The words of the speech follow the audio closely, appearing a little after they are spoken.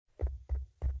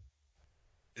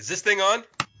Is this thing on?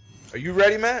 Are you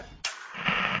ready, Matt?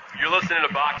 You're listening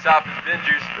to Box Office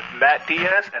Ninjas with Matt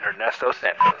Diaz and Ernesto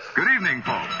Santos. Good evening,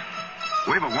 folks.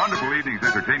 We have a wonderful evening's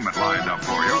entertainment lined up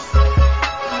for you.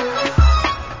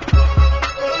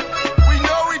 We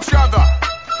know each other.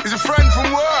 He's a friend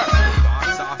from work.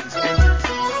 Box Office Ninjas.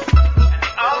 And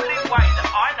the only way that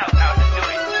I know how to do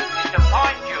it is to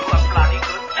find you a bloody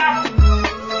good devil.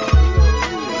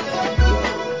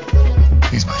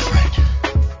 He's my friend.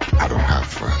 I don't have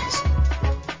friends.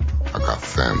 I got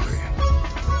family.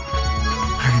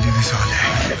 I can do this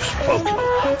all day.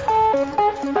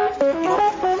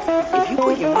 If you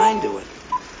put your mind to it,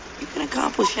 you can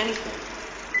accomplish anything.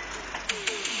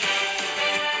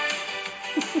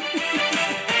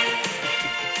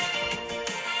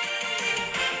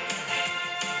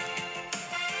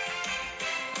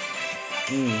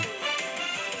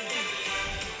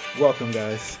 Welcome,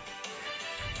 guys.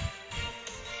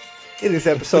 It is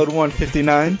episode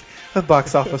 159 of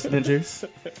Box Office Ninjas.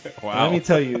 Wow. And let me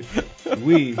tell you,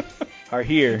 we are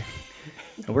here,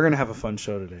 and we're going to have a fun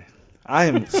show today. I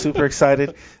am super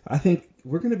excited. I think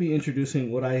we're going to be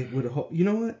introducing what I would hope. You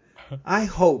know what? I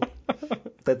hope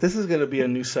that this is going to be a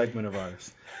new segment of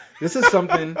ours. This is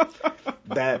something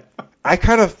that I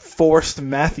kind of forced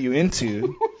Matthew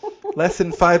into less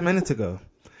than 5 minutes ago.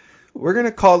 We're going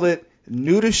to call it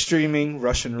New to Streaming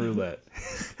Russian Roulette.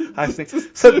 I think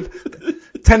so.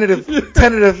 Tentative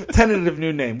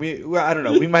new name. I don't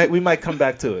know. We might come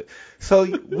back to it. So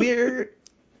we're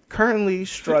currently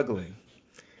struggling.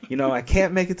 You know, I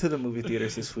can't make it to the movie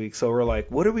theaters this week, so we're like,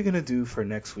 what are we gonna do for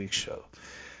next week's show?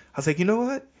 I was like, you know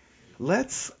what?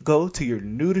 Let's go to your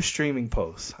new to streaming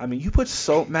post. I mean,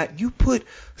 Matt, you put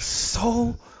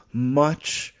so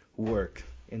much work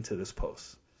into this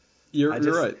post. You're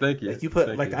right. Thank you. I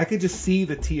could just see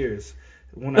the tears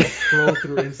when I scroll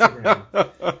through Instagram.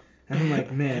 And I'm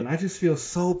like, man, I just feel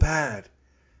so bad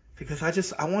because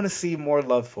I want to see more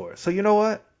love for it. So you know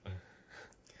what?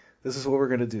 This is what we're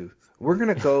going to do. We're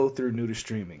going to go through new to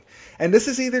streaming. And this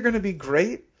is either going to be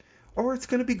great or it's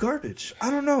going to be garbage. I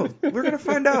don't know. We're going to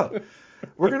find out.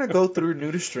 We're going to go through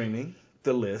new to streaming,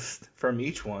 the list from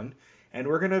each one, and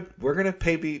we're going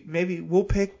to maybe we'll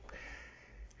pick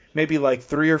maybe like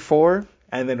 3 or 4,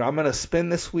 and then I'm going to spin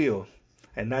this wheel,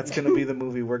 and that's going to be the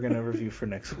movie we're going to review for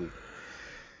next week.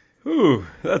 Ooh,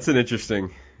 that's an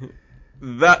interesting.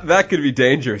 That could be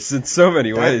dangerous in so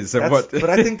many ways. But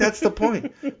I think that's the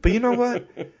point. But you know what?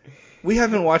 We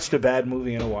haven't watched a bad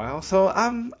movie in a while, so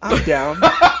I'm down.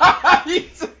 I'm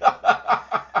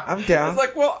down. It's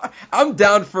like, well, I'm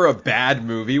down for a bad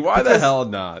movie. Why the hell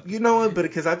not? You know what? But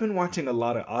because I've been watching a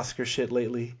lot of Oscar shit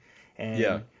lately, and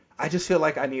yeah. I just feel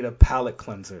like I need a palate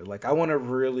cleanser. Like, I want to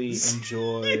really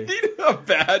enjoy... You need a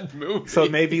bad movie. So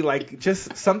maybe, like,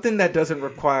 just something that doesn't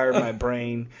require my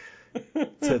brain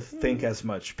to think as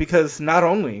much. Because not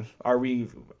only are we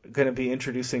going to be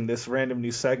introducing this random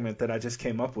new segment that I just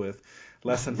came up with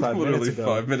less than 5 minutes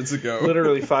ago.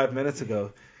 Literally 5 minutes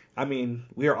ago. I mean,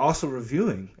 we are also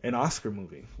reviewing an Oscar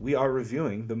movie. We are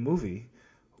reviewing the movie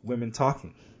Women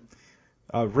Talking.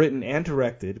 Written and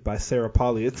directed by Sarah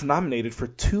Polley. It's nominated for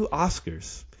 2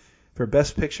 Oscars for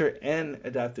Best Picture and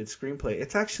Adapted Screenplay.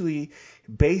 It's actually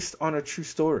based on a true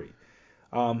story.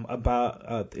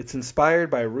 It's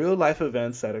inspired by real life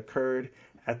events that occurred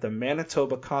at the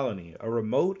Manitoba Colony, a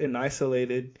remote and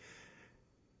isolated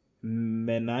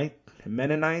Mennonite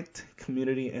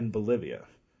community in Bolivia.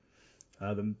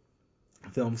 The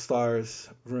film stars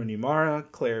Rooney Mara,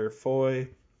 Claire Foy,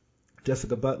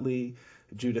 Jessica Butley,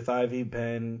 Judith Ivey,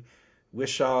 Ben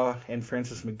Whishaw, and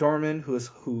Frances McDormand,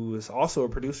 who is also a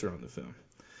producer on the film.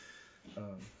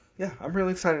 Yeah, I'm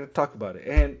really excited to talk about it.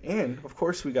 And of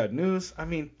course we got news. I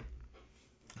mean,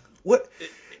 what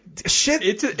shit?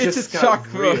 It's a chock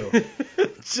full.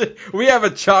 We have a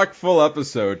chock full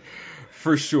episode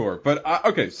for sure. But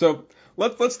okay, so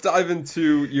let's dive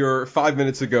into your 5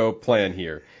 minutes ago plan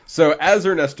here. So as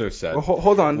Ernesto said, well,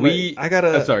 hold on, I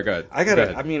gotta. Sorry, go ahead. I gotta. Go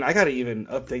ahead. I mean, I gotta even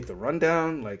update the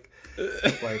rundown. Like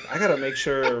I gotta make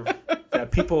sure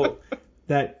that people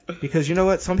because you know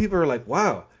what, some people are like,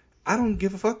 wow, I don't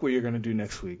give a fuck what you're gonna do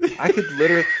next week. I could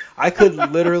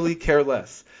literally care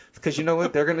less. Because you know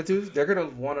what they're gonna do? They're gonna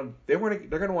want to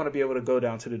be able to go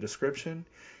down to the description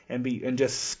and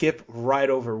just skip right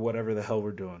over whatever the hell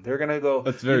we're doing. They're gonna go.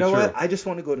 That's very you know true. what? I just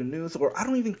want to go to news, or I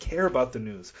don't even care about the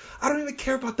news. I don't even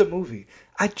care about the movie.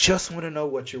 I just want to know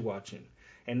what you're watching,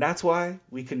 and that's why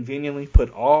we conveniently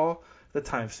put all the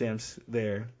timestamps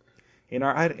there in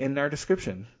our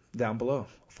description down below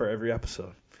for every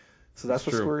episode. So that's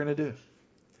what we're gonna do.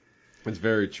 It's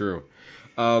very true.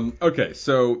 Okay,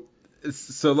 so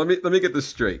let me get this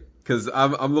straight. because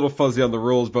I'm a little fuzzy on the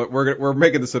rules, but we're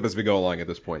making this up as we go along at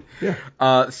this point.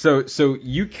 Yeah. So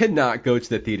you cannot go to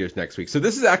the theaters next week. So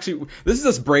this is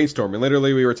us brainstorming.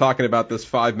 Literally, we were talking about this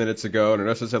 5 minutes ago, and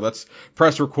Ernesto said, let's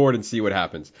press record and see what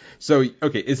happens. So,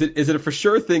 okay, is it a for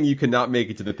sure thing you cannot make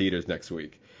it to the theaters next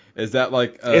week? Is that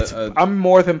like I'm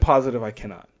more than positive I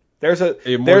cannot. There is a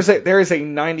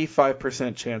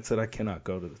 95% chance that I cannot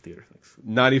go to the theater next week.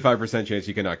 95% chance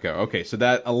you cannot go. Okay, so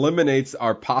that eliminates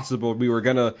our possible. We were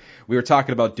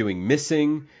talking about doing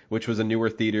Missing, which was a new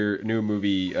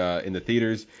movie in the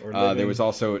theaters. There was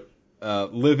also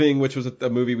Living, which was a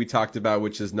movie we talked about,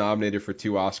 which is nominated for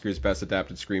 2 Oscars: Best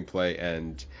Adapted Screenplay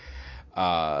and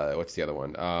what's the other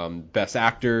one? Best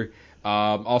Actor.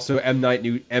 Also M. Night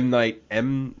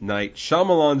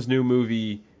Shyamalan's new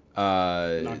movie.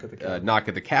 Knock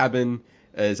at the Cabin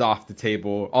is off the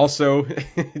table. Also,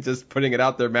 just putting it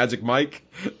out there, Magic Mike,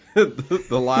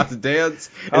 The Last Dance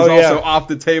is also off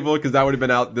the table because that would have been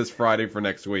out this Friday for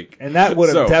next week. And that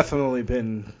would have definitely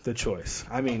been the choice.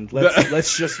 I mean,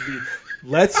 let's just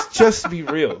be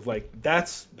real. Like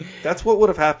that's what would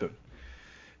have happened.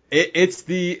 It's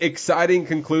the exciting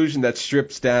conclusion that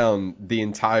strips down the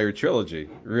entire trilogy,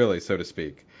 really, so to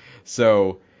speak.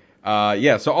 So.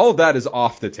 So all of that is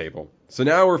off the table. So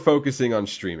now we're focusing on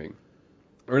streaming.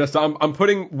 Ernesto, I'm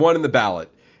putting one in the ballot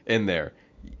in there.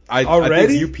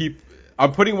 Already? I think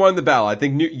I'm putting one in the ballot. I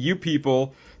think You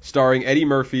People, starring Eddie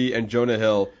Murphy and Jonah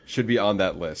Hill, should be on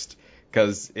that list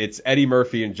because it's Eddie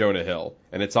Murphy and Jonah Hill,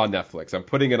 and it's on Netflix. I'm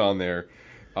putting it on there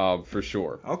for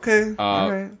sure. Okay.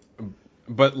 All right.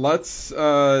 But let's.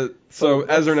 So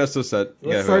as Ernesto said,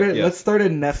 let's start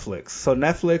at Netflix. So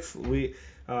Netflix,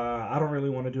 I don't really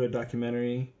want to do a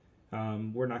documentary.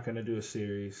 We're not going to do a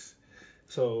series.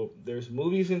 So there's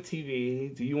movies and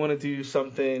TV. Do you want to do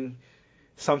something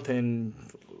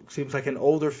seems like an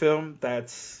older film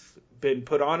that's been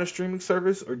put on a streaming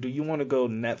service, or do you want to go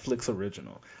Netflix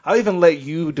original? I'll even let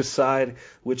you decide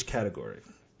which category.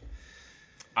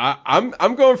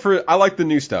 I'm going for. I like the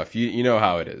new stuff. You know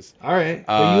how it is. All right,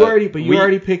 but you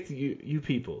already picked You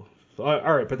People.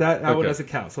 All right, but that one doesn't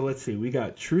count. So let's see. We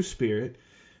got True Spirit,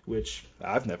 which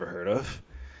I've never heard of.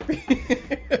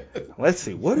 Let's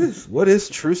see. What is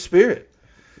True Spirit?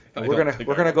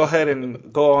 We're gonna go ahead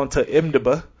and go on to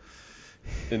IMDb.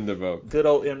 Good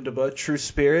old IMDb. True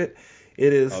Spirit.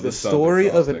 It is the story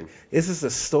of an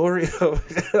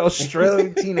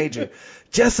Australian teenager,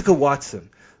 Jessica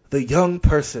Watson, the young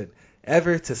person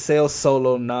ever to sail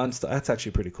solo non-stop. That's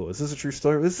actually pretty cool. Is this a true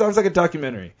story? This sounds like a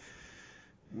documentary.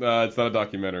 No, it's not a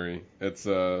documentary. It's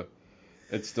who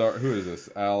is this?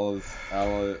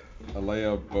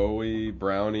 Alea Bowie,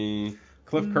 Brownie,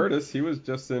 Cliff Curtis. He was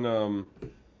just in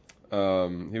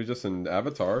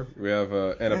Avatar. We have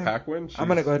Anna Paquin. I'm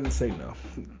gonna go ahead and say no.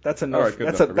 That's a no. Right,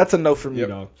 that's a no for me,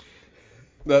 dog.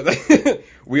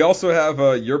 We also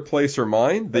have Your Place or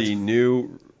Mine, the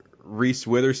new Reese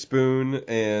Witherspoon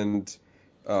and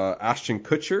Ashton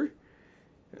Kutcher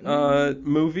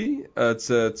movie. It's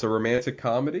a romantic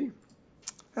comedy.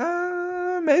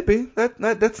 Maybe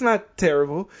that's not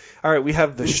terrible. All right, we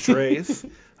have The Strays,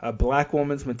 a black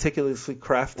woman's meticulously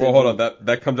crafted. Well, hold on,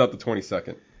 that comes out the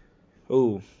 22nd.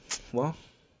 Ooh, well,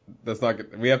 that's not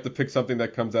good. We have to pick something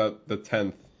that comes out the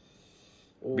 10th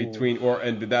between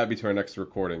our next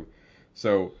recording.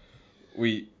 So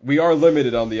we are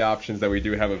limited on the options that we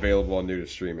do have available on new to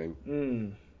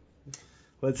streaming.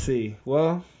 Let's see.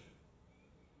 Well,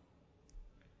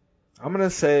 I'm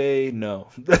gonna say no.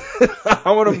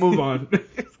 I want to move on.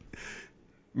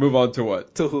 Move on to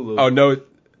what? To Hulu. Oh no.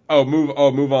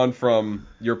 Move on from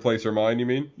Your Place or Mine. You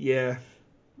mean? Yeah.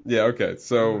 Yeah. Okay.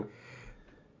 So,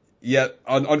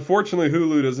 unfortunately,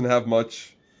 Hulu doesn't have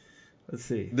much. Let's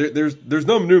see. There's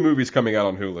no new movies coming out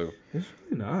on Hulu. There's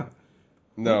really not.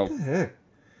 No. What the heck?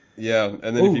 Yeah,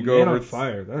 and then if you go Man over on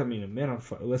Fire. Man on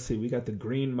Fire. Let's see. We got The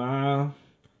Green Mile.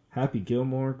 Happy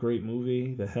Gilmore, great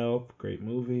movie. The Help, great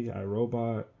movie.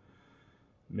 iRobot,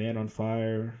 Man on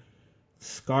Fire,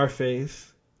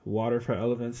 Scarface, Water for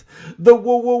Elephants, The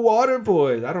Water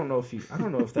Boys. I don't know if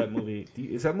that movie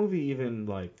is that movie even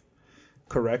like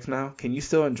correct now. Can you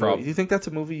still enjoy? Do you think that's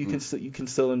a movie you can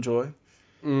still enjoy?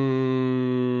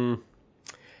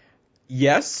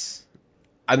 Yes.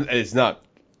 It's not.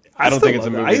 I don't think it's a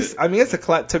movie. I mean,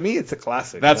 to me, it's a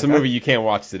classic. That's a movie you can't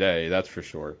watch today. That's for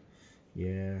sure.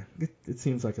 Yeah, it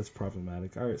seems like it's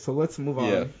problematic. All right, so let's move on.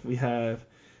 Yeah. We have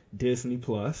Disney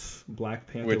Plus, Black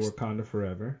Panther: Wakanda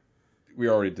Forever. We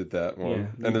already did that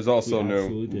one. Yeah, and there's also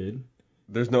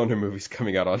there's no new movies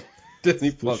coming out on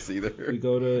Disney Plus either. We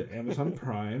go to Amazon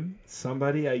Prime.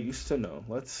 Somebody I used to know.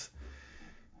 Let's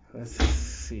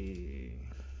see.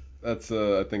 That's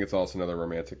I think it's also another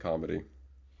romantic comedy.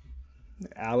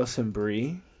 Allison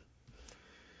Brie.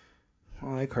 I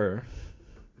like her.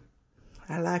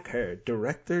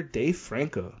 Director Dave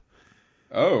Franco.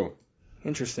 Oh,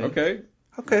 Interesting. okay.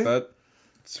 Okay. That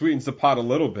sweetens the pot a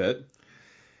little bit.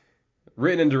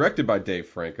 Written and directed by Dave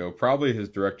Franco, probably his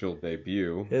directorial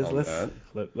debut on that.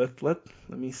 Let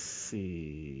me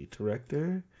see.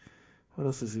 Director? What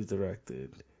else has he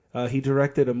directed? He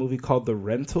directed a movie called The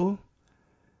Rental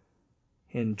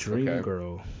and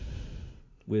Dreamgirl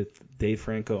with Dave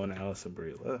Franco and Allison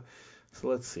Brie. So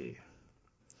let's see.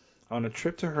 On a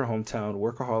trip to her hometown,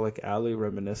 workaholic Allie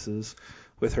reminisces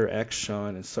with her ex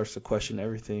Sean and starts to question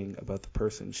everything about the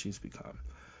person she's become.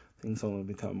 Things only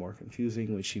become more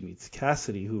confusing when she meets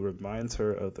Cassidy, who reminds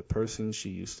her of the person she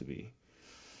used to be.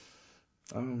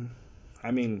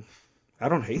 I mean, I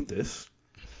don't hate this.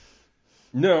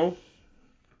 No.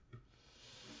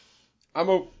 I'm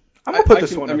gonna put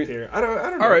this one up here. I don't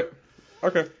know. All right.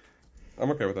 Okay.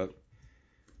 I'm okay with that.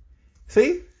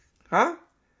 See? Huh?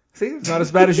 See? It's not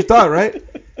as bad as you thought, right?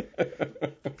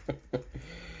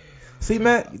 See,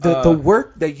 Matt, the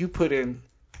work that you put in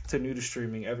to nudist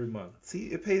streaming every month, see,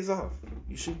 it pays off.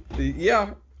 You should.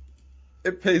 Yeah,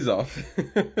 it pays off.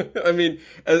 I mean,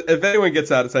 if anyone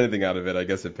gets anything out of it, I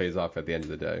guess it pays off at the end of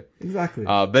the day. Exactly.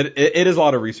 But it is a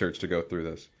lot of research to go through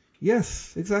this.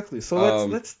 Yes, exactly. So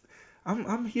let's.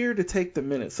 I'm here to take the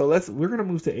minute. So we're gonna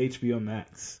move to HBO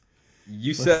Max.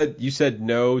 You said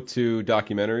no to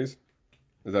documentaries.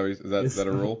 Is that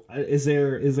a rule? Is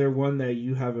there one that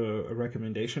you have a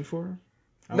recommendation for?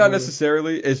 Not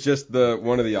necessarily. It's just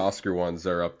one of the Oscar ones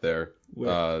are up there. Which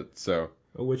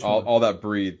one? All That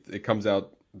Breathed. It comes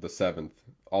out the 7th.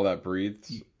 All That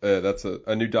Breathed. That's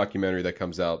a new documentary that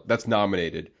comes out. That's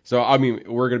nominated. So I mean,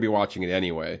 we're gonna be watching it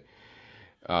anyway.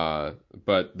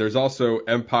 But there's also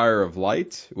Empire of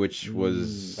Light, which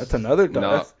was that's another.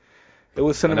 It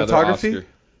was cinematography.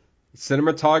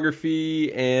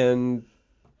 Cinematography and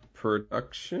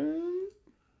production.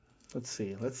 Let's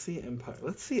see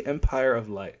Empire of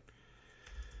Light.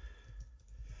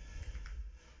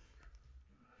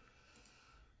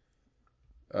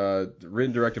 Written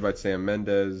and directed by Sam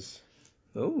Mendes.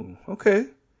 Oh, okay.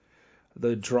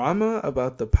 The drama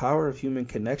about the power of human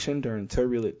connection during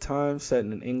turbulent times, set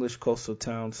in an English coastal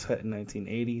town set in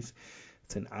 1980s.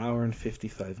 It's an hour and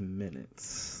 55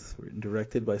 minutes. Written and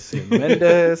directed by Sam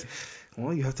Mendes.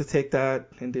 Well, you have to take that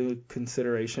into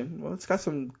consideration. Well, it's got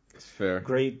some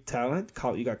great talent.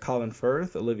 You got Colin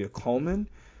Firth, Olivia Colman.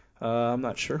 I'm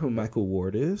not sure who Michael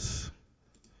Ward is.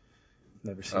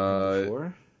 Never seen him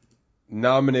before.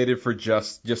 Nominated for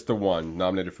just the one.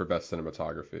 Nominated for Best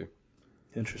Cinematography.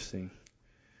 Interesting.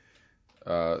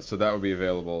 So that would be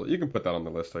available. You can put that on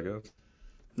the list, I guess.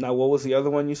 Now, what was the other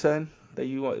one you said that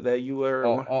you were?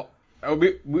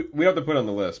 We have to put it on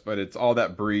the list, but it's All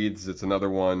That Breathes. It's another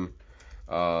one.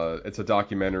 It's a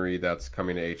documentary that's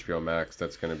coming to HBO Max.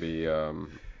 That's going to be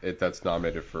that's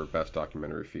nominated for Best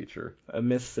Documentary Feature.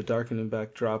 Amidst the darkening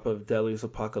backdrop of Delhi's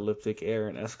apocalyptic air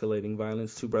and escalating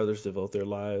violence, two brothers devote their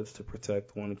lives to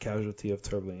protect one casualty of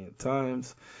turbulent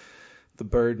times, the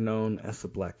bird known as the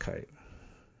black kite.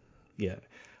 Yeah,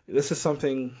 this is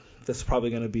something that's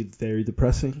probably going to be very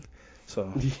depressing,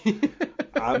 so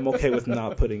I'm okay with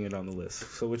not putting it on the list.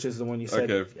 So which is the one you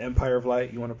said, okay. Empire of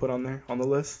Light, you want to put on there, on the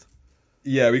list?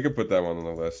 Yeah, we could put that one on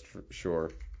the list for sure.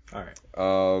 All right.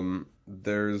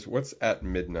 There's What's at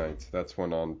Midnight. That's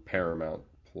one on Paramount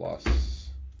Plus.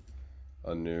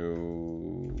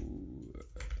 Another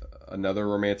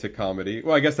romantic comedy.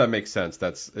 Well, I guess that makes sense.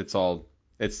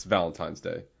 It's Valentine's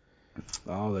Day.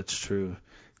 Oh, that's true.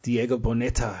 Diego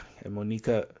Boneta and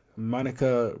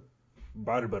Monica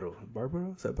Barbaro.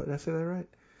 Barbaro? Did I say that right?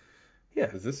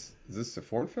 Yeah. Is this a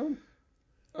foreign film?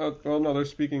 Oh, well, no, they're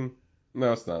speaking.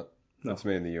 No, it's not. No. It's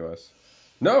made in the U.S.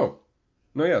 No,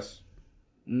 yes.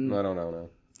 No, I don't know.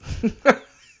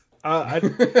 I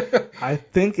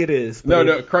think it is.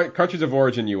 No. Countries of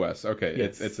origin, U.S. Okay,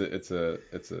 yes. It's a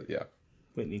yeah.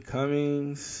 Whitney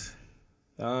Cummings.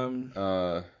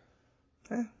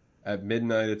 At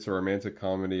Midnight, it's a romantic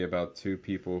comedy about two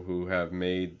people who have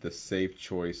made the safe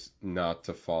choice not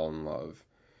to fall in love.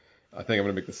 I think I'm going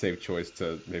to make the safe choice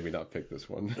to maybe not pick this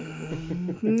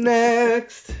one.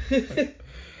 Next.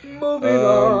 Moving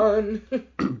on.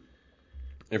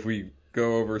 If we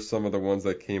go over some of the ones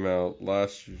that came out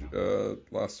last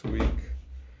week.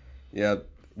 Yeah,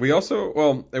 we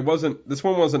also, this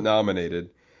one wasn't nominated,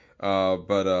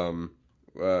 but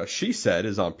She Said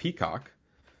is on Peacock.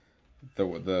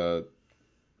 The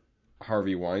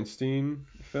Harvey Weinstein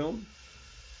film.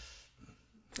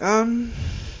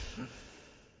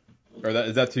 Or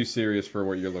is that too serious for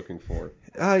what you're looking for?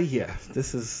 Yeah.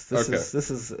 This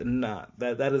is not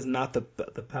that is not the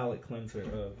palate cleanser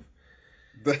of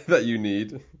that you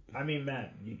need. I mean,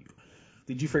 Matt,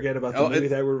 did you forget about the movie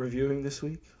that we're reviewing this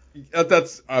week?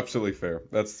 That's absolutely fair.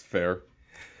 That's fair.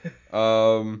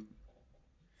 And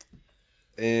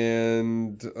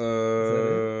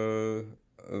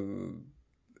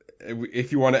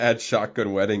if you want to add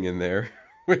Shotgun Wedding in there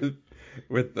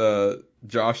with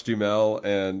Josh Duhamel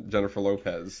and Jennifer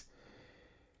Lopez,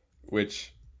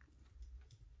 which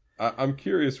I'm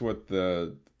curious what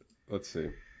let's see.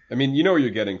 I mean, you know what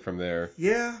you're getting from there.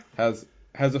 Yeah. Has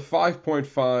a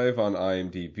 5.5 on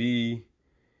IMDb,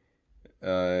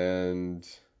 and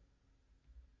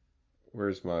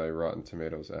where's my Rotten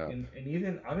Tomatoes app? And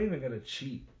even I'm even gonna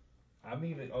cheat.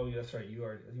 Oh, that's right. You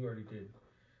already did.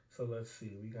 So let's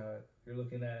see. You're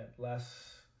looking at last.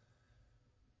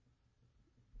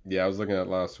 Yeah, I was looking at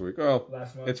last week. Well,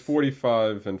 last month. It's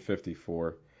 45 and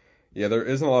 54. Yeah, there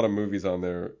isn't a lot of movies on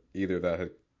there either that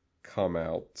had come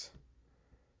out.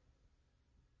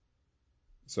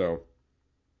 So.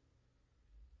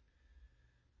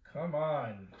 Come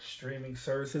on, streaming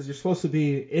services. You're supposed to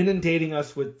be inundating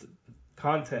us with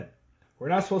content. We're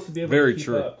not supposed to be able to keep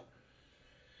up.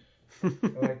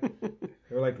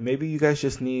 They're like, maybe you guys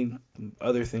just need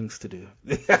other things to do.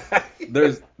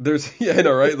 there's yeah, I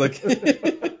know, right? Like,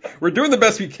 we're doing the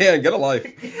best we can. Get a life.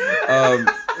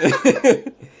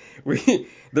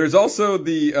 There's also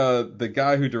the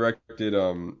guy who directed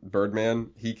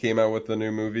Birdman. He came out with a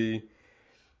new movie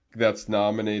that's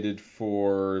nominated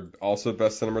for also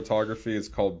Best Cinematography. It's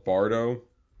called Bardo.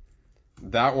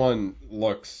 That one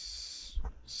looks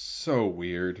so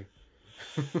weird.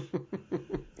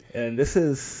 And this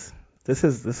looks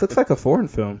like a foreign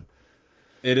film.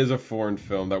 It is a foreign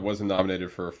film that wasn't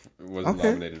nominated for.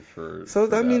 So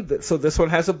that means so this one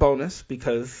has a bonus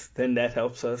because then that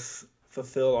helps us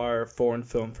fulfill our foreign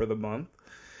film for the month.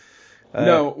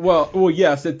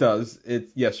 Yes, it does.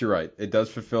 Yes, you're right. It does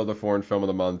fulfill the foreign film of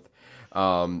the month.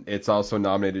 It's also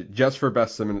nominated just for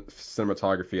best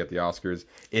cinematography at the Oscars.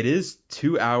 It is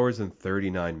 2 hours and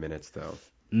 39 minutes though.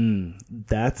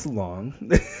 That's long.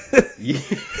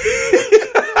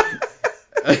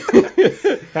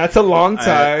 That's a long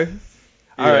time.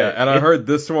 All right. And I heard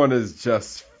this one is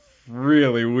just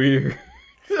really weird.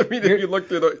 I mean, if you look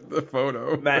through the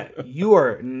photo. Matt, you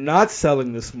are not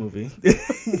selling this movie.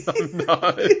 I'm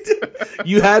not.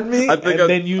 You had me,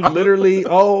 then you literally,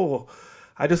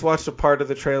 I just watched a part of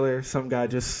the trailer. Some guy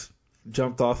just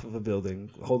jumped off of a building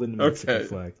holding the Mexican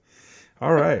flag.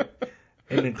 All right.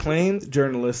 An acclaimed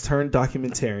journalist turned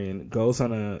documentarian goes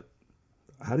on a,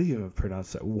 how do you even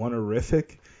pronounce that?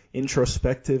 Wonerific,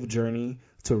 introspective journey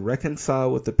to reconcile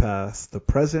with the past, the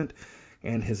present,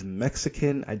 and his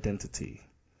Mexican identity.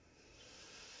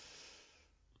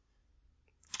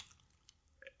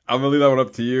 I'm gonna leave that one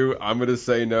up to you. I'm gonna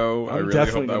say no. I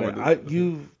really hope that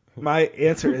one. My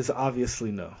answer is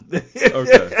obviously no.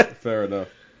 Okay, fair enough.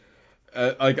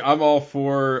 I'm all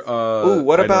for.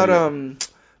 What about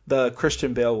the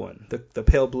Christian Bale one, the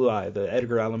Pale Blue Eye, the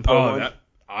Edgar Allan Poe one?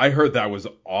 I heard that was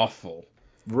awful.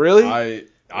 Really?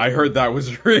 I heard that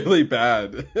was really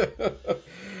bad.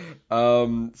 Sits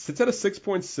at a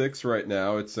 6.6 right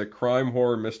now. It's a crime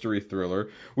horror mystery thriller.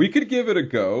 We could give it a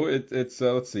go. It's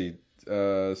let's see.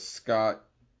 Scott,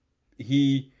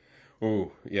 he's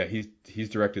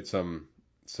directed some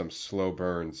slow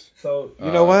burns. So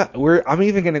you know what? I'm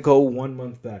even gonna go 1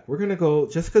 month back. We're gonna go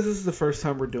just because this is the first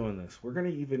time we're doing this. We're gonna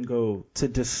even go to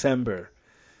December,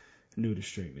 new to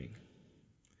streaming.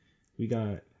 We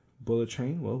got Bullet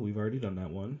Train. Well, we've already done that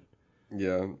one.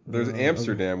 Yeah, there's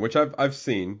Amsterdam, which I've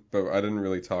seen, but I didn't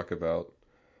really talk about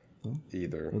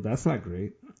either. Well, that's not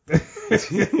great.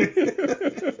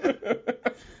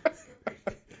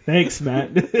 Thanks,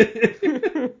 Matt.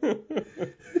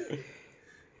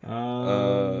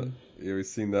 Yeah, we've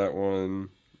seen that one.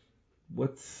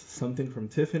 What's Something from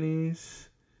Tiffany's?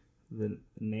 The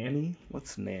Nanny?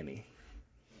 What's Nanny?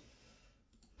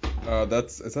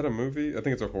 Is that a movie? I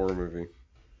think it's a horror movie.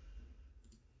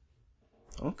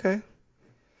 Okay.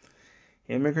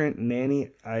 Immigrant nanny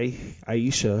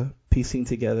Aisha piecing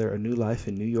together a new life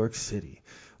in New York City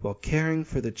while caring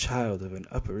for the child of an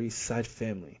Upper East Side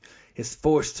family is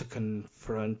forced to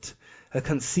confront a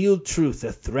concealed truth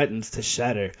that threatens to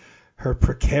shatter her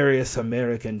precarious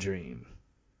American dream.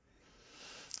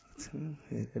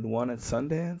 It won at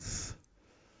Sundance.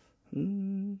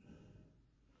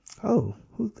 Oh,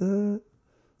 who's that?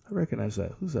 I recognize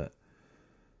that. Who's that?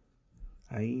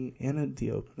 Anna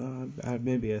Diop.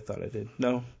 Maybe I thought I did.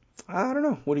 No, I don't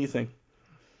know. What do you think?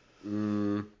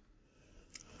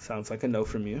 Sounds like a no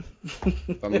from you.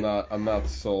 I'm not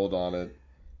sold on it.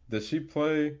 Does she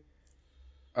play?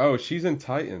 Oh, she's in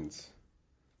Titans.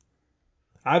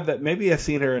 Maybe I've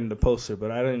seen her in the poster,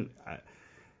 but I didn't.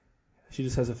 She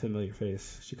just has a familiar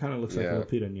face. She kind of looks like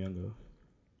Lupita Nyong'o.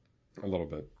 A little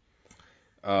bit.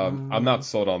 I'm not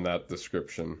sold on that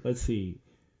description. Let's see.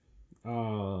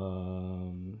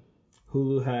 Hulu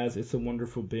has It's a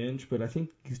Wonderful Binge, but I think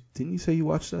didn't you say you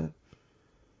watched that?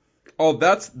 Oh,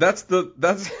 that's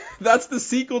the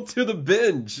sequel to The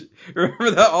Binge.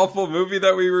 Remember that awful movie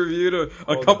that we reviewed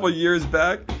a couple years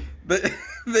back?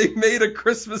 They made a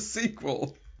Christmas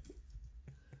sequel.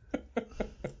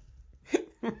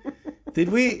 Did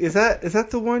we? Is that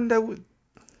the one that would?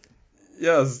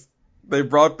 Yes, they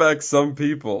brought back some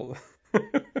people.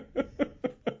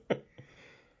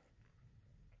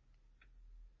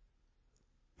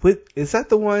 Is that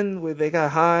the one where they got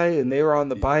high and they were on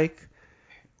the bike?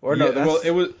 Or no?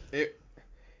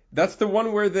 That's the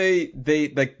one where they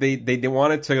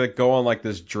wanted to like go on like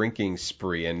this drinking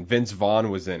spree, and Vince Vaughn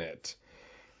was in it,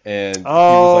 and he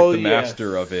was like the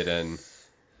master of it, and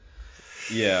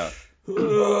yeah.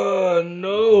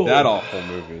 No. That awful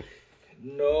movie.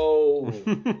 No.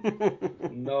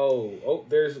 No. Oh,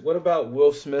 what about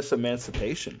Will Smith's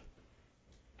Emancipation?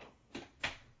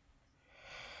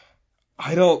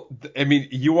 I mean,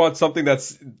 you want something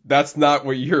that's not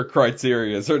what your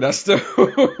criteria is, Ernesto.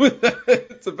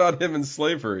 It's about him in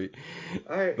slavery.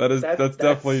 All right, that's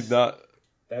definitely not.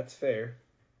 That's fair.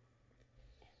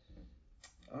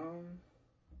 All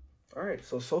right,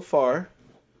 so far.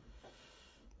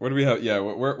 What do we have? Yeah,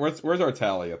 where's our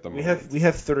tally at the moment? We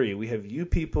have 3. We have You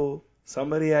People,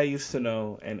 Somebody I Used to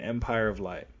Know, and Empire of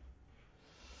Light.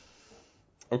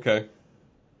 Okay.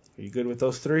 Are you good with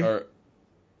those 3?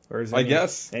 Or is I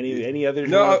guess. Any others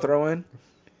you want to throw in?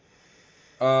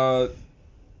 Hold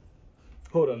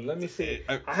on, let me see.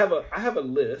 I have a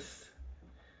list.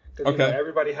 Okay. You know,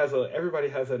 everybody has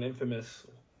an infamous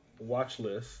watch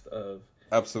list of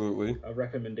absolutely of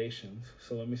recommendations.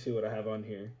 So let me see what I have on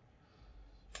here.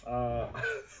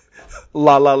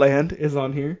 La La Land is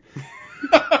on here.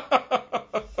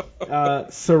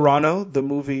 Serrano, the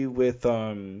movie with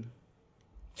oh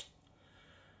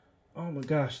my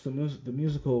gosh, the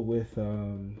musical with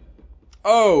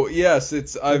oh yes,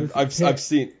 I've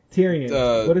seen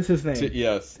Tyrion. What is his name?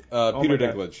 Yes, Peter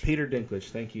Dinklage. Peter Dinklage,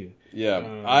 thank you.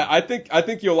 Yeah, I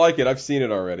think you'll like it. I've seen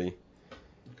it already.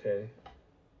 Okay.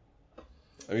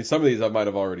 I mean, some of these I might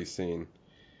have already seen.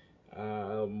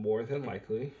 More than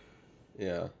likely.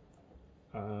 Yeah.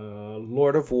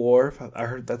 Lord of War. I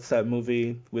heard that's that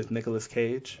movie with Nicolas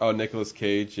Cage. Oh, Nicolas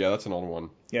Cage. Yeah, that's an old one.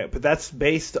 Yeah, but that's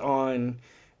based on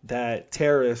that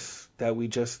terrorist that we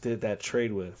just did that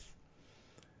trade with.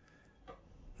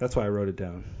 That's why I wrote it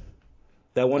down.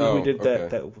 That one we did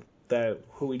that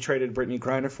who we traded Brittany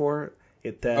Griner for.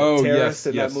 Terrorist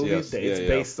in that movie. Yes, it's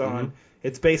based on. Mm-hmm.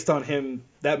 It's based on him.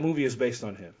 That movie is based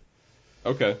on him.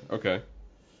 Okay.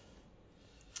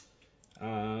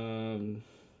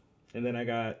 And then I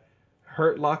got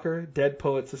Hurt Locker, Dead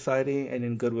Poet Society, and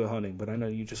then Good Will Hunting. But I know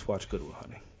you just watched Good Will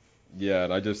Hunting. Yeah,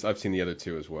 and I've seen the other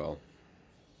 2 as well.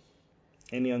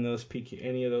 Any of those pique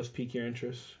your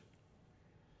interest?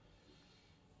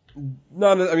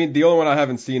 No, I mean the only one I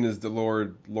haven't seen is the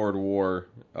Lord War,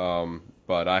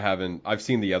 but I've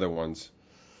seen the other ones.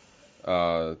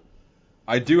 I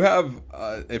do have,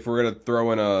 if we're gonna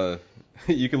throw in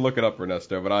you can look it up,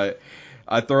 Ernesto, but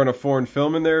I throw in a foreign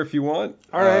film in there if you want.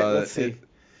 All right, let's see.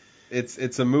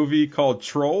 It's a movie called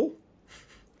Troll.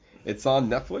 It's on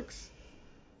Netflix,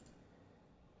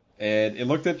 and it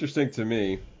looked interesting to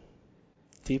me.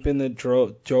 Deep in the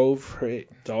Dovre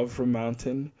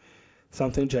Mountain,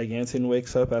 something gigantic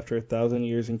wakes up after 1,000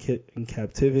 years in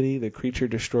captivity. The creature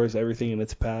destroys everything in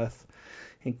its path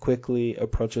and quickly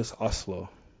approaches Oslo.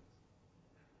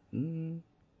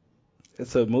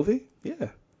 It's a movie? Yeah.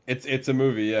 It's a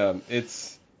movie, yeah.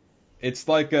 It's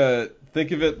like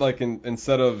think of it like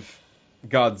instead of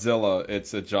Godzilla,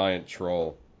 it's a giant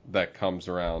troll that comes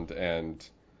around and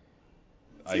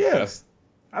I guess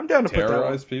I'm down to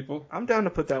terrorize people. I'm down to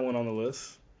put that one on the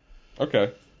list.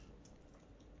 Okay.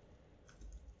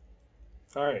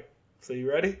 All right. So you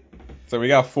ready? So we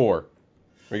got 4.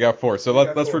 So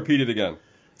let's repeat it again.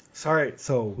 Sorry.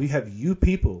 So we have You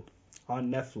People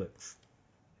on Netflix.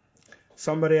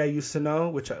 Somebody I Used to Know,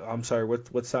 which I'm sorry,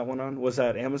 what's that one on? Was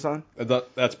that Amazon?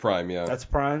 That's Prime, yeah. That's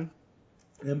Prime.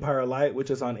 Empire of Light,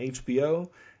 which is on HBO,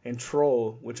 and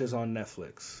Troll, which is on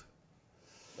Netflix.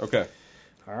 Okay.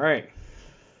 All right.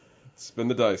 Spin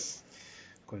the dice.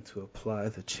 I'm going to apply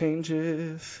the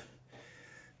changes,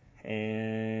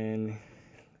 and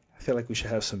I feel like we should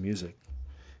have some music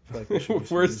feel like we should do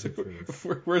some Where's music for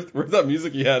this. where's that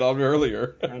music you had on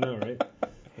earlier? I know, right?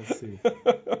 Let's see.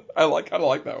 I kind of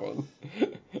like that one.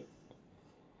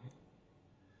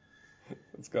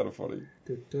 It's kind of funny.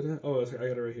 Oh, I got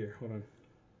it right here. Hold on.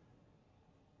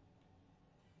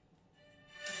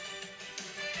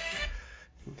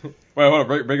 Wait,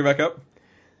 hold on. Bring it back up.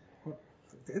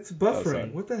 It's buffering. sorry.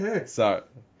 What the heck? Sorry.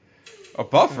 Oh,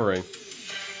 buffering.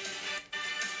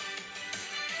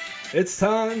 It's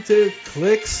time to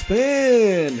click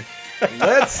spin.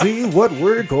 Let's see what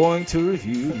we're going to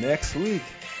review next week.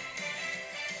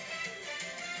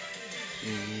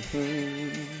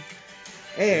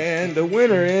 And the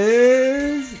winner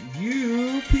is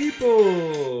You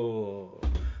People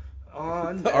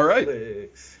on Netflix. All right.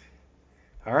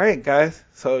 All right, guys.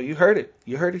 So you heard it.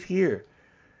 You heard it here.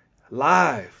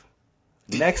 Live.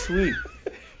 Next week.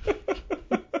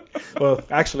 Well,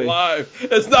 actually, Live.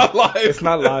 It's not live. It's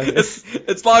not live.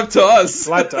 It's live to us. It's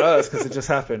live to us because it just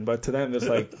happened. But to them, it's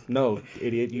like, no,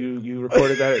 idiot, you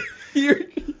recorded that.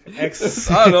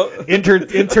 I don't know.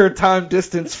 Enter time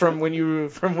distance from when you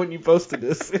posted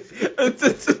this.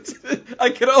 I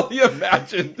can only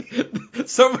imagine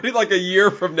somebody like a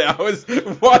year from now is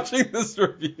watching this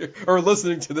review or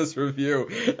listening to this review,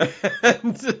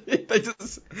 and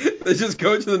they just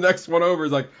go to the next one over.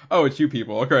 It's like, oh, it's You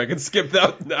People. Okay, I can skip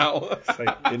that now. It's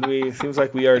like, seems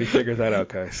like we already figured that out,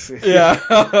 guys. Yeah,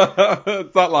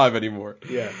 it's not live anymore.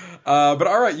 Yeah. But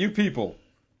all right, You People.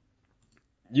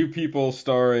 You People,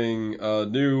 starring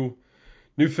new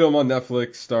film on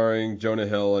Netflix, starring Jonah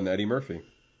Hill and Eddie Murphy.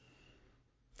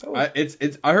 Oh.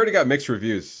 I heard it got mixed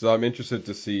reviews, so I'm interested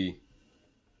to see.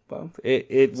 Well,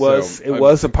 it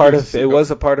was a part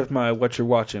of my what you're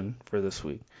watching for this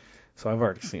week, so I've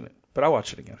already seen it, but I'll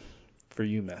watch it again. For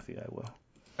you, Matthew, I will.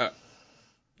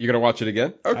 You're gonna watch it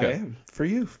again? Okay. I am, for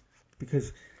you,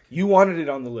 because you wanted it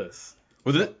on the list.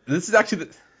 Well, this is actually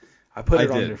I put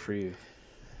it on there for you.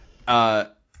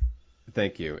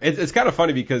 Thank you. It's kind of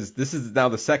funny because this is now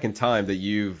the second time that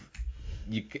you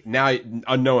now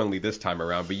unknowingly this time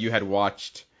around, but you had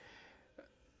watched,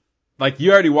 like,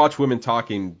 you already watched Women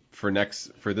Talking for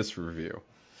this review.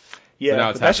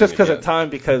 Yeah, so that's just because again. of time.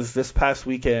 Because this past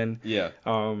weekend, Yeah.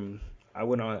 I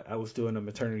was doing a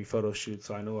maternity photo shoot,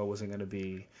 so I knew I wasn't gonna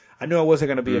be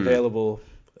available.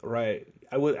 Right,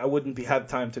 I wouldn't have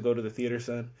time to go to the theaters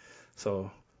then,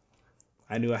 so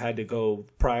I knew I had to go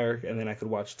prior, and then I could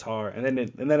watch Tar, and then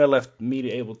it left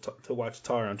me able to watch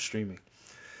Tar on streaming.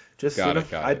 Just Got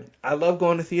it. I love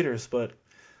going to theaters, but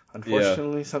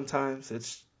unfortunately sometimes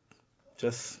it's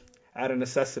just out of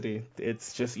necessity.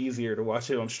 It's just easier to watch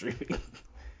it on streaming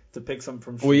to pick some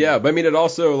from streaming. Well, yeah, but I mean, it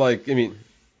also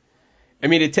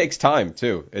it takes time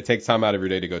too. It takes time out of your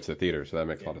day to go to the theater, so that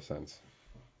makes a lot of sense.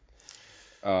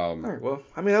 All right, well,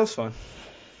 I mean, that was fun.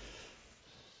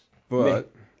 But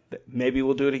maybe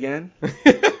we'll do it again.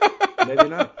 Maybe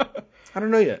not. I don't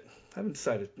know yet. I haven't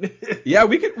decided. yeah,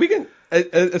 we can.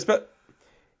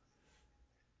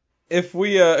 If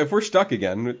we're stuck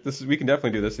again, we can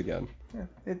definitely do this again.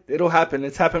 Yeah, it'll happen.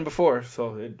 It's happened before,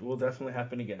 so it will definitely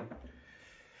happen again.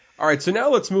 All right, so now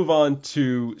let's move on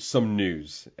to some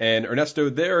news. And Ernesto,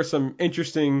 there are some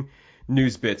interesting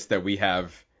news bits that we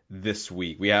have this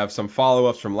week. We have some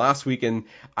follow-ups from last week, and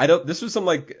this was some,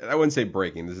 like, I wouldn't say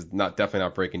breaking. This is definitely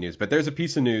not breaking news, but there's a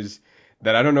piece of news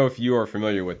that I don't know if you are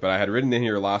familiar with, but I had written in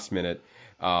here last minute,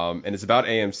 and it's about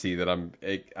AMC that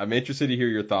I'm interested to hear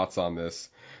your thoughts on this.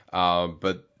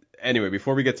 But anyway,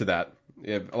 before we get to that,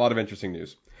 we have a lot of interesting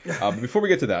news. But before we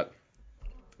get to that,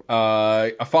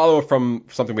 a follow-up from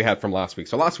something we had from last week.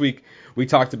 So last week, we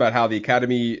talked about how the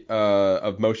Academy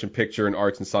of Motion Picture and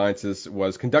Arts and Sciences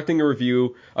was conducting a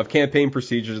review of campaign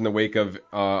procedures in the wake of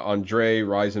Andre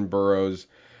Riseboroug's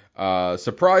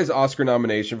surprise Oscar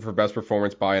nomination for Best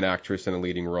Performance by an Actress in a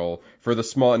Leading Role for the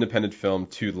small independent film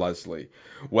To Leslie.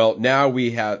 Well, now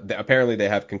apparently they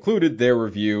have concluded their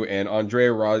review, and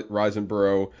Andrea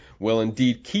Riseborough will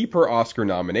indeed keep her Oscar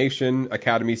nomination.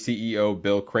 Academy CEO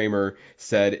Bill Kramer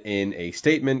said in a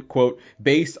statement, quote,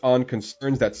 based on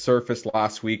concerns that surfaced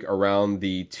last week around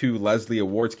the To Leslie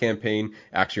Awards campaign.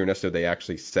 Actually, Ernesto, they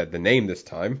actually said the name this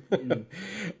time.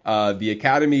 The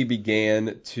Academy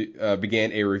began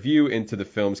a review into the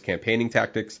film's campaigning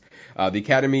tactics. The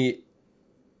Academy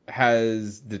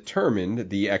has determined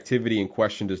the activity in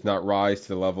question does not rise to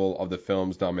the level of the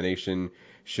film's nomination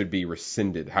should be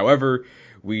rescinded. However,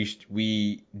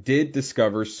 we did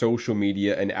discover social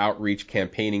media and outreach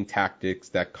campaigning tactics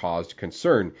that caused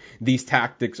concern. These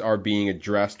tactics are being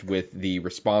addressed with the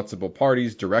responsible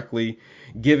parties directly.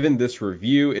 Given this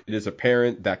review, it is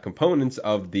apparent that components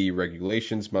of the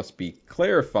regulations must be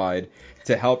clarified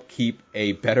to help keep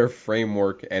a better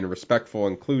framework and respectful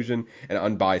inclusion and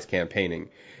unbiased campaigning.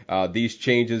 These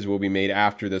changes will be made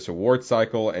after this award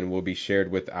cycle and will be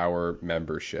shared with our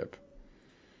membership.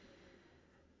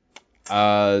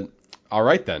 All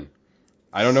right, then.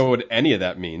 I don't know what any of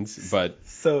that means, but...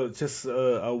 So, just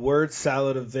a word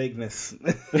salad of vagueness.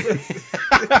 That's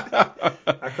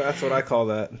what I call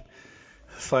that.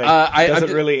 It's like,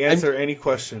 doesn't really answer any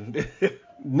question.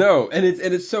 No, and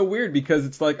it's so weird because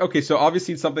it's like, okay, so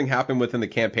obviously something happened within the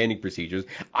campaigning procedures.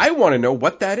 I want to know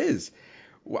what that is.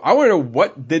 I want to know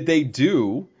what did they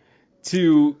do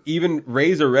to even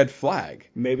raise a red flag.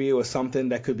 Maybe it was something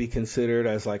that could be considered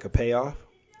as like a payoff.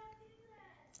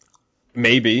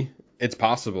 Maybe. It's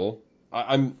possible.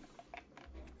 I'm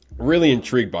really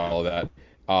intrigued by all of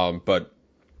that. But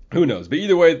who knows? But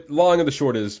either way, long and the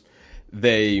short is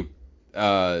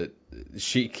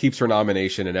she keeps her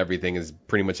nomination and everything is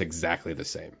pretty much exactly the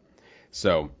same.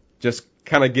 So just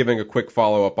kind of giving a quick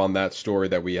follow-up on that story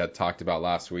that we had talked about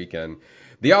last week. And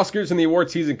the Oscars and the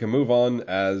award season can move on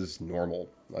as normal,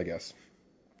 I guess.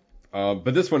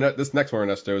 But this next one,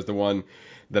 Ernesto, is the one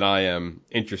that I am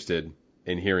interested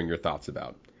in hearing your thoughts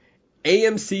about.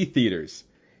 AMC Theaters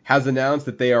has announced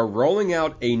that they are rolling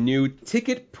out a new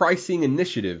ticket pricing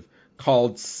initiative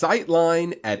called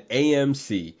Sightline at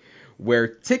AMC, where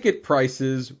ticket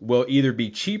prices will either be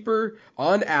cheaper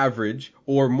on average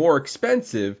or more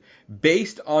expensive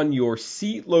based on your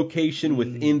seat location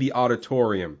within the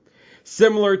auditorium.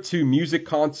 Similar to music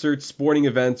concerts, sporting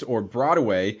events, or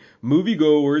Broadway,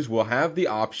 moviegoers will have the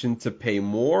option to pay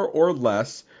more or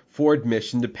less for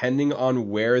admission depending on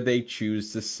where they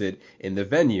choose to sit in the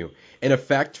venue. In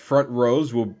effect, front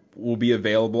rows will be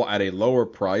available at a lower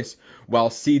price, while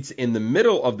seats in the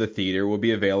middle of the theater will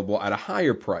be available at a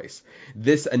higher price.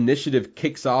 This initiative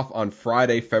kicks off on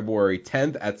Friday, February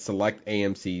 10th at select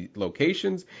AMC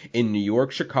locations in New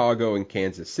York, Chicago, and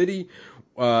Kansas City,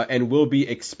 and will be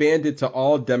expanded to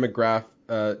all domestic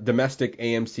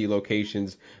AMC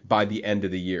locations by the end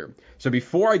of the year. So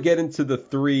before I get into the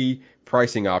three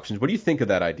pricing options, what do you think of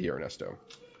that idea, Ernesto?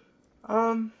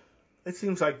 It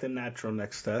seems like the natural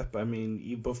next step. I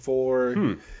mean,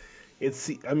 before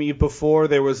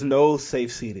there was no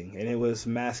safe seating and it was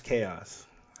mass chaos.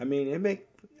 I mean,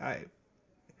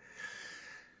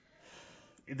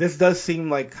 this does seem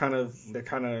like they're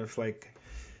kind of like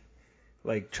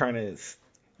trying to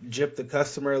gyp the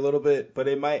customer a little bit, but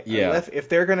it might, if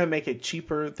they're gonna make it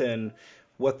cheaper than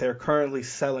what they're currently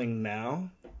selling now,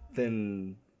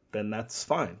 then that's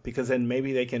fine, because then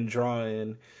maybe they can draw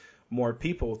in more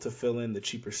people to fill in the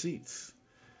cheaper seats.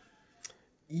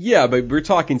 Yeah, but we're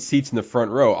talking seats in the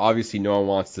front row. Obviously, no one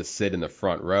wants to sit in the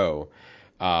front row.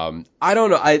 I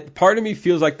don't know. Part of me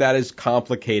feels like that is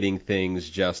complicating things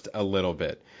just a little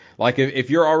bit. Like if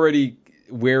you're already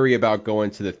wary about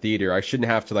going to the theater, I shouldn't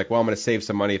have to I'm going to save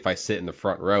some money if I sit in the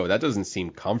front row. That doesn't seem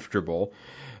comfortable.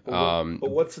 But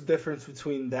what's the difference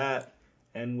between that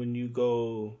and when you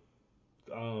go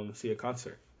see a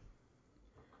concert?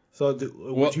 So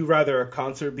would you rather a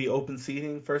concert be open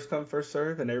seating, first come, first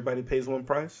serve, and everybody pays one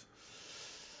price?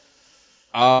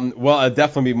 Well, it'd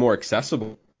definitely be more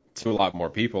accessible to a lot more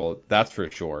people. That's for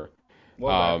sure.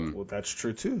 Well, that's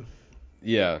true too.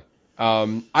 Yeah.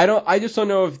 I just don't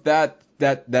know if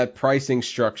that pricing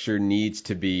structure needs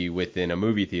to be within a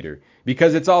movie theater,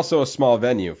 because it's also a small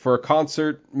venue. For a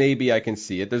concert, maybe I can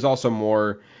see it. There's also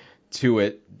more to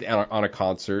it on a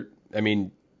concert. I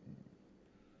mean,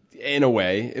 in a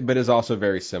way, but is also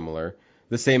very similar.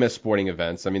 The same as sporting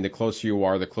events. I mean, the closer you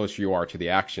are to the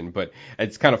action. But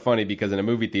it's kind of funny because in a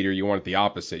movie theater, you want it the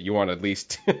opposite. You want at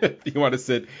least you want to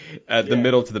sit at the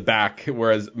middle to the back,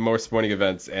 whereas most sporting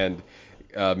events and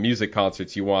music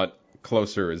concerts, you want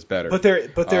closer is better. But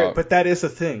that is a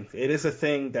thing. It is a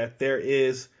thing that there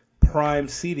is prime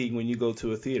seating when you go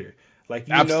to a theater.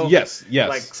 Yes.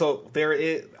 So there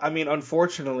is. I mean,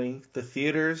 unfortunately, the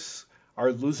theaters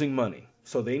are losing money.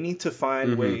 So they need to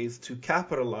find ways to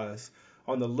capitalize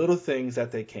on the little things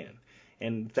that they can,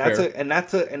 and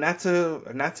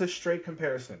that's a straight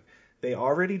comparison. They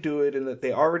already do it,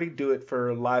 they already do it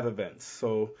for live events.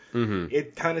 So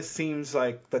it kind of seems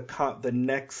like the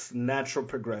next natural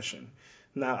progression.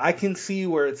 Now I can see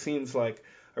where it seems like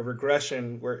a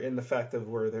regression, where in the fact of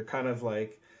where they're kind of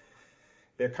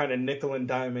nickel and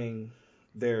diming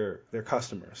their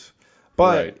customers.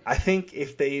 But I think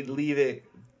if they leave it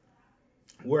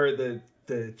where the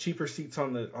cheaper seats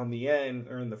on the end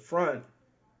or in the front,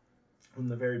 on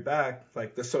the very back,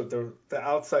 like the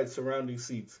outside surrounding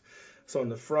seats, so in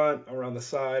the front, around the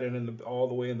side, and all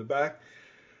the way in the back,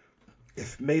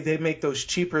 they make those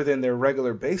cheaper than their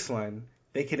regular baseline,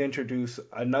 they could introduce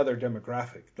another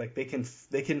demographic. Like they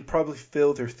can probably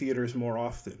fill their theaters more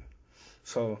often.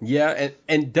 So yeah,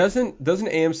 and doesn't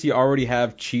AMC already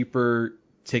have cheaper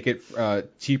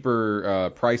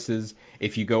prices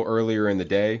if you go earlier in the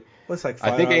day? what's like $5?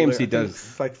 I think AMC does.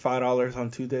 It's like $5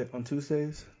 on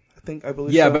Tuesdays. I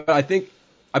believe. Yeah, so. but I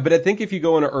think if you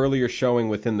go in an earlier showing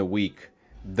within the week,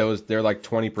 they're like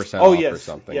 20% off or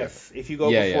something. Yes. If you go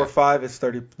before 5, it's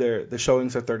 30. The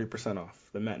showings are 30% off.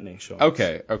 The matinee showings.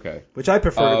 Okay. Which I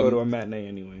prefer to go to a matinee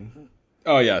anyway.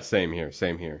 Oh yeah, same here.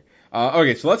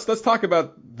 Okay, so let's talk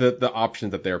about the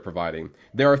options that they're providing.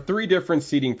 There are 3 different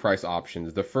seating price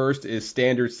options. The first is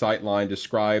standard sightline,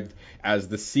 described as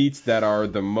the seats that are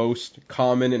the most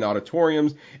common in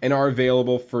auditoriums and are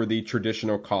available for the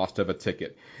traditional cost of a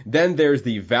ticket. Then there's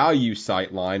the value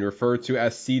sightline, referred to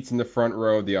as seats in the front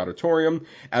row of the auditorium,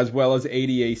 as well as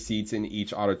ADA seats in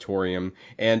each auditorium,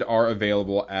 and are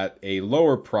available at a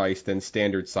lower price than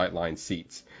standard sightline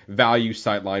seats. Value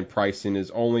sightline pricing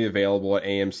is only available at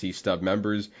AMC Stub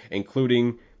members,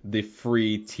 including the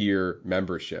free tier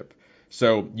membership.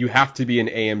 So you have to be an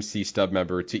AMC Stub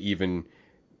member to even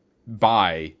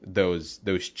buy those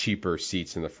cheaper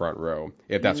seats in the front row,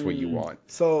 if that's what you want.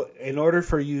 So in order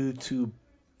for you to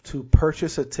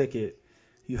purchase a ticket,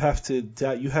 you have to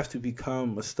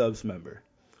become a Stubs member.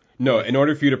 No, in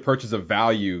order for you to purchase a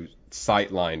value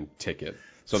sightline ticket,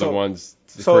 so the ones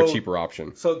for a cheaper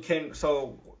option.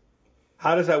 So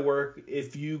how does that work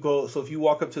if you go? So if you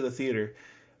walk up to the theater,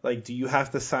 like, do you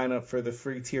have to sign up for the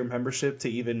free tier membership to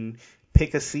even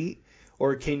pick a seat,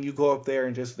 or can you go up there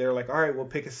and they're like, all right, we'll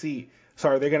pick a seat. So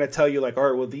are they gonna tell you like, all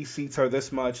right, well these seats are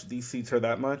this much, these seats are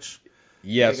that much?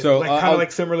 Yeah, like, so kind of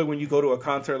like similarly when you go to a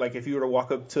concert, like if you were to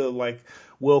walk up to like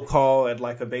Will Call at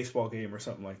like a baseball game or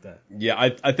something like that. Yeah,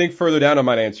 I think further down I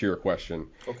might answer your question.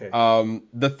 Okay.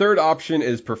 The third option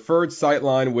is preferred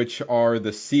sightline, which are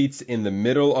the seats in the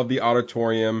middle of the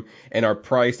auditorium and are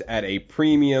priced at a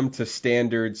premium to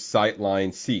standard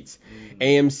sightline seats.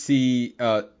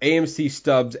 AMC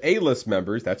Stubs A-list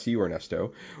members, that's you,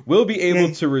 Ernesto, will be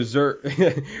able to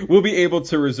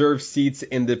reserve seats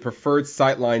in the preferred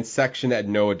sightline section at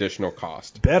no additional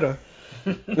cost. Better.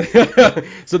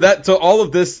 So all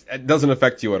of this doesn't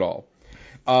affect you at all.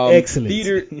 Excellent.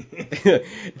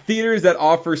 Theaters that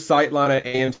offer sightline at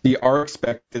AMC are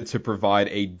expected to provide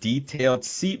a detailed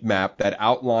seat map that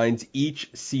outlines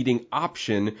each seating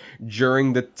option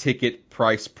during the ticket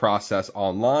price process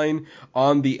online,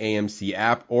 on the AMC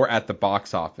app, or at the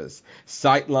box office.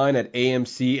 Sightline at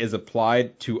AMC is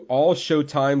applied to all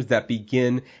showtimes that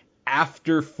begin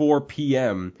after 4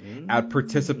 p.m. at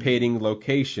participating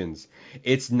locations.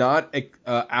 It's not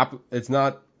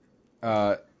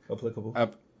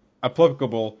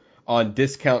applicable on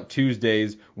Discount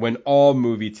Tuesdays when all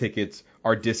movie tickets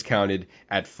are discounted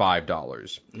at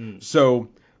 $5. So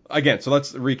again, so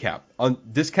let's recap. On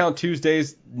Discount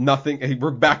Tuesdays, nothing.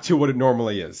 We're back to what it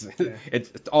normally is. Okay.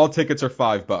 It's all tickets are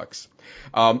 $5.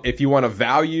 If you want a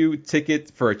value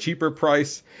ticket for a cheaper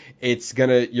price,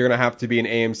 you're gonna have to be an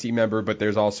AMC member, but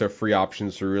there's also free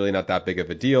options, so really not that big of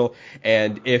a deal.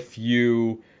 And if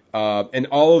you and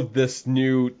all of this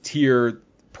new tier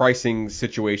pricing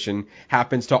situation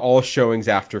happens to all showings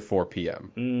after 4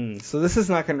 p.m. So this is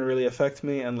not going to really affect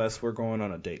me unless we're going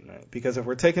on a date night. Because if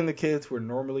we're taking the kids, we're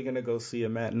normally going to go see a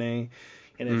matinee.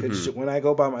 And if it's when I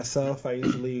go by myself, I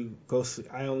usually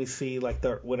I only see like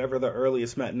whatever the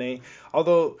earliest matinee.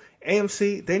 Although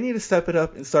AMC, they need to step it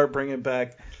up and start bringing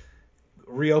back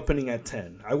reopening at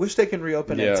 10. I wish they can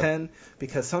reopen at 10,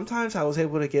 because sometimes I was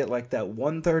able to get like that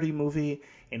 1:30 movie,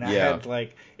 and I had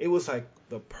like, it was like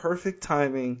the perfect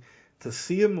timing to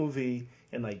see a movie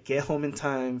and like get home in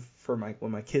time for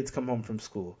when my kids come home from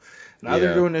school. Now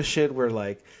they're doing this shit where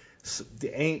like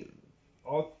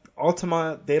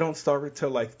Altamont, they don't start until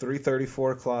like 3:30,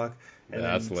 4 o'clock. And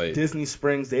that's late. Disney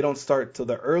Springs, they don't start till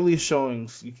the earliest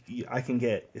showings I can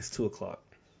get is 2 o'clock.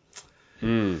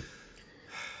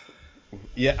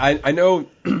 Yeah, I know,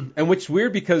 and which is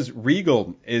weird because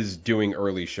Regal is doing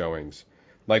early showings.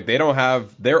 Like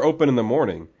they're open in the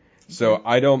morning. So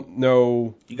I don't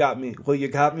know. You got me. Well, you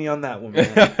got me on that one,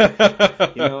 man.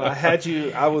 I had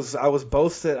you. I was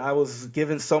boasted. I was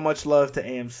giving so much love to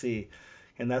AMC,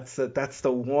 and that's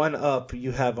the one up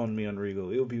you have on me on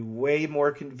Regal. It would be way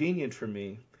more convenient for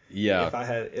me. Yeah.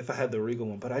 If I had the Regal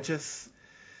one, but I just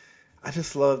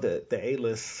love the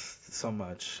A-list so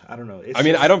much. I don't know.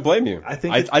 I don't blame you. I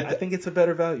think it's a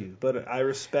better value, but I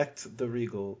respect the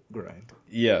Regal grind.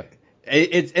 Yeah.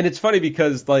 It's funny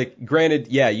because, like,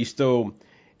 granted, you still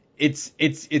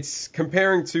it's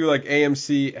comparing to like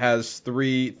AMC has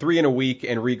three in a week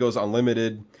and Regal's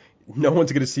unlimited. no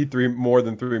one's going to see more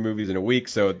than three movies in a week,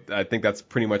 so I think that's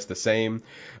pretty much the same.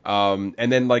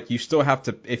 And then like you still have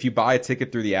to, if you buy a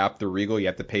ticket through the app through Regal, you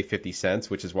have to pay 50 cents,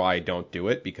 which is why I don't do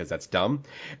it, because that's dumb.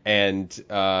 And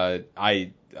so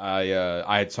I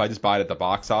just buy it at the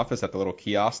box office at the little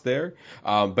kiosk there.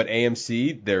 But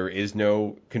AMC, there is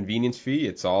no convenience fee.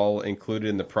 It's all included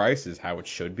in the price, is how it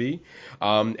should be.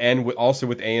 And also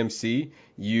with AMC,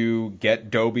 you get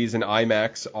Dolby's and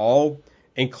IMAX all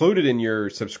included in your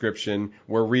subscription,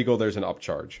 where Regal, there's an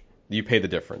upcharge. You pay the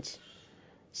difference.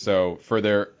 So for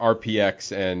their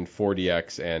RPX and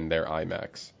 4DX and their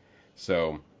IMAX.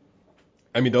 So,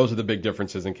 I mean, those are the big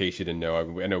differences in case you didn't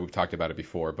know. I know we've talked about it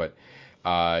before, but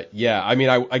yeah, I mean,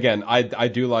 I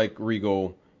do like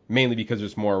Regal mainly because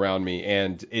there's more around me,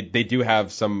 and they do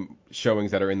have some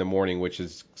showings that are in the morning, which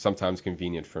is sometimes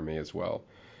convenient for me as well.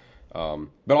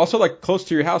 But also like close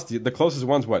to your house, the closest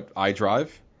one's what, iDrive?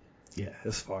 Yeah,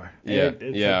 it's far. Yeah,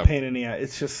 it's yeah. a pain in the ass.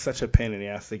 It's just such a pain in the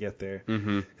ass to get there.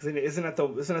 Mm-hmm. Isn't that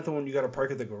the one you got to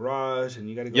park at the garage and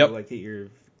you got to go Yep. like you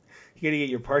got to get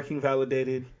your parking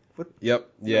validated? What? Yep.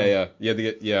 Yeah.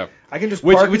 Yeah. I can just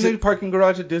Which park in is- the parking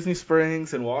garage at Disney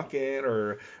Springs and walk in,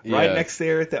 or right Yeah. next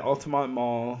there at the Altamont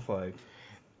Mall. Like,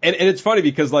 And it's funny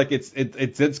because like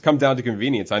it's come down to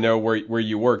convenience. I know where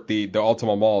you work, the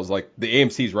Ultima Mall is like the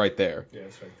AMC's right there. yeah,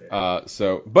 it's right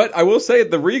there. But I will say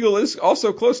the Regal is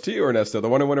also close to you, Ernesto, the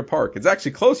one in Winter Park. It's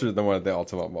actually closer than the one at the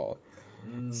Ultima Mall.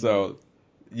 So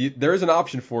there is an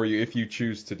option for you if you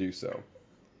choose to do so.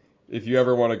 If you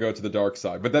ever want to go to the dark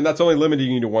side. But then that's only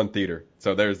limiting you to one theater.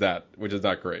 So there's that, which is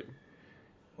not great.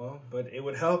 Well, but it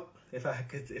would help if I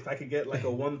could get like a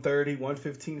 1:30,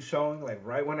 1:15 showing, like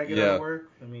right when I get out of work.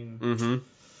 I mean, Mm-hmm.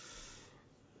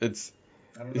 It's,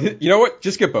 I don't know. you know what?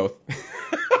 Just get both.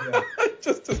 Yeah.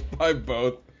 just buy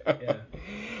both. Yeah.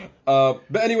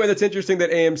 But anyway, that's interesting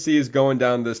that AMC is going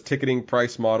down this ticketing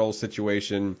price model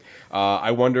situation.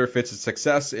 I wonder if it's a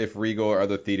success, if Regal or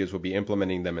other theaters will be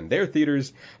implementing them in their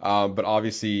theaters. But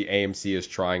obviously AMC is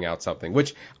trying out something,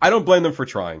 which I don't blame them for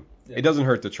trying. Yeah. It doesn't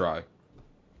hurt to try.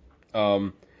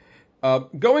 Going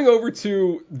over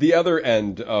to the other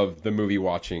end of the movie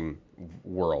watching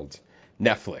world,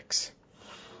 Netflix.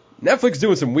 Netflix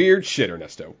doing some weird shit,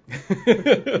 Ernesto.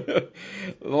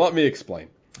 Let me explain.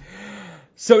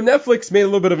 So Netflix made a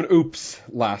little bit of an oops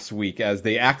last week as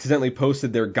they accidentally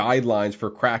posted their guidelines for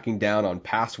cracking down on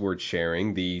password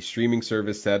sharing. The streaming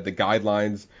service said the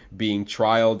guidelines being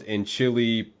trialed in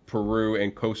Chile, Peru,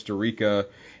 and Costa Rica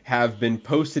have been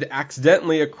posted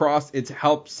accidentally across its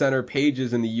help center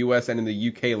pages in the US and in the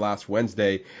UK last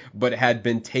Wednesday, but had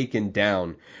been taken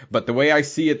down. But the way I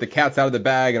see it, the cat's out of the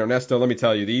bag, and Ernesto, let me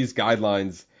tell you, these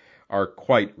guidelines are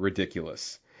quite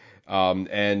ridiculous.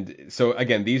 And so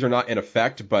again, these are not in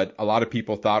effect, but a lot of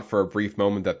people thought for a brief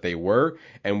moment that they were,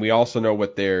 and we also know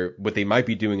what they might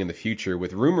be doing in the future,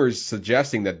 with rumors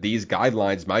suggesting that these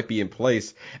guidelines might be in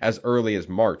place as early as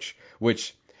March,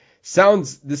 which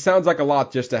sounds like a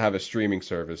lot just to have a streaming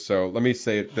service. So let me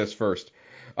say this first.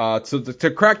 So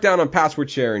to crack down on password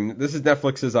sharing, this is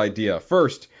Netflix's idea.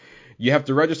 First, you have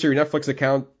to register your Netflix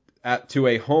account to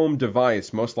a home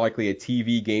device, most likely a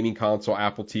TV, gaming console,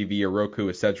 Apple TV, or Roku,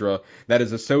 etc., that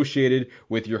is associated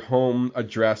with your home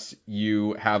address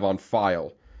you have on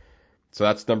file. So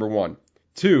that's number one.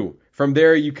 Two, from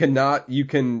there you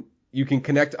can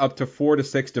connect up to 4 to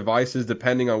 6 devices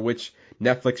depending on which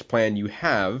Netflix plan you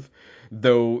have,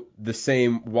 though the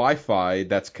same Wi-Fi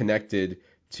that's connected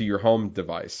to your home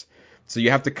device. So you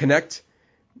have to connect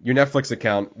your Netflix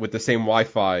account with the same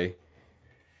Wi-Fi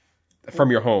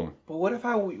from your home. But what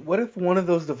if one of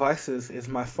those devices is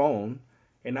my phone,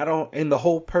 and the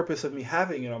whole purpose of me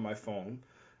having it on my phone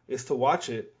is to watch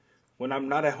it when I'm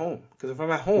not at home? Because if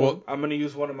I'm at home, I'm going to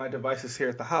use one of my devices here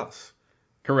at the house.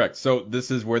 Correct. So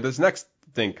this is where this next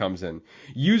thing comes in.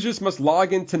 Users must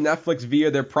log into Netflix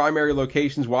via their primary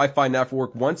location's Wi-Fi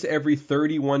network once every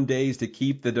 31 days to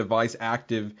keep the device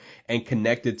active and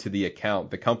connected to the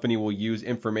account. The company will use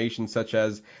information such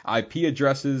as IP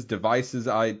addresses, device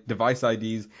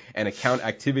IDs, and account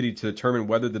activity to determine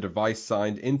whether the device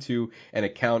signed into an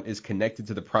account is connected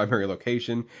to the primary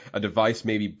location. A device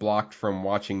may be blocked from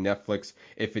watching Netflix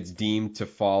if it's deemed to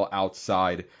fall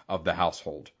outside of the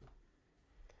household.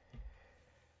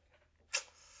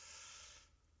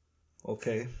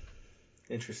 Okay,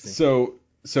 interesting. So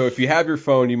if you have your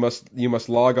phone, you must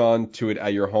log on to it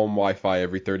at your home Wi-Fi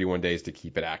every 31 days to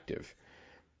keep it active.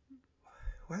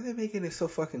 Why are they making it so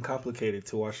fucking complicated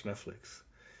to watch Netflix?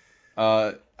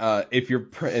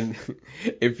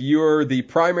 If you're the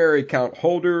primary account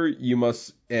holder, you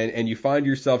must and you find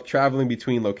yourself traveling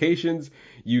between locations,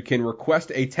 you can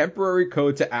request a temporary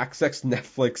code to access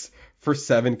Netflix for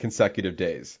 7 consecutive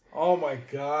days. Oh my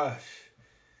gosh.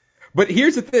 But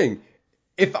here's the thing.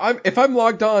 If I'm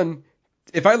logged on,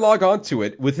 if I log on to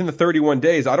it within the 31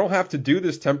 days, I don't have to do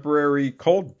this temporary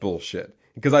cold bullshit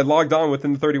because I logged on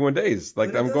within the 31 days.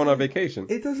 Like I'm going on vacation.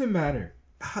 It doesn't matter.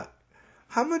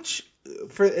 How much,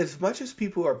 for as much as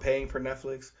people are paying for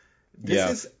Netflix,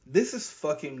 this is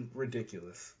fucking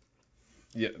ridiculous.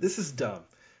 Yeah. This is dumb.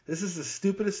 This is the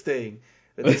stupidest thing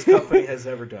that this company has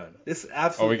ever done. This is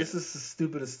the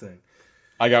stupidest thing.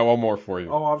 I got one more for you.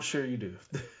 Oh, I'm sure you do.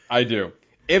 I do.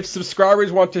 If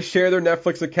subscribers want to share their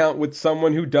Netflix account with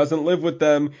someone who doesn't live with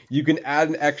them, you can add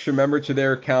an extra member to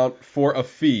their account for a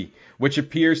fee, which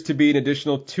appears to be an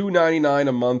additional $2.99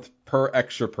 a month per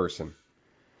extra person.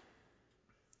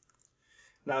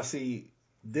 Now, see,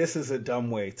 this is a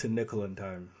dumb way to nickel and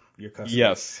dime your customers.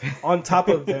 Yes. On top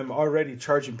of them already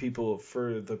charging people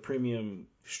for the premium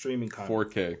streaming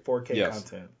content. 4K yes.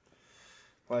 content.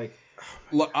 Like,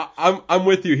 look, I'm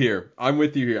with you here. I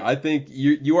think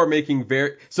you are making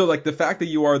so like the fact that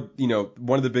you are,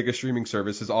 one of the biggest streaming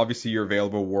services, obviously you're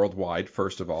available worldwide,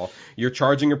 first of all. You're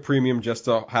charging a premium just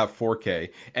to have 4K.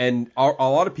 And a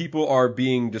lot of people are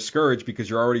being discouraged because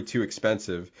you're already too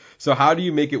expensive. So how do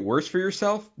you make it worse for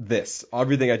yourself?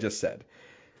 Everything I just said.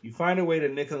 You find a way to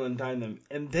nickel and dime them.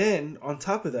 And then on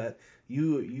top of that,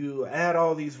 you add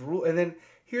all these rules. And then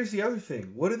here's the other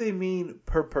thing. What do they mean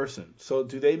per person? So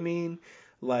do they mean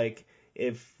like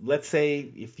let's say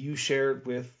if you shared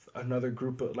with another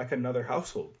group, like another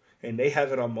household, and they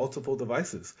have it on multiple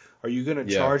devices, are you going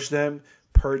to charge them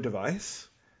per device?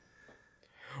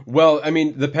 Well, I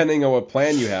mean, depending on what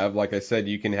plan you have, like I said,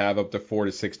 you can have up to 4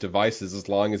 to 6 devices as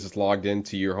long as it's logged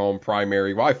into your home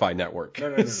primary Wi-Fi network.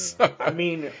 No. So. I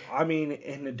mean,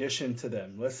 in addition to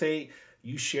them, let's say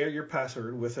you share your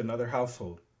password with another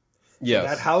household. Yes.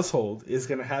 That household is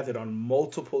going to have it on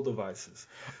multiple devices.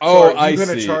 Oh, so I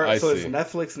see. So is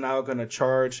Netflix now going to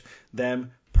charge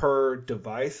them per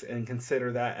device and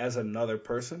consider that as another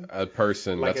person? A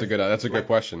person. Like that's a good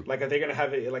question. Like, are they going to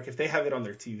have it? Like, if they have it on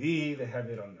their TV, they have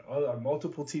it on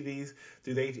multiple TVs.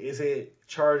 Is it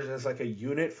charged as like a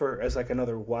unit as like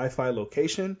another Wi-Fi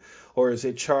location, or is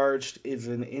it charged as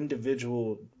an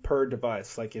individual per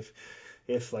device? Like if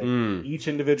each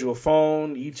individual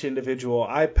phone, each individual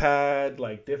iPad,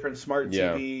 like different smart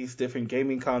TVs, different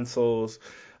gaming consoles,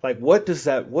 like what does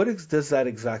that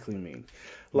exactly mean?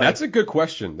 Like, that's a good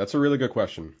question. That's a really good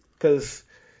question. Because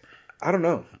I don't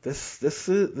know. This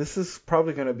is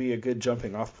probably going to be a good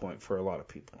jumping off point for a lot of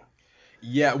people.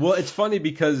 Yeah, well, it's funny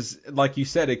because, like you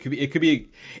said, it could be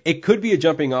a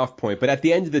jumping off point, but at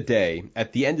the end of the day,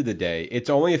 it's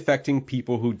only affecting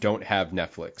people who don't have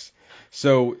Netflix.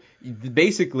 So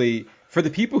basically, for the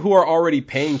people who are already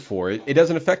paying for it, it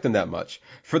doesn't affect them that much.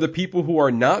 For the people who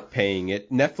are not paying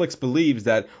it, Netflix believes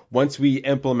that once we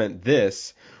implement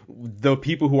this, the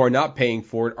people who are not paying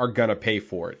for it are gonna pay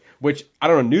for it. Which, I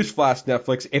don't know, newsflash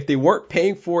Netflix, if they weren't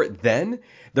paying for it then,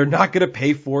 they're not gonna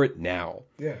pay for it now.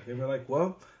 Yeah, they were like,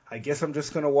 well, I guess I'm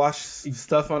just gonna watch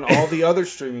stuff on all the other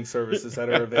streaming services that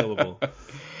are available.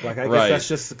 Like, I guess that's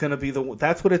just gonna be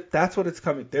that's what it's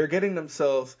coming. They're getting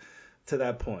themselves to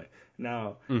that point.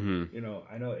 Now, I know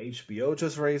HBO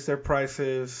just raised their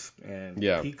prices, and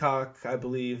Peacock, I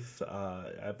believe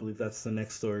that's the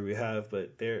next story we have,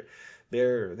 but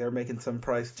they're making some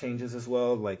price changes as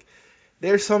well. Like,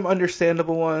 there's some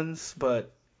understandable ones,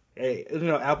 but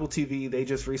Apple TV, they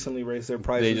just recently raised their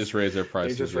prices. They just raised their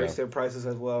prices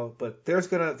as well. But there's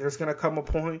gonna come a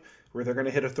point where they're gonna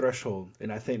hit a threshold,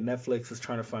 and I think Netflix is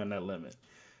trying to find that limit.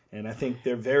 And I think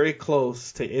they're very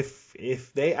close to,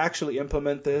 if they actually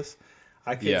implement this,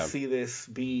 I can see this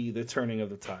be the turning of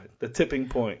the tide, the tipping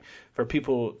point for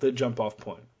people, the jump off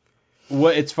point.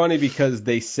 Well, it's funny because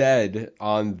they said it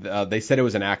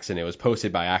was an accident. It was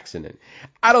posted by accident.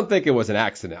 I don't think it was an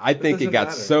accident. I think it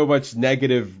got so much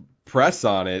negative press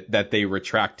on it that they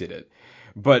retracted it.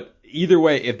 But either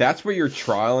way, if that's what you're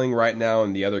trialing right now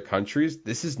in the other countries,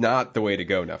 this is not the way to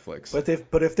go, Netflix.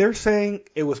 But if they're saying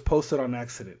it was posted on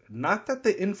accident, not that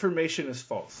the information is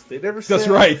false. They never said that's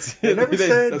right. They never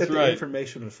said that the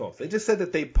information was false. They just said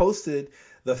that they posted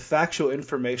the factual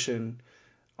information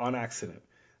on accident.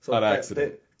 So on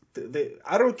accident.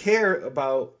 I don't care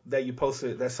about that you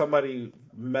posted that somebody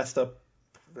messed up,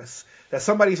 that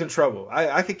somebody's in trouble.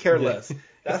 I could care less.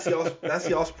 That's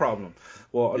y'all's problem.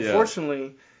 Well,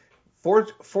 unfortunately,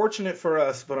 fortunate for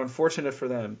us, but unfortunate for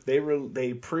them,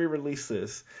 they pre-released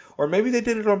this, or maybe they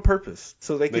did it on purpose,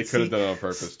 so they could have done it on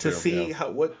purpose to see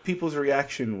what people's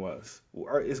reaction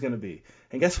is going to be.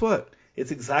 And guess what?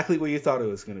 It's exactly what you thought it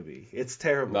was going to be. It's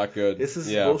terrible. Not good. This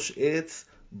is bullshit. It's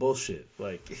bullshit.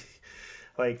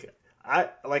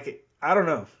 I don't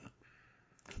know.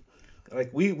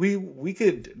 Like we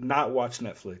could not watch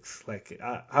Netflix. Like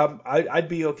I'd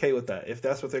be okay with that if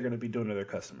that's what they're going to be doing to their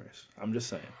customers. I'm just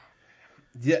saying.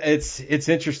 Yeah, it's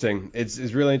interesting. It's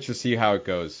really interesting to see how it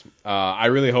goes. I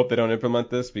really hope they don't implement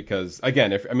this because,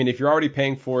 again, if you're already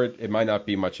paying for it, it might not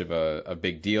be much of a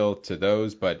big deal to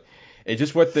those. But it's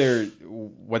just what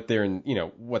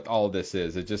all of this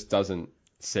is. It just doesn't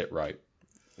sit right.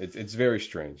 It's very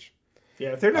strange. Yeah,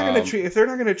 if they're not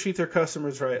going to treat their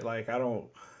customers right, like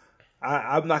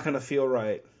I'm not going to feel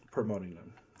right promoting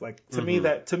them. Like to me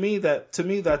that's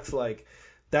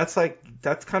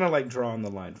kind of like drawing the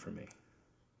line for me.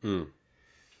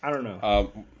 I don't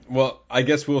know. Well, I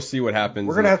guess we'll see what happens.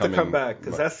 We're gonna have to come back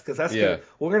because that's yeah.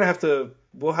 We'll have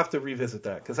to revisit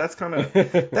that because that's kind of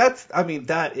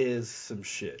that is some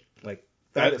shit. Like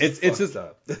it's just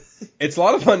up. It's a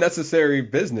lot of unnecessary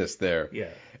business there. Yeah,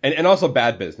 and also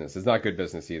bad business. It's not good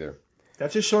business either.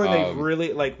 That's just showing they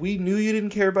really like. We knew you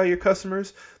didn't care about your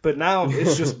customers, but now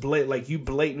it's just like you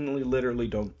literally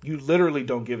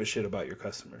don't give a shit about your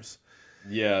customers.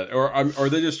 Yeah, or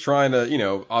they're just trying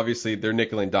to, obviously they're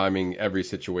nickel and diming every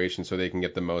situation so they can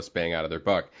get the most bang out of their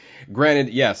buck.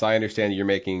 Granted, yes, I understand you're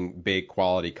making big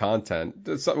quality content.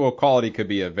 Well, quality could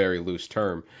be a very loose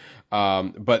term.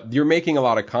 But you're making a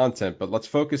lot of content, but let's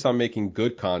focus on making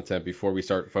good content before we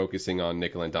start focusing on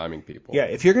nickel and diming people. Yeah,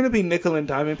 if you're going to be nickel and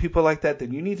diming people like that,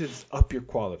 then you need to just up your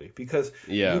quality because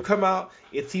you come out,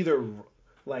 it's either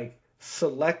like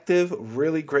selective,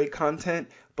 really great content,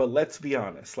 but let's be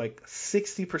honest, like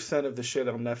 60% of the shit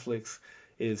on Netflix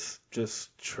is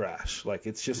just trash. Like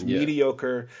it's just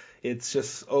mediocre. It's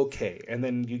just okay. And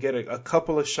then you get a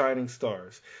couple of shining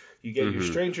stars. You get your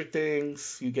Stranger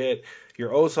Things, you get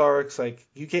your Ozarks, like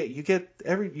you get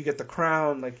The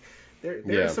Crown, like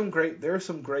there are some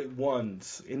great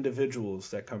ones,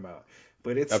 individuals that come out,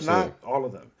 but it's not all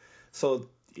of them. So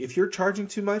if you're charging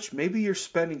too much, maybe you're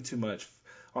spending too much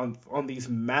on these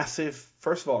massive,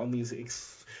 first of all, on these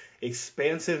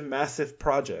expansive, massive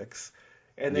projects,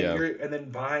 and then and then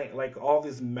buying like all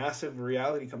this massive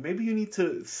reality. Maybe you need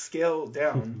to scale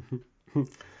down.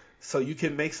 So you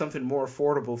can make something more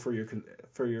affordable for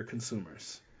your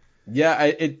consumers.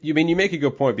 Yeah, you make a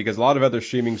good point because a lot of other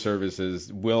streaming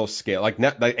services will scale, like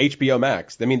HBO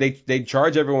Max. I mean, they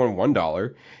charge everyone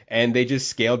 $1, and they just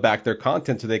scaled back their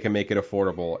content so they can make it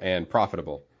affordable and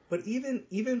profitable. But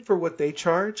even for what they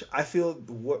charge, I feel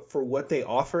for what they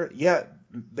offer,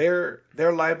 their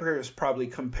library is probably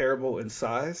comparable in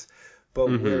size.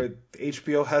 But where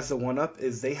HBO has the one up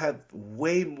is they have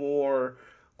way more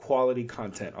quality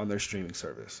content on their streaming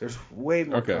service. There's way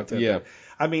more content. Yeah.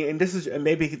 I mean, and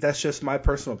maybe that's just my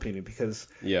personal opinion because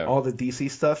all the DC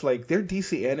stuff, like their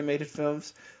DC animated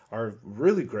films are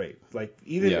really great. Like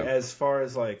even as far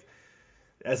as like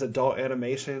as adult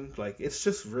animation, like they're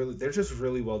just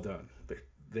really well done.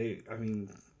 They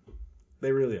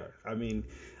really are. I mean,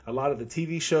 a lot of the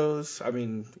TV shows, I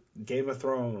mean, Game of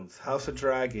Thrones, House of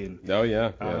Dragon,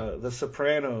 The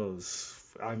Sopranos,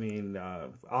 I mean,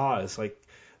 Oz, like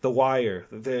The Wire.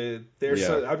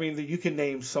 You can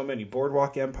name so many.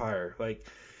 Boardwalk Empire, like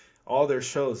all their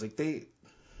shows, like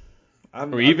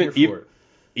I'm here for it.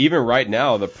 Even right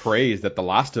now, the praise that The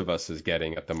Last of Us is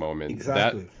getting at the moment.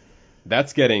 Exactly.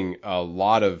 That's getting a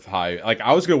lot of high. Like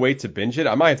I was gonna wait to binge it.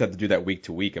 I might have to do that week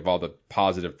to week of all the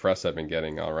positive press I've been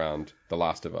getting around The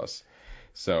Last of Us.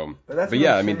 So, but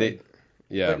yeah, I mean But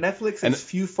Netflix is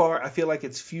I feel like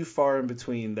it's few far in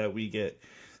between that we get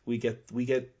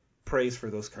praise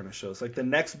for those kind of shows. Like the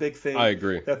next big thing I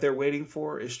agree. that they're waiting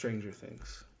for is Stranger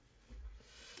Things.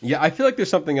 Yeah, I feel like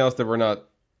there's something else that we're not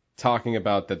talking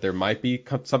about that there might be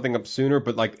something up sooner.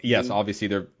 But like, yes, obviously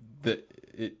that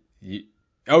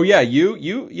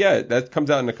comes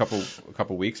out in a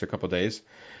couple weeks or a couple days.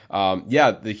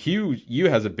 The You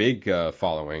has a big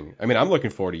following. I mean, I'm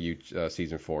looking forward to You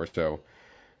season 4. So,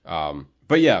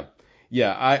 but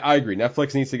I agree.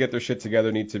 Netflix needs to get their shit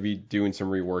together. Needs to be doing some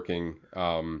reworking.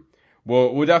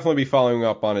 We'll definitely be following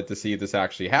up on it to see if this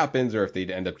actually happens or if they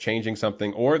end up changing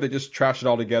something or they just trash it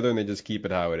all together and they just keep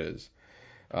it how it is.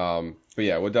 But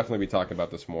yeah, we'll definitely be talking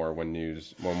about this more when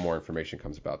more information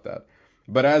comes about that.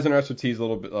 But as an also teased a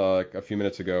little bit a few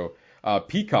minutes ago,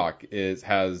 Peacock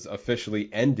has officially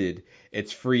ended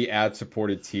its free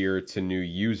ad-supported tier to new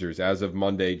users. As of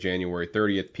Monday, January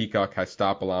 30th, Peacock has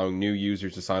stopped allowing new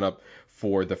users to sign up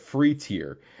for the free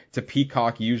tier. To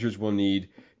Peacock, users will need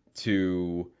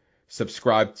to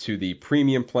subscribe to the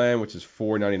premium plan, which is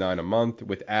 $4.99 a month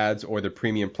with ads, or the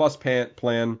premium plus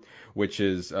plan, which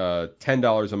is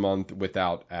 $10 a month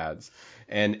without ads.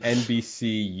 An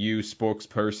NBCU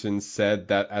spokesperson said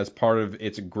that as part of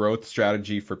its growth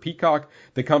strategy for Peacock,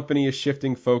 the company is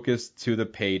shifting focus to the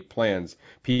paid plans.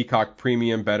 Peacock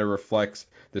Premium better reflects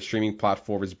the streaming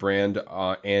platform's brand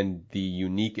and the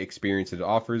unique experience it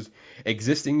offers.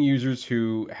 Existing users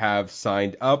who have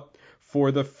signed up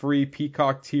for the free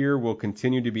Peacock tier will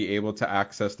continue to be able to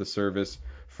access the service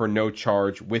for no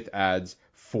charge with ads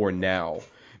for now.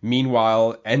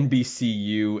 Meanwhile,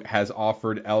 NBCU has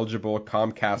offered eligible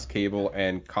Comcast cable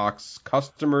and Cox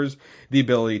customers the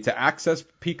ability to access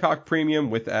Peacock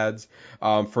Premium with ads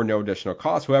for no additional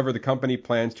cost. However, the company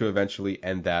plans to eventually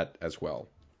end that as well.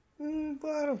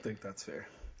 Well, I don't think that's fair.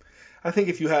 I think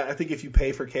if you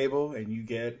pay for cable and you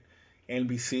get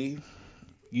NBC,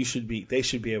 they should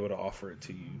be able to offer it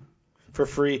to you for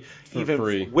free,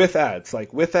 with ads.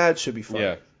 Like with ads should be fine.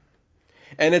 Yeah.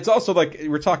 And it's also like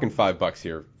we're talking $5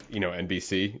 here,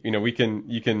 NBC.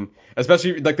 You can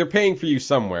especially like they're paying for you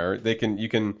somewhere. You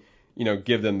can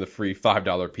give them the free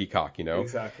 $5 Peacock.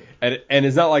 Exactly. And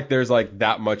it's not like there's like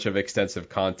that much of extensive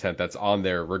content that's on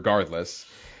there regardless.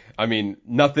 I mean,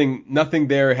 nothing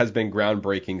there has been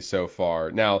groundbreaking so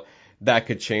far. Now that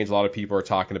could change. A lot of people are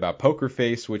talking about Poker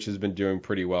Face, which has been doing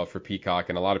pretty well for Peacock,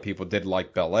 and a lot of people did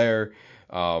like Bel Air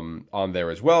on there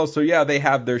as well. So yeah, they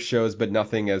have their shows, but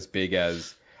nothing as big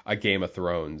as a Game of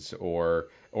Thrones or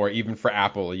even for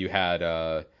Apple you had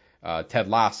Ted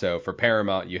Lasso. For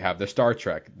Paramount you have the Star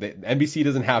Trek. NBC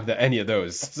doesn't have any of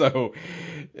those. So,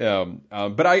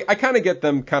 but I kind of get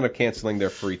them kind of canceling their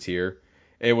free tier.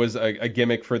 It was a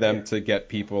gimmick for them to get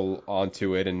people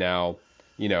onto it, and now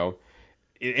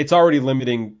it's already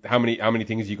limiting how many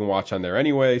things you can watch on there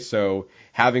anyway. So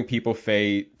having people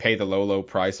pay the low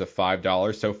price of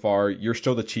 $5 so far, you're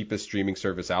still the cheapest streaming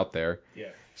service out there. Yeah.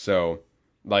 So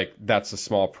like that's a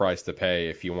small price to pay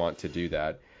if you want to do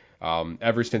that.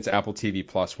 Ever since Apple TV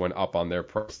Plus went up on their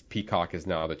price, Peacock is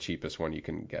now the cheapest one you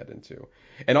can get into.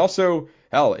 And also,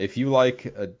 hell, if you like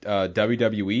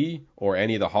WWE or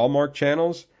any of the Hallmark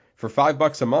channels, for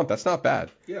 $5 a month, that's not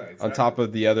bad. Yeah, exactly. On top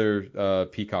of the other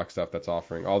Peacock stuff that's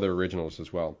offering, all their originals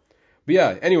as well. But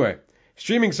yeah, anyway,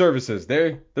 streaming services,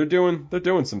 they're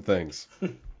doing some things.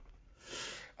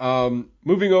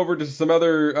 Moving over to some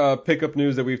other pickup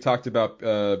news that we've talked about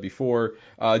before.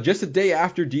 Just a day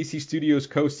after DC Studios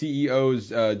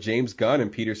co-CEOs James Gunn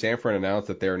and Peter Safran announced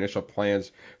that their initial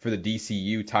plans for the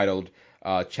DCU titled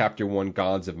Chapter 1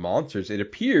 Gods of Monsters, it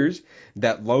appears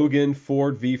that Logan,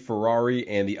 Ford v Ferrari,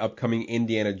 and the upcoming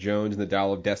Indiana Jones and the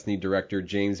Dial of Destiny director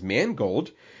James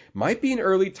Mangold might be in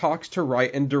early talks to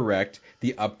write and direct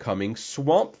the upcoming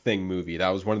Swamp Thing movie.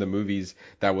 That was one of the movies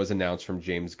that was announced from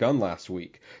James Gunn last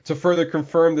week. To further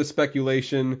confirm the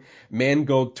speculation,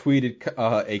 Mangold tweeted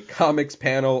a comics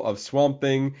panel of Swamp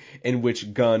Thing in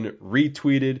which Gunn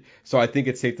retweeted. So I think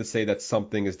it's safe to say that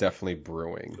something is definitely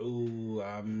brewing. Ooh,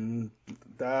 I'm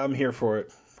here for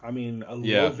it. I mean,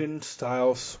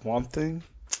 Logan-style Swamp Thing?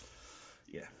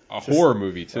 Yeah. Horror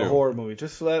movie, too. A horror movie.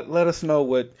 Just let us know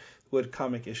what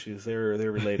comic issues they're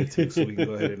related to, so we can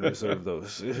go ahead and reserve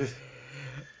those.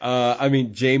 I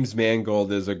mean, James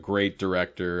Mangold is a great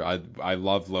director. I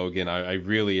love Logan. I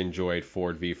really enjoyed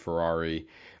Ford v Ferrari.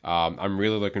 I'm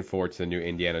really looking forward to the new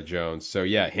Indiana Jones. So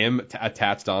yeah, him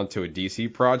attached onto a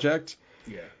DC project.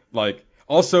 Yeah. Like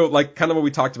also like kind of what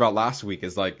we talked about last week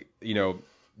is like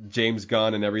James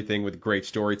Gunn and everything with great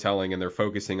storytelling, and they're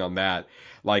focusing on that.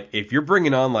 Like if you're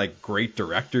bringing on like great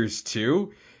directors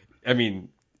too, I mean.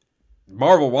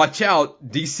 Marvel, watch out!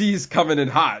 DC's coming in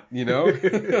hot,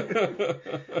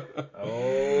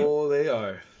 Oh, they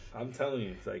are. I'm telling you,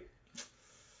 it's like,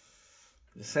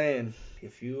 just saying,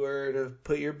 if you were to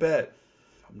put your bet,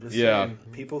 I'm just saying,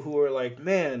 people who are like,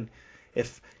 man,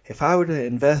 if I were to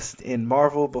invest in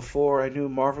Marvel before I knew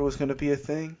Marvel was going to be a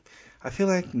thing, I feel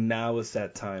like now is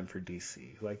that time for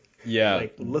DC. Like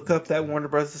look up that Warner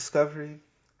Bros. Discovery.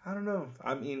 I don't know.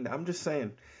 I mean, I'm just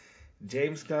saying,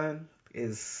 James Gunn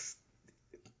is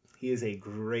a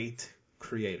great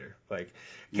creator. Like,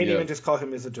 can't even just call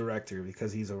him as a director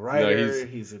because he's a writer.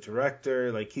 He's a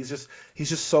director. Like, he's just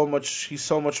so much. He's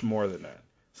so much more than that.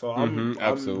 So I'm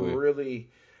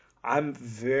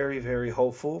very, very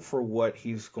hopeful for what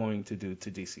he's going to do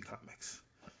to DC Comics.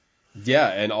 Yeah,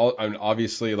 and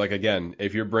obviously, like again,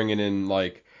 if you're bringing in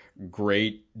like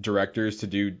great directors to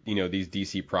do these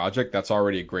DC projects, that's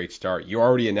already a great start. You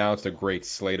already announced a great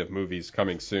slate of movies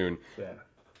coming soon. Yeah.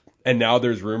 And now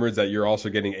there's rumors that you're also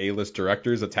getting A-list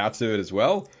directors attached to it as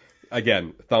well.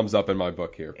 Again, thumbs up in my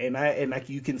book here. And like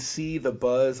you can see the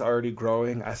buzz already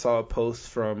growing. I saw a post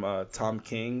from Tom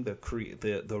King,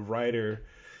 the writer.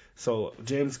 So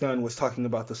James Gunn was talking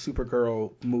about the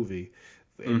Supergirl movie,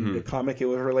 in the comic it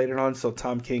was related on. So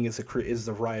Tom King is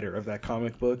the writer of that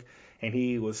comic book, and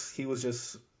he was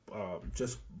just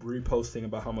reposting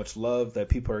about how much love that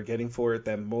people are getting for it.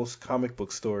 That most comic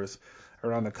book stores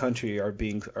around the country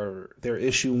their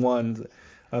issue 1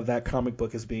 of that comic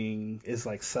book is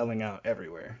like selling out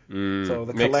everywhere. So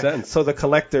makes sense. So the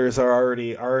collectors are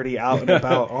already out and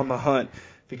about on the hunt,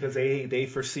 because they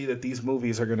foresee that these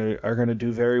movies are gonna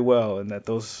do very well, and that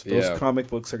those comic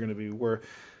books are gonna be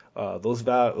those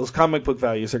comic book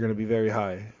values are gonna be very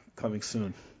high coming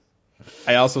soon.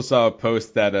 I also saw a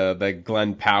post that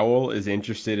Glenn Powell is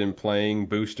interested in playing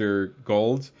Booster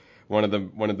Gold. One of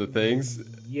the things.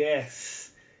 Yes.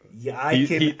 Yeah, I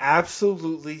can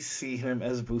absolutely see him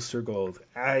as Booster Gold.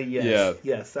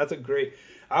 Yes, that's a great.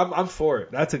 I'm for it.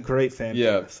 That's a great fan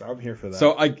cast. I'm here for that.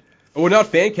 So not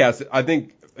fan cast. I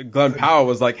think Glenn Powell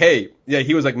was like, hey,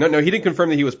 he was like, no, he didn't confirm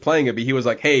that he was playing it, but he was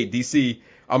like, hey, DC,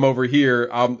 I'm over here.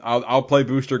 I'll play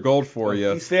Booster Gold for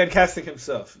you. He's fan casting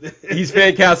himself. He's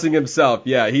fan casting himself.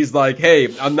 Yeah, he's like,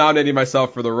 hey, I'm nominating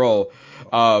myself for the role.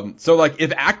 So like,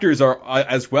 if actors are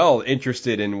as well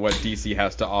interested in what DC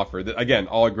has to offer, again,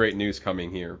 all great news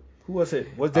coming here. Who was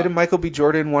it? Didn't Michael B.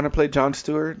 Jordan want to play Jon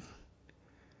Stewart?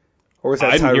 Or was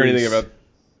that I didn't hear anything about.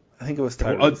 I think it was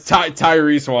Tyrese.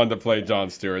 Tyrese wanted to play Jon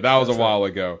Stewart. That was a while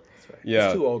ago. That's right. Yeah.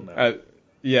 He's too old now.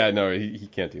 No, he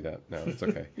can't do that. No, it's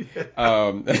okay.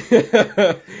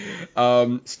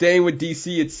 Staying with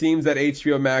DC, it seems that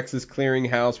HBO Max is clearing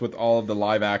house with all of the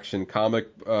live-action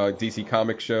DC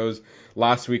comic shows.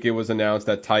 Last week, it was announced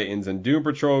that Titans and Doom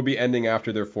Patrol will be ending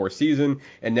after their 4th season,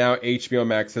 and now HBO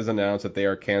Max has announced that they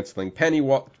are canceling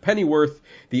Pennyworth,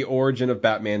 the origin of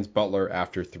Batman's butler,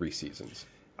 after 3 seasons.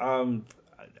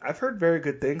 I've heard very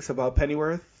good things about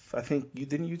Pennyworth. I think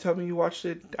didn't you tell me you watched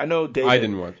it? I know David. I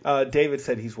didn't watch. David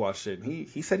said he's watched it.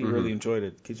 He said he really enjoyed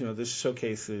it, because this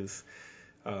showcases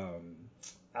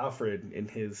Alfred in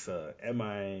his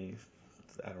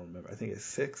I don't remember. I think it's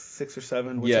 6 or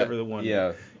 7, whichever the one.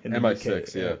 Yeah. In the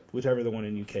MI6. UK, whichever the one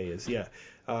in UK is. Yeah.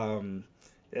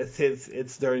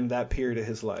 It's during that period of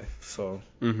his life. So.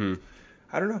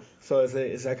 I don't know. So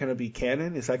is that going to be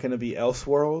canon? Is that going to be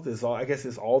Elseworld? Is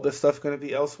all this stuff going to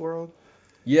be Elseworld?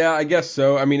 Yeah, I guess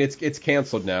so. I mean, it's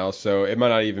canceled now, so it might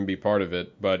not even be part of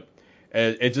it. But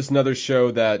it's just another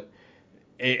show that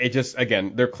it just,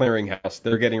 again, they're clearing house.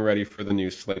 They're getting ready for the new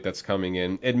slate that's coming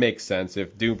in. It makes sense.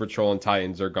 If Doom Patrol and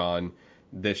Titans are gone,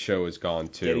 this show is gone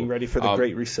too. Getting ready for the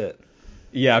Great Reset.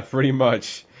 Yeah, pretty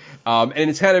much. And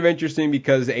it's kind of interesting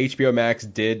because HBO Max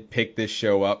did pick this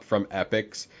show up from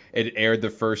Epix. It aired the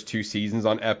first 2 seasons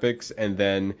on Epix, and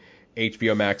then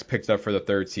HBO Max picked up for the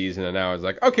 3rd season, and now it's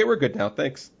like, okay, we're good now.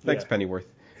 Thanks, Pennyworth.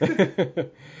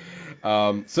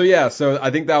 So I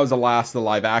think that was the last of the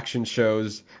live action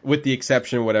shows, with the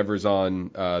exception of whatever's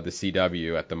on the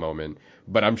CW at the moment.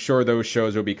 But I'm sure those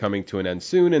shows will be coming to an end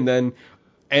soon, and then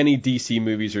any DC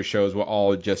movies or shows will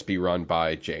all just be run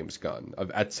by James Gunn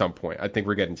at some point. I think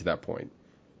we're getting to that point.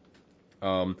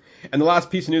 And the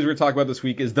last piece of news we're going to talk about this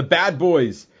week is the Bad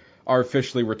Boys are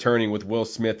officially returning, with Will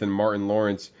Smith and Martin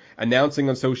Lawrence announcing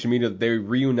on social media that they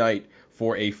reunite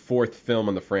for a 4th film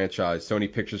in the franchise.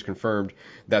 Sony Pictures confirmed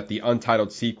that the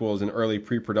untitled sequel is in early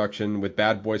pre-production, with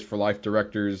Bad Boys for Life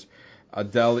directors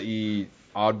Adele E.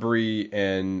 Audrey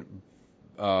and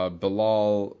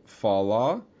Bilal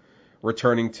Fallah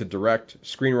returning to direct.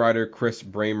 Screenwriter Chris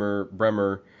Bremer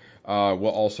will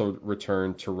also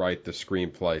return to write the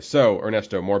screenplay. So,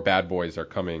 Ernesto, more Bad Boys are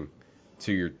coming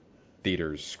to your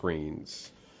theaters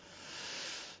screens.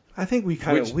 I think we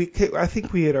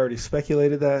had already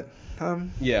speculated that.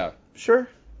 Yeah. Sure.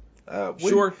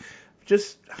 Sure.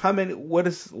 Just how many?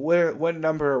 What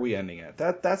number are we ending at?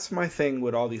 That's my thing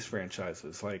with all these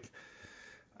franchises. Like,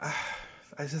 I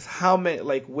just how many?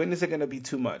 Like, when is it going to be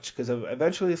too much? Because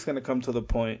eventually it's going to come to the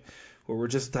point where we're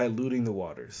just diluting the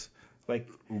waters. Like,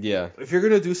 yeah. If you're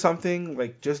going to do something,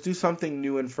 like, just do something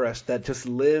new and fresh that just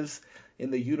lives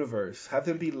in the universe. Have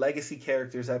them be legacy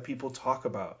characters that people talk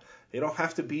about. They don't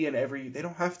have to be in every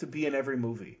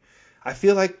movie. I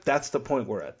feel like that's the point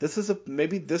we're at.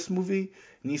 Maybe this movie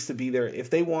needs to be there.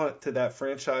 If they want that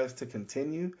franchise to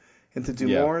continue and to do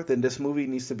more, then this movie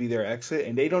needs to be their exit.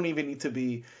 And they don't even need to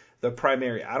be the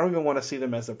primary. I don't even want to see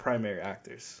them as the primary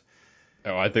actors.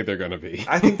 Oh, I think they're going to be.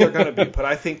 I think they're going to be. But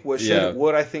I think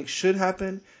what I think should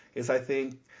happen is I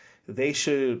think they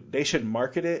should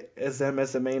market it as them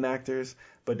as the main actors,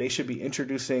 but they should be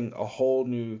introducing a whole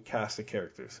new cast of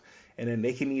characters. And then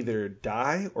they can either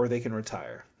die or they can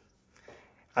retire.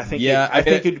 I think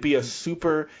it'd be a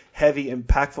super heavy,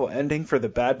 impactful ending for the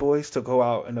Bad Boys to go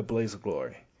out in a blaze of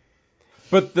glory.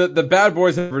 But the Bad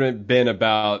Boys haven't been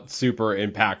about super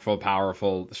impactful,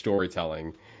 powerful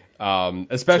storytelling,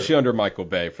 especially under Michael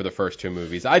Bay for the first two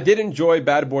movies. I did enjoy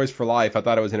Bad Boys for Life. I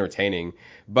thought it was entertaining,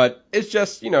 but it's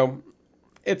just,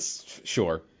 it's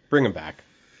sure, bring them back.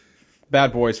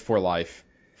 Bad Boys for Life,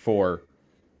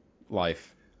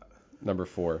 number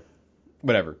 4,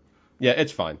 whatever. Yeah,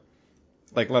 it's fine.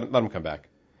 Like let them come back.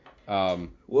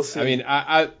 We'll see. I mean,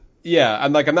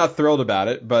 I'm not thrilled about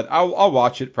it, but I'll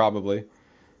watch it probably.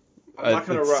 I'm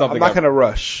not gonna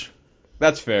rush.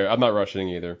 That's fair. I'm not rushing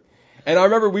either. And I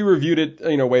remember we reviewed it,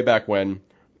 way back when,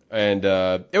 and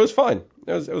it was fine.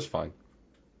 It was fine.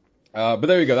 But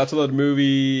there you go. That's a little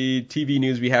movie, TV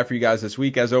news we have for you guys this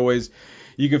week. As always,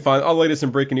 you can find all the latest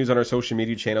and breaking news on our social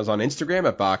media channels on Instagram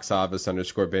at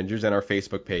boxoffice_bingers and our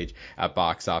Facebook page at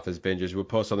Box Office Bingers. We'll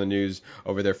post all the news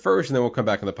over there first, and then we'll come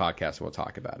back on the podcast and we'll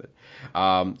talk about it.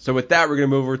 So with that, we're going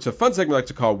to move over to a fun segment we like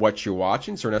to call What You're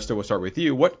Watching. So Ernesto, we'll start with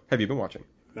you. What have you been watching?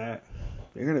 Matt,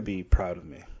 you're going to be proud of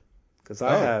me because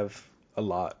I have a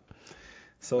lot.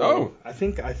 So I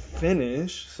think I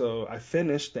finished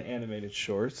the animated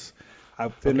shorts. I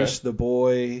finished The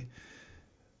Boy,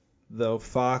 the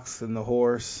Fox and the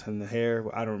Horse and the Hare.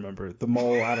 I don't remember. The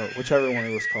Mole. Whichever one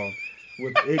it was called.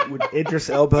 With Idris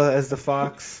Elba as the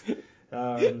fox.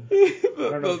 I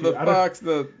don't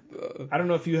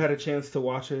know if you had a chance to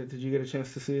watch it. Did you get a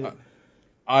chance to see it?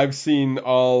 I've seen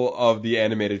all of the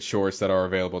animated shorts that are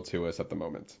available to us at the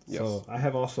moment. Yes. So I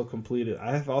have also completed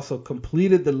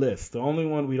the list. The only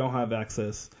one we don't have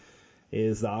access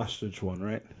is the ostrich one,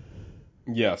 right?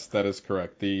 Yes, that is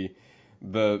correct. The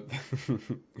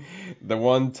the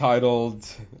one titled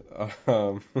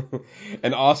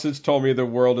an ostrich told me the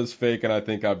world is fake and I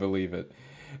think I believe it.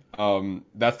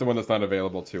 That's the one that's not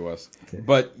available to us. Okay.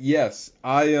 But yes,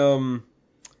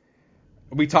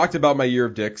 we talked about my year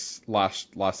of dicks last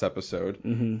episode.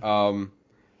 Mm-hmm.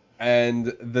 And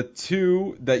the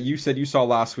two that you said you saw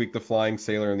last week, The Flying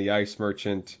Sailor and The Ice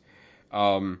Merchant,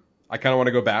 I kind of want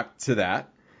to go back to that.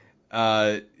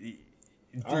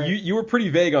 You were pretty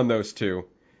vague on those two.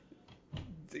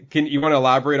 You want to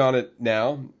elaborate on it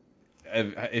now,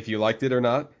 if you liked it or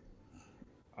not?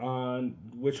 On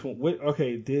which one?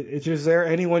 Okay, is there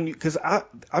anyone? Because I'm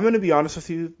going to be honest with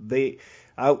you, they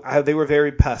were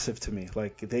very passive to me.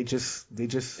 Like they just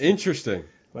interesting.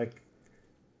 Like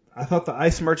I thought the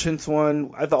Ice Merchants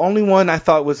one, the only one I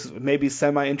thought was maybe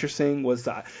semi-interesting was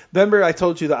remember I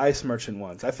told you the Ice Merchant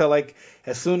ones. I felt like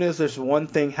as soon as there's one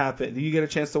thing happen, do you get a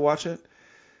chance to watch it?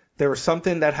 There was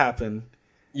something that happened.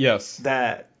 Yes.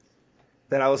 That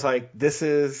I was like,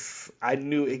 I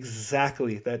knew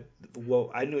exactly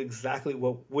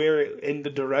where in the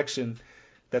direction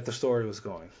that the story was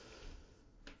going.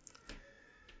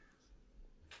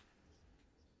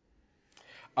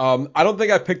 I don't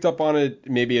think I picked up on it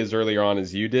maybe as earlier on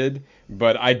as you did,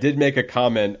 but I did make a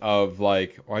comment of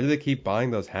like, why do they keep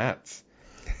buying those hats?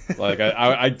 Like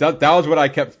that was what I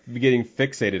kept getting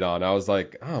fixated on. I was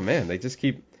like, oh man, they just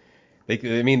keep.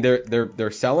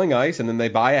 They're selling ice and then they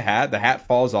buy a hat. The hat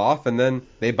falls off and then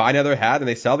they buy another hat and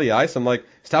they sell the ice. I'm like,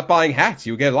 stop buying hats.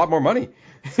 You get a lot more money.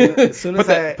 As soon as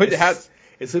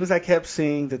I kept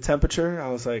seeing the temperature, I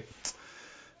was like,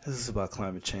 this is about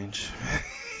climate change.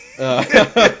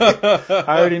 I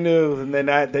already knew. And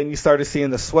then you started seeing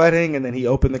the sweating and then he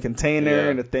opened the container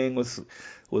and the thing was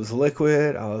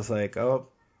liquid. I was like, oh,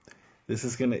 this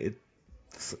is going to.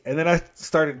 And then I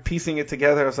started piecing it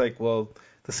together. I was like, well,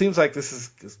 it seems like this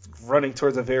is running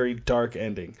towards a very dark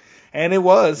ending, and it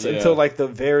was until like the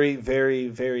very, very,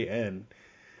 very end.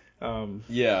 I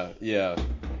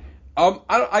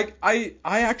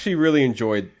actually really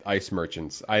enjoyed Ice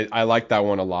Merchants. I liked that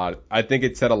one a lot. I think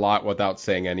it said a lot without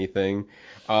saying anything.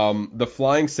 The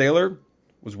Flying Sailor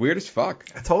was weird as fuck.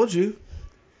 I told you.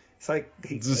 It's like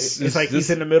he's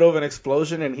in the middle of an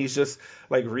explosion and he's just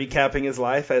like recapping his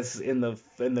life as in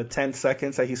the 10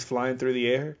 seconds that he's flying through the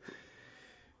air.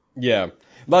 Yeah,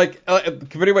 like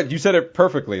pretty much you said it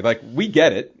perfectly. Like we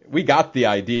get it, we got the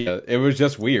idea. It was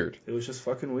just weird. It was just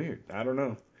fucking weird. I don't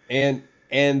know.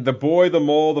 And the boy, the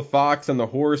mole, the fox, and the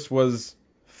horse was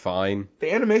fine.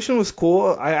 The animation was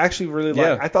cool. I actually really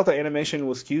liked. I thought the animation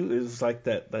was cute. It was like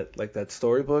that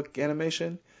storybook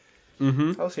animation.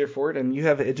 Mm-hmm. I was here for it. And you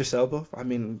have Idris Elba. I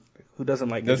mean, who doesn't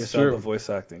like Idris Elba voice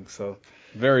acting? So.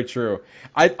 Very true.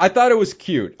 I thought it was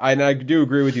cute. I do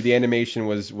agree with you. The animation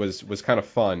was kind of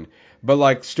fun, but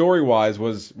like story wise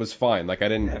was fine. Like I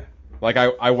didn't like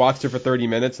I watched it for 30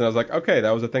 minutes and I was like, okay,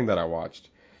 that was a thing that I watched.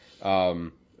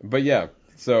 But yeah,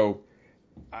 so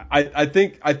I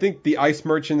think the Ice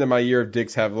Merchant and My Year of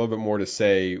Dicks have a little bit more to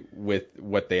say with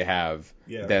what they have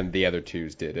than the other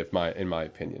twos did, in my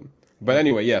opinion. But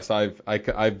anyway, yes,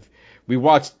 we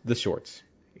watched the shorts.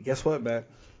 Guess what, Matt?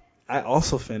 I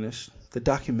also finished the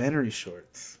documentary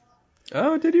shorts.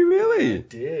 Oh, did you really? I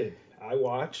did. I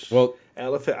watched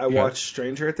Elephant. I watched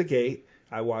Stranger at the Gate.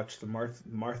 I watched the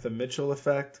Martha Mitchell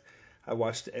Effect. I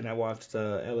watched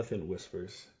Elephant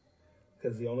Whispers.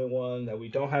 Because the only one that we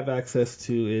don't have access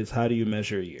to is How Do You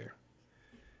Measure a Year?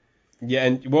 Yeah,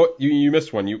 and you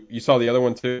missed one. You saw the other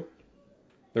one too.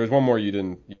 There was one more you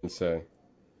didn't say.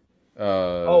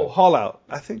 Haul Out.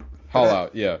 I think. Haul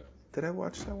Out. Yeah. Did I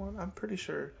watch that one? I'm pretty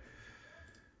sure.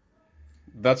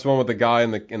 That's the one with the guy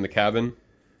in the cabin.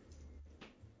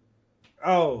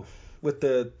 Oh, with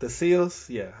the seals?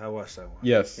 Yeah, I watched that one.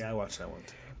 Yes. Yeah, I watched that one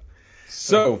too.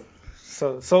 So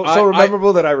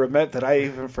Memorable that I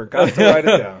even forgot to write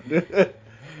it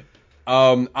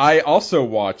down. I also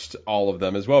watched all of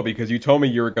them as well because you told me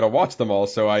you were going to watch them all,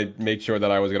 so I made sure that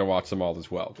I was going to watch them all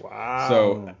as well. Wow.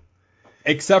 So,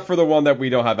 except for the one that we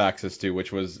don't have access to,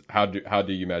 which was How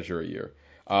Do You Measure a Year?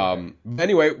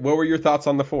 Anyway, what were your thoughts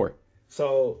on the 4?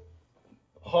 So,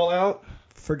 Haul Out,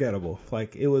 forgettable.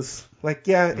 Like it was like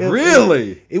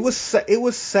really it was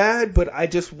sad, but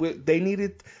they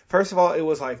needed. First of all, it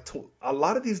was like a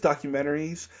lot of these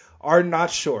documentaries are not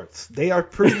shorts. They are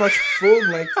pretty much full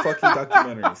length fucking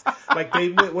documentaries. Like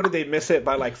what did they miss it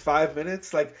by like 5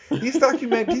 minutes? Like these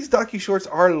docu shorts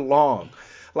are long.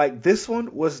 Like this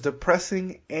one was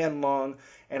depressing and long,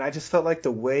 and I just felt like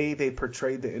the way they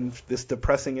portrayed this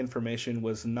depressing information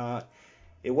wasn't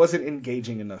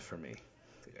engaging enough for me.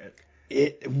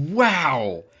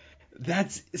 Wow.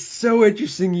 That's so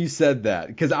interesting you said that,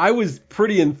 because I was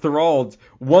pretty enthralled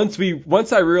once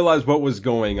I realized what was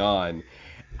going on.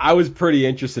 I was pretty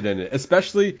interested in it,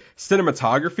 especially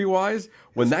cinematography wise.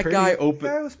 When the guy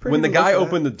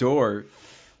opened the door,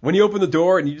 when he opened the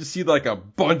door and you just see like a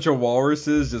bunch of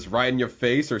walruses just right in your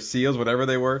face, or seals, whatever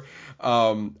they were,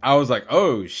 I was like,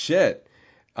 oh shit,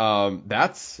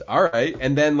 that's all right.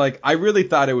 And then like I really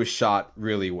thought it was shot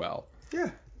really well. Yeah,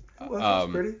 it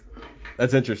was pretty.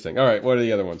 That's interesting. All right, what are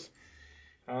the other ones?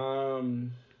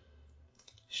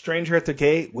 Stranger at the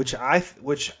Gate, which I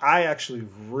actually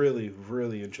really,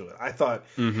 really enjoyed. I thought,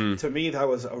 to me, that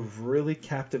was a really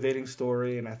captivating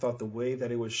story, and I thought the way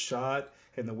that it was shot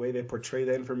and the way they portrayed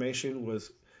that information was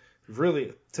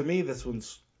really, to me, this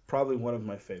one's probably one of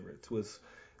my favorites. Was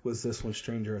this one,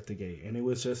 Stranger at the Gate, and it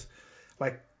was just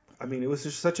like, I mean, it was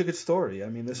just such a good story. I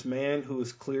mean, this man who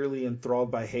is clearly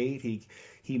enthralled by hate,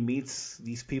 he meets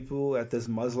these people at this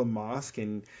Muslim mosque,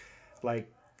 and like,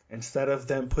 instead of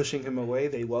them pushing him away,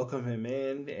 they welcome him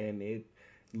in, and it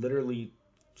literally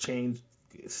changed.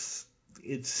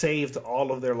 It saved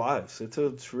all of their lives. It's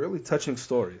a really touching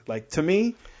story. Like, to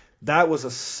me, that was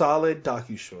a solid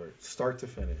docu-short, start to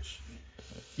finish.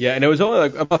 Yeah, and it was only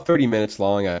like about 30 minutes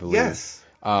long, I believe. Yes.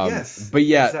 Yes. But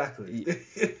yeah, exactly.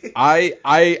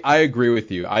 I agree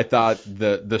with you. I thought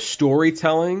the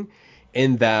storytelling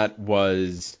in that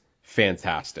was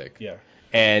fantastic. Yeah.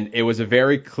 And it was a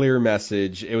very clear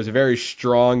message. It was a very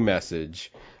strong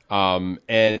message. And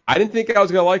I didn't think I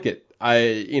was gonna like it.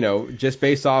 Just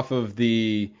based off of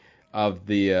the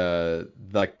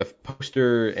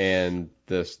poster and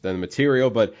the material,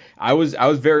 but I was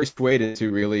very swayed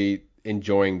into really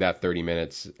enjoying that 30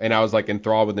 minutes, and I was like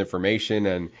enthralled with information,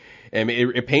 and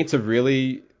it paints a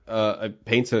very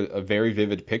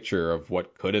vivid picture of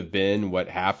what could have been, what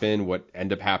happened, what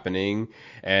ended up happening,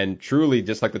 and truly,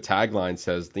 just like the tagline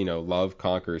says, love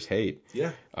conquers hate.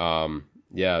 Yeah.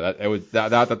 That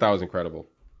was incredible.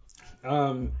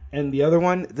 And the other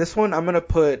one, this one,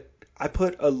 I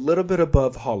put a little bit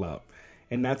above Haul Out,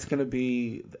 and that's gonna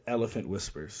be Elephant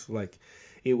Whispers. Like,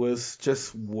 it was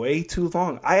just way too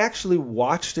long. I actually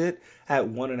watched it at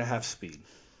 1.5 speed.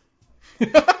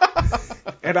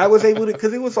 And I was able to,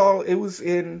 because it was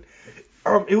in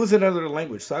another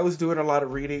language, so I was doing a lot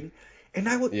of reading. And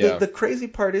the crazy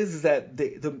part is that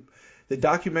the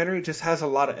documentary just has a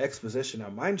lot of exposition. Now,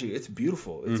 mind you, it's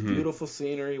beautiful. It's beautiful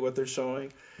scenery, what they're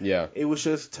showing. Yeah. It was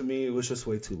just, to me, it was just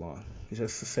way too long. It's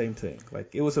just the same thing.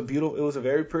 Like, it was a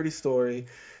very pretty story,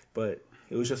 but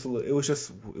it was just a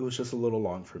little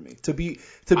long for me to be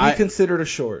considered a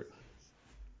short.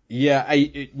 Yeah,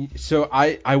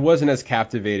 I wasn't as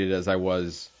captivated as I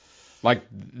was, like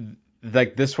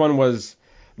this one was,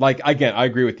 like, again, I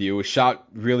agree with you. It was shot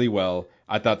really well.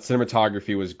 I thought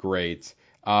cinematography was great,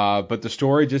 but the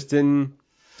story just didn't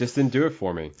do it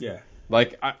for me. Yeah.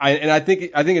 Like, I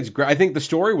think it's great. I think the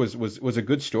story was a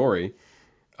good story,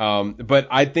 but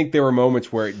I think there were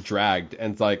moments where it dragged,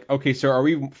 and it's like, okay, so are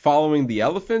we following the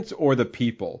elephants or the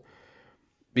people?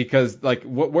 because like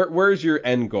where's your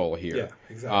end goal here? Yeah,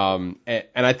 exactly.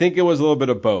 And I think it was a little bit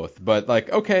of both, but like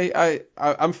okay,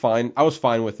 I'm fine. I was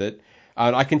fine with it.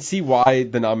 I can see why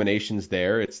the nomination's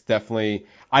there. It's definitely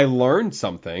I learned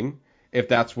something. If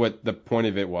that's what the point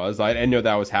of it was, I didn't know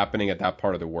that was happening at that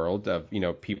part of the world of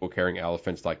people carrying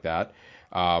elephants like that.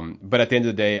 But at the end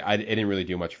of the day, it didn't really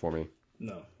do much for me.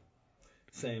 No,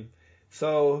 same.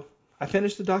 So I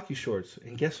finished the docu shorts,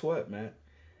 and guess what, Matt?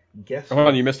 Hold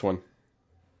on, you missed one.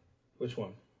 Which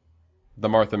one? The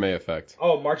Martha May Effect.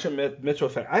 Oh, Marcia Mitchell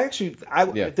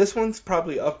Effect. This one's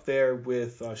probably up there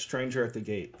with Stranger at the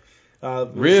Gate.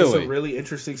 It was just a really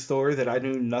interesting story that I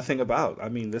knew nothing about. I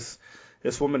mean, this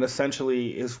woman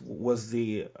essentially was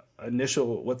the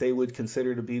initial, what they would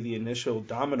consider to be the initial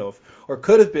domino, or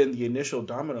could have been the initial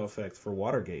domino effect for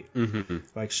Watergate. Mm-hmm.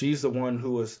 Like she's the one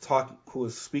who was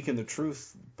speaking the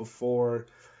truth before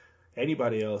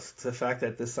anybody else. The fact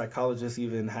that this psychologist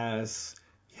even has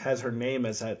her name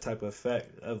as that type of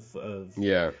effect of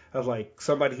like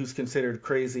somebody who's considered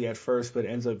crazy at first but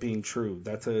ends up being true.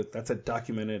 That's a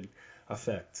documented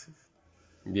effect.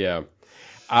 Yeah.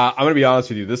 I'm gonna be honest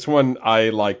with you. This one I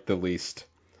liked the least.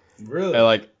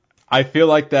 Really? I feel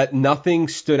like that nothing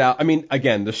stood out. I mean,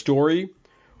 again, the story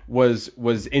was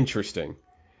interesting,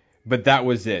 but that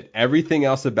was it. Everything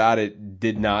else about it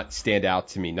did not stand out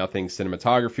to me. Nothing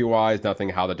cinematography wise, nothing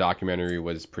how the documentary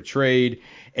was portrayed.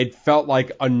 It felt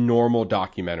like a normal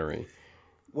documentary.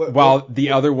 While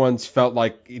the other ones felt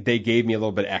like they gave me a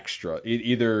little bit extra.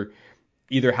 Either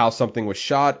how something was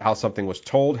shot, how something was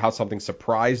told, how something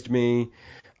surprised me.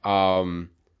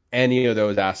 Any of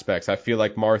those aspects. I feel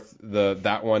like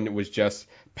that one was just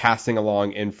passing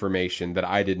along information that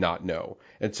I did not know.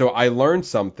 And so I learned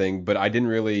something, but I didn't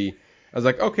really, I was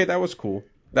like, okay, that was cool.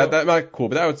 That not cool,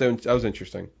 but that was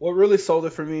interesting. What really sold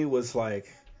it for me was so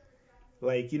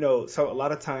a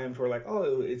lot of times we're like,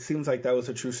 oh, it seems like that was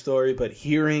a true story, but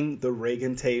hearing the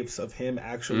Reagan tapes of him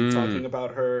actually talking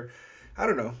about her, I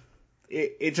don't know.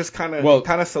 It just kind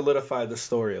of solidified the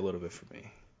story a little bit for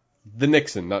me. The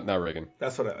Nixon, not Reagan.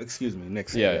 That's what excuse me,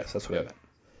 Nixon. Yeah, yes, that's what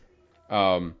I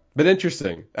meant. But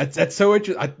interesting. That's so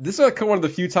interesting. This is like one of the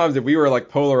few times that we were like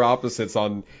polar opposites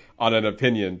on an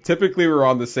opinion. Typically we're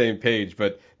on the same page,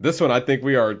 but this one I think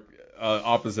we are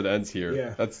opposite ends here.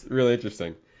 Yeah. That's really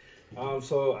interesting.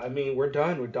 So I mean, we're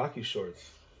done with docu shorts.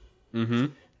 Mm-hmm.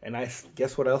 And I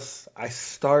guess what else? I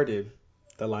started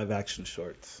the live action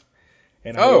shorts.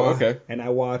 And okay. And I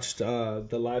watched the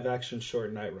live action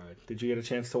short Night Ride. Did you get a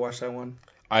chance to watch that one?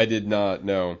 I did not.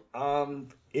 No.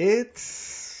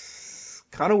 It's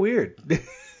kind of weird.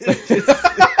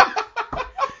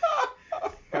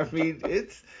 I mean,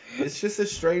 it's just a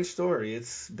strange story.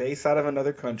 It's based out of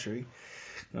another country.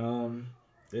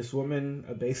 This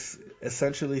woman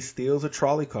essentially steals a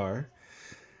trolley car,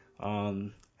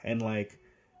 and like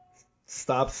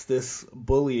stops this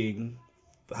bullying.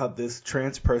 How this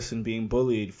trans person being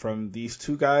bullied from these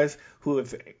two guys who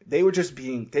they were just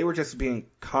being they were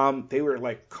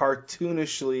like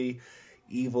cartoonishly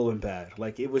evil and bad.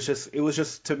 Like it was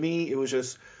just to me it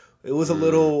was a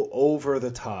little over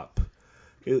the top.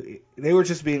 They were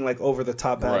just being like over the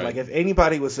top bad. Right. Like if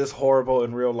anybody was this horrible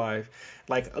in real life,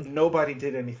 like nobody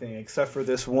did anything except for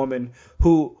this woman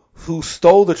who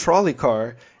stole the trolley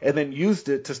car and then used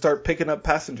it to start picking up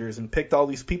passengers and picked all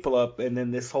these people up, and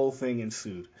then this whole thing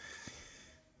ensued.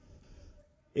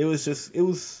 It was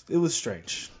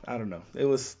strange. I don't know. It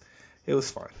was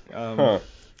fun.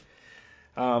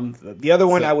 The other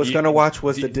one I was gonna watch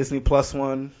was the Disney Plus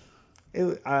one.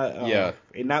 Yeah.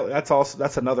 And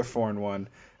that's another foreign one.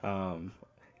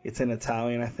 It's in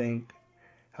Italian, I think.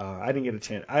 I didn't get a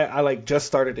chance. I just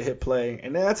started to hit play,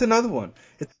 and that's another one.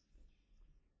 It's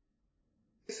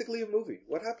basically a movie.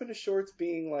 What happened to shorts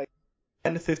being like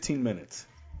 10 to 15 minutes?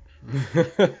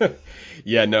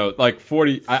 Yeah, no, like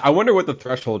 40. I wonder what the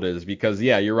threshold is because,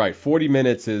 yeah, you're right. 40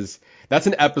 minutes that's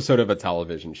an episode of a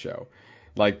television show.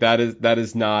 Like that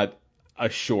is not a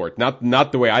short.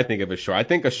 Not the way I think of a short. I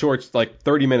think a short's like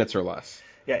 30 minutes or less.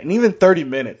 Yeah, and even 30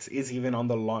 minutes is even on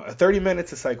the long. 30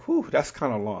 minutes is like, whew, that's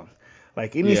kind of long.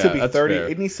 Like it needs to be 30. Fair.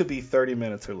 It needs to be 30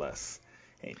 minutes or less.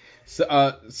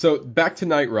 So back to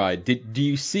Night Ride. Do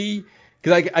you see?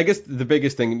 Because I guess the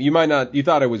biggest thing you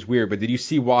thought it was weird, but did you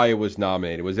see why it was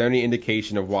nominated? Was there any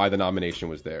indication of why the nomination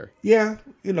was there? Yeah,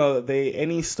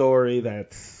 any story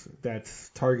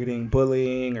that's targeting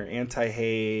bullying or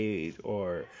anti-hate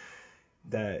or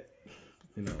that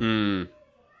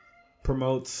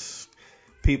promotes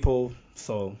people.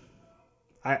 So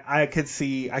I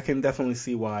can definitely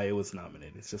see why it was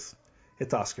nominated.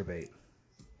 It's Oscar bait.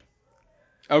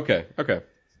 Okay.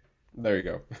 There you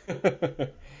go.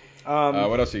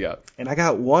 What else you got? And I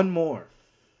got one more,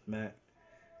 Matt.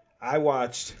 I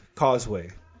watched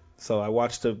Causeway. So I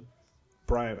watched it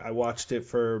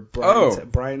for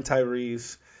Brian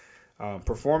Tyree's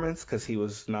performance because he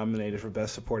was nominated for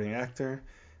Best Supporting Actor.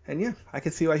 And yeah, I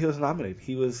could see why he was nominated.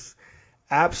 He was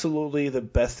absolutely the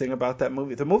best thing about that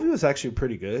movie. The movie was actually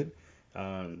pretty good.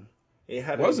 It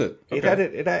had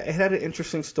an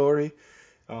interesting story.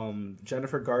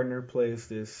 Jennifer Gardner plays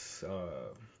this.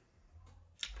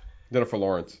 Jennifer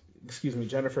Lawrence. Excuse me,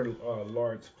 Jennifer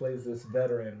Lawrence plays this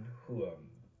veteran who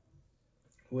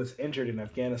was injured in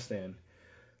Afghanistan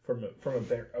from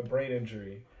a brain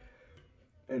injury,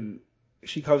 and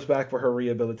she comes back for her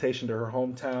rehabilitation to her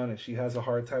hometown, and she has a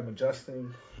hard time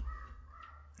adjusting.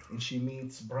 And she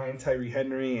meets Brian Tyree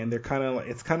Henry, and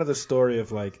it's kind of the story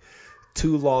of like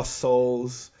two lost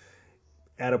souls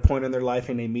at a point in their life,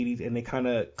 and they meet and they kind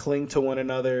of cling to one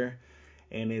another,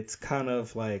 and it's kind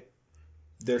of like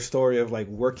their story of like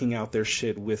working out their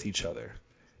shit with each other.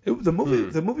 The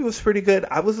movie was pretty good.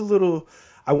 I was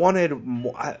wanted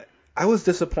more. I was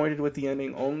disappointed with the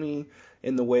ending only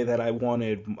in the way that I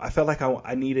felt like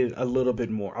I needed a little bit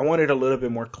more. I wanted a little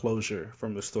bit more closure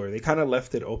from the story. They kind of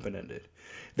left it open-ended.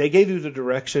 They gave you the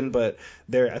direction, but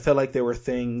I felt like there were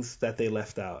things that they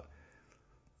left out.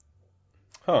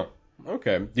 Huh.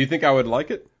 Okay. Do you think I would like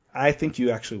it? I think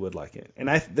you actually would like it. And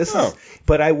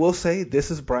but I will say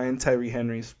this is Brian Tyree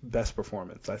Henry's best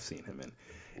performance I've seen him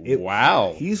in.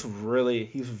 Wow. He's very,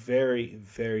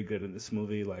 very good in this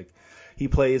movie. Like, he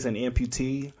plays an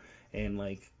amputee, and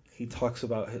like he talks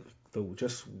about the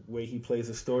just way he plays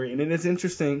the story. And it is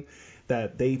interesting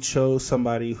that they chose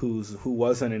somebody who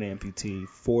wasn't an amputee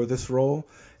for this role,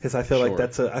 because I feel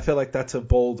like that's a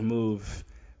bold move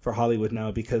for Hollywood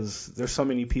now, because there's so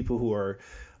many people who are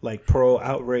like pro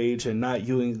outrage and not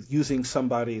using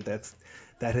somebody that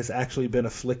has actually been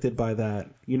afflicted by that.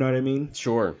 You know what I mean?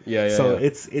 Sure. Yeah. So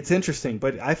it's interesting,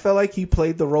 but I felt like he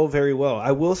played the role very well.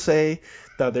 I will say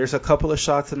that there's a couple of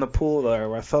shots in the pool there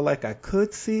where I felt like I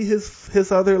could see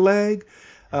his other leg.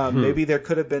 Maybe there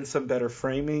could have been some better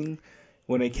framing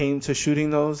when it came to shooting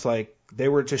those. Like, they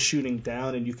were just shooting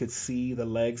down and you could see the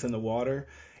legs in the water.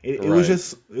 It was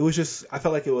just I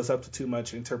felt like it was up to too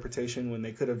much interpretation when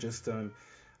they could have just done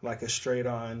like a straight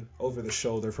on over the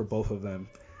shoulder for both of them,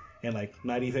 and like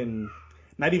not even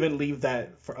leave that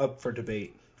up for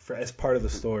debate as part of the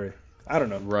story. I don't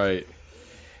know. Right.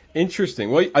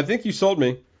 Interesting. Well, I think you sold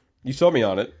me. You sold me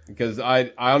on it, because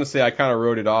I honestly kind of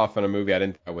wrote it off on a movie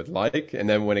I would like, and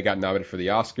then when it got nominated for the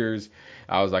Oscars,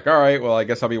 I was like, all right, well, I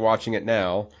guess I'll be watching it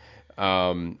now.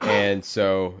 And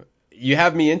so you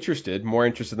have me more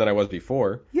interested than I was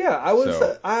before. Yeah, I was.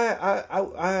 So.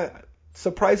 I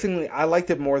surprisingly, I liked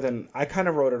it more than I kind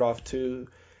of wrote it off too.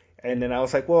 And then I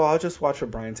was like, well, I'll just watch for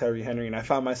Brian Tyree Henry, and I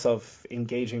found myself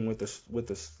engaging with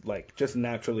this, like just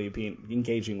naturally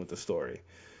engaging with the story.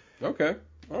 Okay,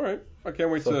 all right. I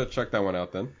can't wait to check that one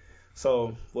out then.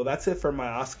 So, well, that's it for my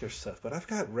Oscar stuff, but I've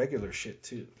got regular shit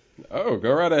too. Oh,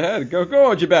 go right ahead. Go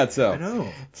on your bad self. I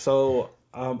know. So,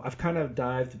 I've kind of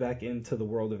dived back into the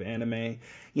world of anime.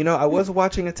 You know, I was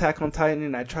watching Attack on Titan,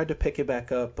 and I tried to pick it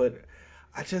back up, but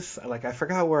I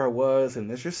forgot where I was, and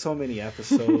there's just so many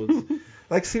episodes.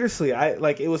 Like, seriously,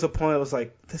 it was a point I was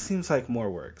like, this seems like more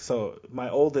work. So my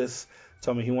oldest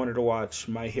told me he wanted to watch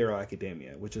My Hero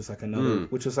Academia, which is like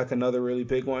another really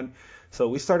big one. So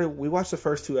we watched the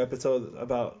first 2 episodes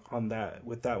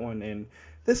with that one, and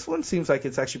this one seems like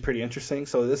it's actually pretty interesting.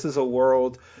 So this is a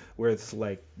world where it's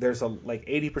like there's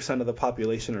 80% of the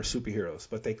population are superheroes,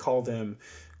 but they call them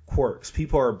quirks.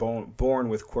 People are born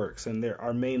with quirks, and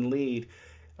our main lead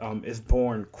is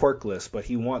born quirkless, but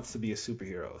he wants to be a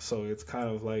superhero. So it's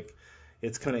kind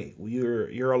of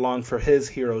you're along for his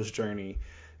hero's journey,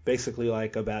 basically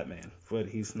like a Batman, but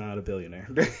he's not a billionaire,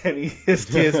 and his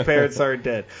parents are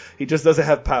dead. He just doesn't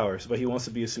have powers, but he wants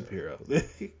to be a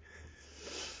superhero.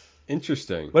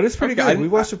 Interesting, but it's pretty good. We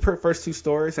watched the first 2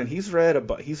 stories, and he's read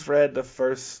the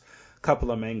first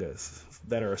couple of mangas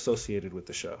that are associated with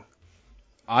the show.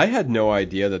 I had no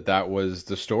idea that was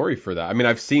the story for that. I mean,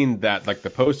 I've seen that, like the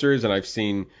posters, and I've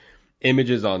seen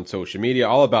images on social media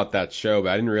all about that show, but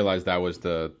I didn't realize that was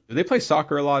do they play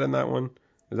soccer a lot in that one?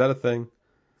 Is that a thing?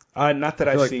 Not that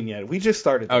I've seen yet. We just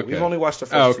started. Okay. We've only watched the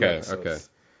first 2 episodes. Okay.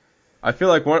 I feel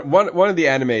like one of the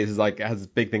animes is has a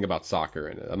big thing about soccer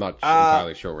in it. I'm not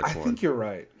entirely sure which one. I think you're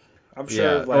right. I'm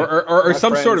sure. Yeah. Or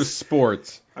some sort of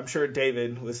sport. I'm sure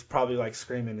David was probably like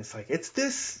screaming. It's like, it's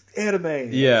this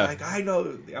anime. Yeah. Like, I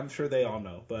know. I'm sure they all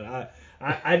know, but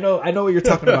I know what you're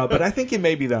talking about. But I think it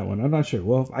may be that one. I'm not sure.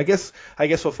 Well, I guess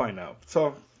we'll find out.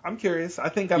 So I'm curious. I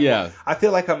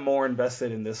feel like I'm more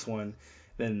invested in this one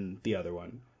than the other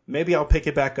one. Maybe I'll pick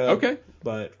it back up. Okay.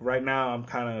 But right now I'm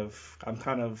kind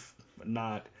of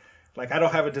not like I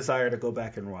don't have a desire to go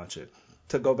back and watch it.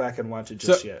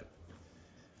 Just yet.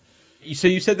 So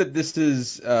you said that this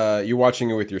is you're watching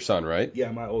it with your son, right?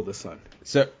 Yeah, my oldest son.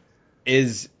 So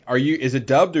is it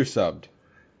dubbed or subbed?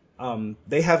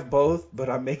 They have both, but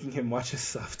I'm making him watch it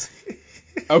subbed.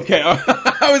 Okay,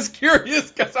 I was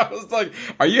curious because I was like,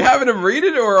 are you having him read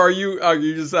it or are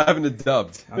you just having it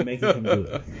dubbed? I'm making him do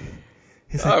it.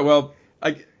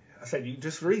 I said you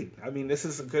just read. I mean, this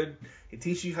is it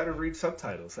teaches you how to read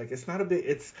subtitles. Like it's not a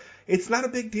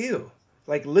big deal.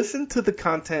 Like listen to the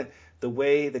content the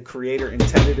way the creator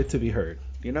intended it to be heard.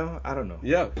 You know? I don't know.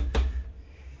 Yeah.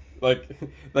 But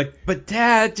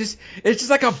Dad, it's just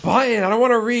like a button. I don't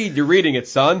want to read. You're reading it,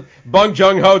 son. Bong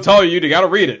Joon-ho told you got to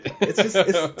read it.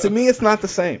 To me, it's not the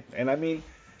same. And I mean,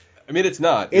 it's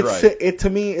not. You're right. To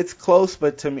me, it's close,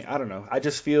 but to me, I don't know. I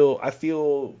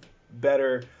feel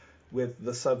better with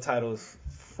the subtitles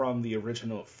from the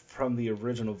original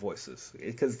voices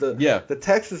because the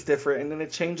text is different, and then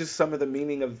it changes some of the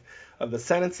meaning of the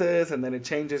sentences, and then it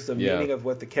changes the meaning of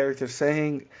what the character's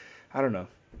saying. I don't know.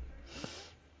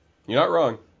 You're not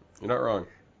wrong.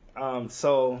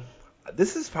 So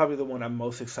this is probably the one I'm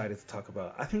most excited to talk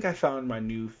about. I think I found my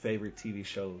new favorite TV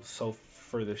show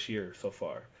for this year so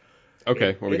far.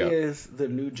 Okay, what we got? It is the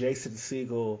new Jason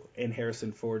Segel and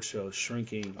Harrison Ford show,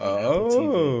 Shrinking on Apple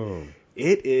TV.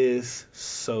 It is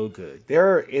so good.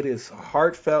 It is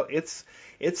heartfelt. It's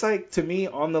like, to me,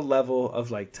 on the level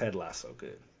of like Ted Lasso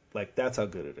good. Like that's how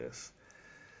good it is.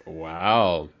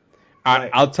 Wow.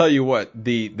 I'll tell you what,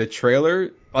 the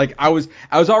trailer, like I was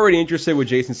already interested with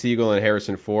Jason Segel and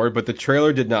Harrison Ford, but the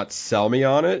trailer did not sell me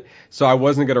on it, so I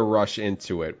wasn't going to rush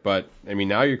into it. But I mean,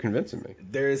 now you're convincing me.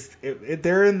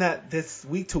 They're in that this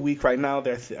week to week right now.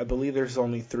 I believe there's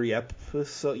only 3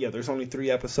 episodes. Yeah, there's only 3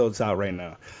 episodes out right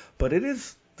now. But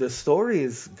the story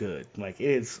is good. Like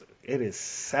it is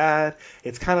sad.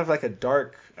 It's kind of like a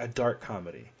dark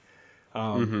comedy.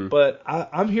 But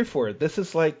I'm here for it. This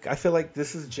is like, I feel like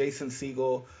this is Jason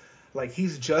Segel. Like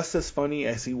he's just as funny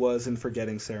as he was in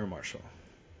Forgetting Sarah Marshall.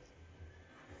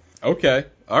 Okay,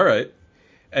 all right.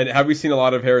 And have we seen a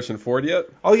lot of Harrison Ford yet?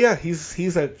 Oh yeah,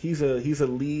 he's a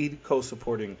lead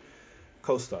co-supporting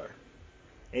co-star,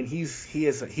 and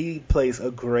he plays a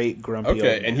great grumpy. Okay,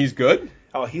 old man. And he's good.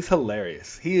 Oh, he's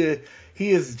hilarious. He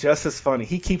is just as funny.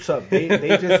 He keeps up.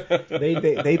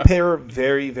 They pair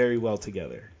very, very well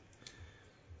together.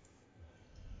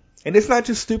 And it's not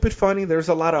just stupid funny. There's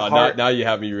a lot of heart. Now you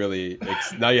have me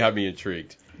now you have me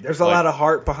intrigued. There's a lot of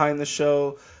heart behind the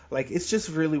show. Like it's just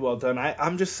really well done.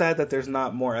 I'm just sad that there's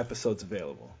not more episodes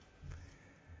available.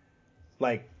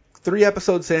 Like 3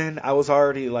 episodes in, I was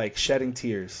already like shedding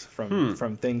tears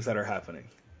from things that are happening.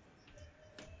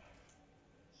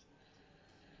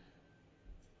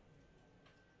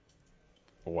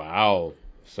 Wow.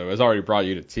 So it's already brought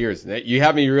you to tears. You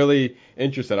have me really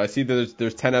interested. I see that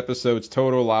there's 10 episodes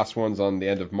total. Last one's on the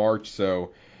end of March.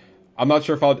 So I'm not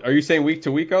sure if are you saying week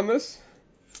to week on this?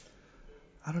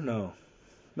 I don't know.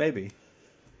 Maybe.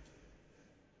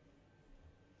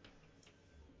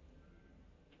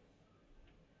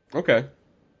 Okay.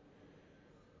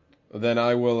 Then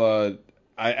I will.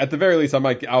 At the very least,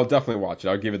 I'll definitely watch it.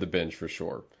 I'll give it the binge for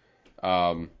sure.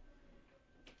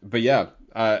 But yeah,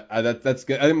 that's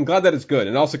good. I'm glad that it's good,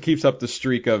 and it also keeps up the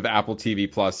streak of Apple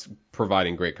TV Plus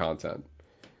providing great content.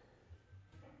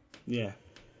 Yeah,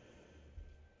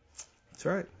 that's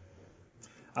right.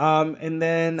 And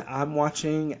then I'm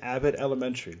watching Abbott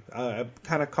Elementary. I've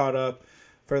kind of caught up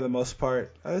for the most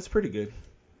part. It's pretty good.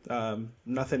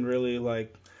 Nothing really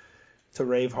like to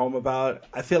rave home about.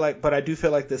 But I do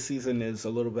feel like this season is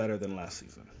a little better than last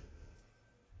season.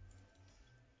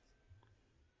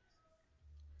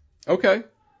 Okay.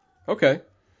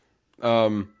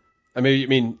 I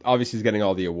mean, obviously he's getting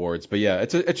all the awards, but yeah,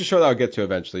 it's a show that I'll get to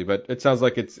eventually. But it sounds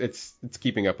like it's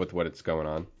keeping up with what's going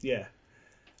on. Yeah.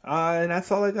 And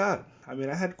that's all I got. I mean,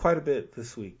 I had quite a bit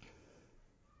this week.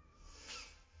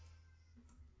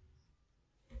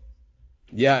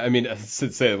 Yeah, I mean, to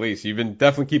say the least, you've been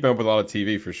definitely keeping up with a lot of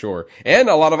TV for sure, and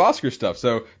a lot of Oscar stuff.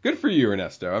 So good for you,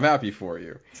 Ernesto. I'm happy for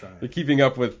you. Sorry. You're keeping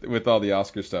up with all the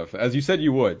Oscar stuff, as you said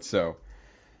you would. So.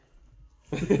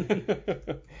 All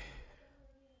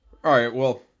right.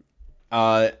 Well,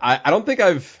 I don't think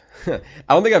I've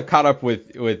caught up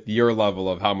with your level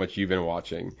of how much you've been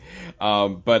watching.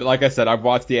 But like I said, I've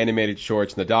watched the animated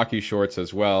shorts and the docu shorts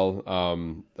as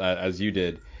well, as you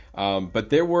did.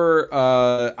 But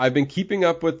I've been keeping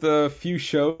up with a few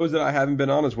shows that I haven't been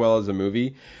on as well as a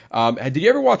movie. Did you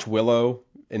ever watch Willow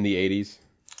in the 80s?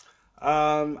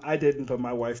 I didn't, but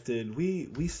my wife did.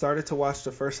 We started to watch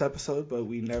the first episode, but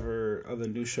we never of the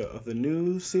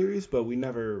new series, but we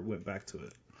never went back to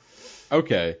it.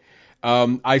 Okay.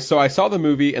 I saw the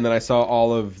movie and then I saw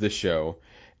all of the show,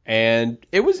 and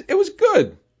it was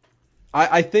good.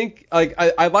 I think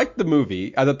I liked the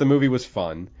movie. I thought the movie was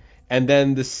fun, and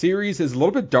then the series is a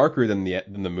little bit darker than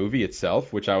the movie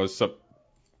itself, which I was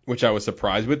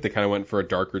surprised with. They kind of went for a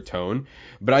darker tone,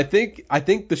 but I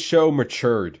think the show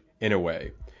matured in a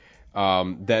way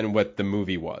than what the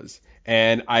movie was.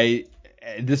 And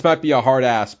this might be a hard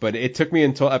ass, but it took me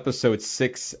until episode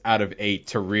 6 out of 8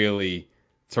 to really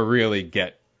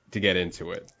get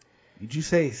into it. Did you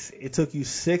say it took you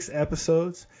 6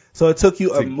 episodes? So it took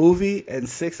you a movie and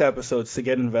 6 episodes to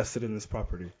get invested in this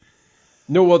property.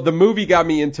 No, well, the movie got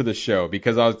me into the show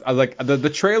because I was like, the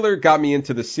trailer got me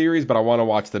into the series, but I want to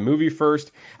watch the movie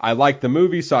first. I liked the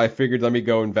movie, so I figured let me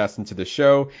go invest into the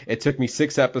show. It took me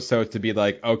 6 episodes to be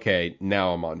like, okay,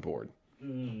 now I'm on board.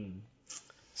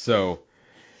 So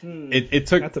it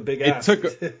took. That's a big ask.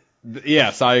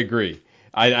 Yes, I agree.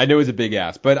 I know it's a big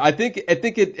ask, but I think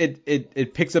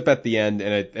it picks up at the end,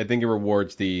 and I think it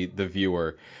rewards the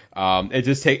viewer.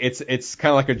 It's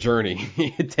kind of like a journey.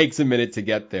 It takes a minute to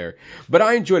get there, but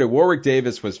I enjoyed it. Warwick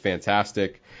Davis was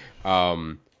fantastic.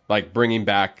 Like bringing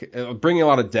a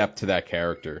lot of depth to that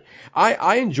character.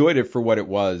 I enjoyed it for what it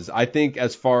was. I think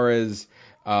as far as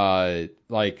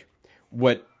like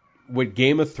what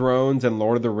Game of Thrones and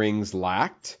Lord of the Rings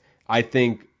lacked, I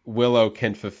think Willow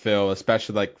can fulfill,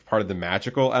 especially like part of the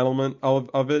magical element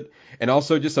of it, and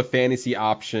also just a fantasy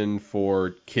option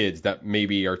for kids that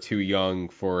maybe are too young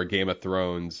for Game of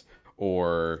Thrones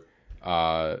or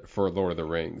for Lord of the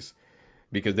Rings,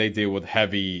 because they deal with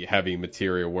heavy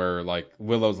material where like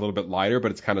Willow's a little bit lighter, but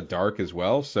it's kind of dark as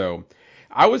well. So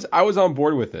I was on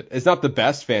board with it. It's not the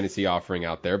best fantasy offering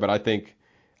out there, but I think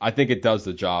it does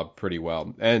the job pretty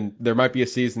well. And there might be a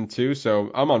season 2, so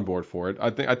I'm on board for it.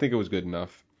 I think it was good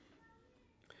enough.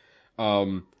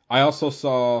 I also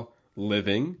saw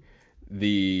Living,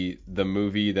 the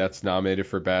movie that's nominated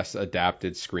for Best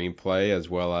Adapted Screenplay as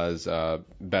well as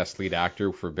Best Lead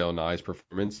Actor for Bill Nye's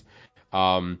performance.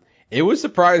 It was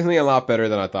surprisingly a lot better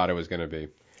than I thought it was going to be.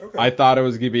 Okay. I thought it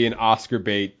was going to be an Oscar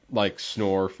bait like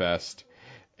snore fest,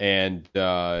 and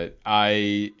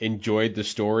I enjoyed the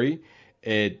story.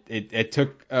 It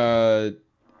took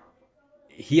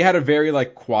he had a very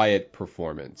like quiet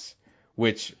performance,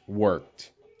 which worked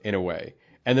in a way.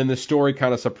 And then the story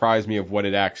kind of surprised me of what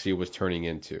it actually was turning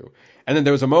into. And then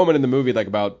there was a moment in the movie, like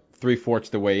about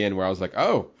 3/4 the way in, where I was like,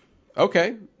 oh,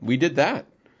 okay, we did that.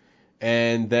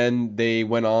 And then they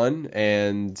went on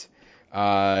and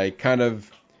they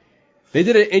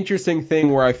did an interesting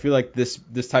thing where I feel like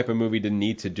this type of movie didn't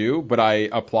need to do, but I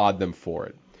applaud them for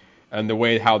it. And the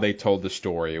way how they told the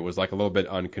story, it was like a little bit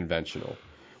unconventional,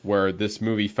 where this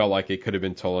movie felt like it could have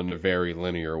been told in a very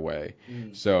linear way.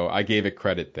 So I gave it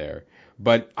credit there.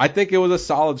 But I think it was a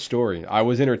solid story. I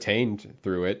was entertained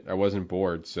through it. I wasn't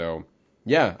bored. So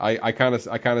yeah, I kind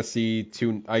of see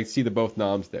the both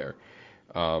noms there.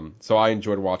 So I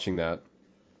enjoyed watching that.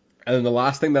 And then the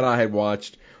last thing that I had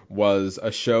watched was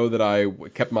a show that I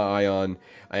kept my eye on,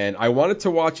 and I wanted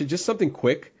to watch it, just something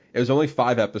quick. It was only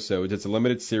 5 episodes. It's a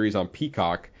limited series on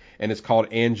Peacock, and it's called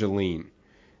Angeline.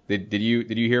 Did you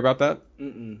hear about that?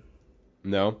 Mm-mm.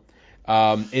 No.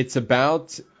 It's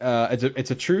about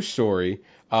it's a true story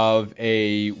of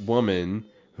a woman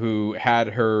who had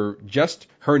her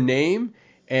name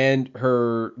and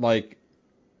her like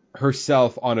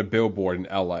herself on a billboard in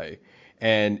LA,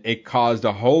 and it caused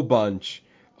a whole bunch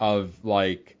of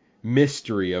like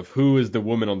mystery of who is the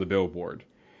woman on the billboard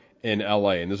in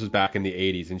LA, and this was back in the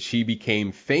 80s, and she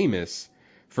became famous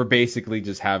for basically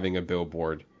just having a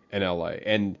billboard in LA.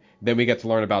 And then we get to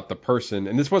learn about the person,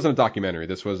 and this wasn't a documentary,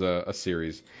 this was a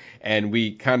series, and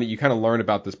you kind of learn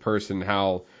about this person,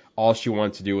 how all she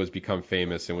wanted to do was become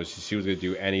famous, and she was going to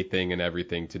do anything and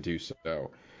everything to do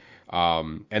so.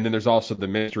 And then there's also the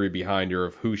mystery behind her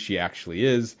of who she actually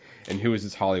is, and who is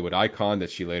this Hollywood icon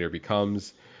that she later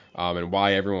becomes, and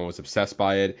why everyone was obsessed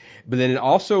by it. But then it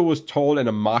also was told in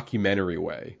a mockumentary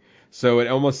way. So it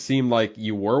almost seemed like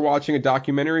you were watching a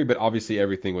documentary, but obviously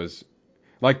everything was,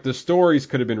 like the stories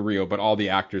could have been real, but all the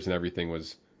actors and everything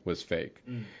was fake.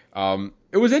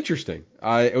 It was interesting.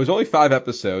 It was only 5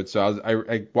 episodes, so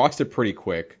I watched it pretty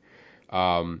quick.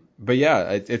 But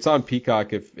yeah, it's on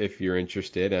Peacock if you're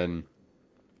interested, and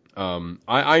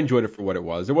I enjoyed it for what it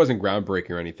was. It wasn't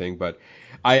groundbreaking or anything, but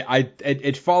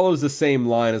it follows the same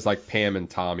line as like Pam and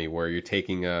Tommy, where you're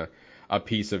taking a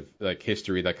piece of like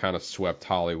history that kind of swept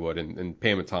Hollywood, and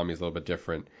Pam and Tommy is a little bit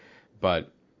different,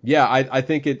 but Yeah, I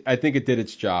think it did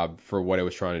its job for what it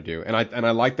was trying to do, and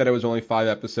I like that it was only 5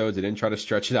 episodes. It didn't try to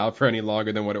stretch it out for any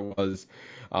longer than what it was,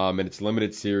 and it's a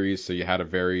limited series, so you had a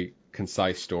very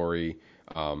concise story.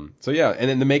 So yeah, and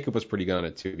then the makeup was pretty good on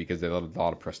it too because they had a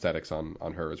lot of prosthetics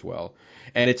on her as well,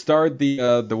 and it starred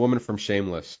the woman from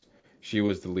Shameless. She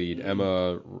was the lead,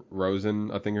 Emma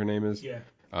Rosen, I think her name is. Yeah.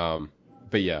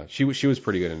 But yeah, she was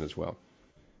pretty good in it as well.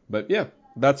 But yeah,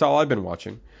 that's all I've been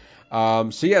watching. So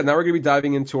yeah, now we're going to be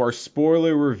diving into our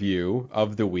spoiler review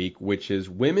of the week, which is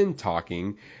Women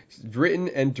Talking, written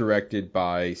and directed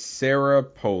by Sarah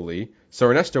Polley. So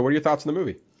Ernesto, what are your thoughts on the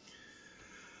movie?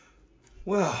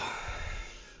 Well,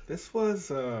 this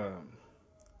was a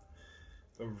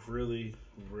really,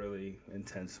 really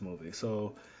intense movie.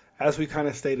 So, as we kind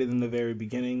of stated in the very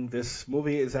beginning, this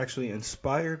movie is actually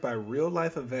inspired by real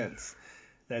life events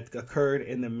that occurred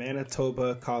in the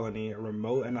Manitoba colony, a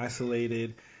remote and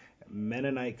isolated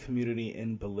Mennonite community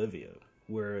in Bolivia,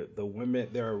 where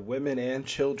there are women and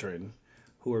children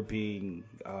who are being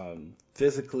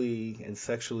physically and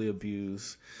sexually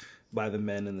abused by the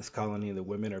men in this colony. The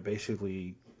women are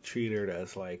basically treated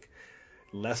as like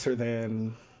lesser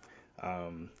than.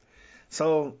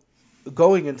 So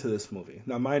going into this movie,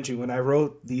 now mind you, when I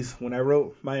wrote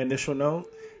my initial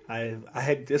note, I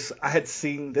had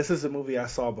seen, this is a movie I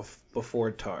saw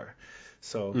before Tar.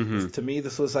 So to me,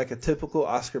 this was like a typical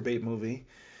Oscar bait movie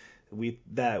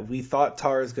we thought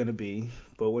Tar is going to be,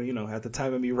 but when, at the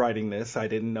time of me writing this, I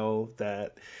didn't know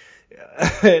that,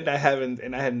 and I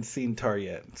hadn't seen Tar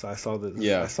yet, so I saw this.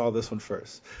 Yeah. I saw this one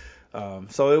first.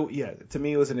 To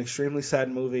me, it was an extremely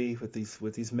sad movie. What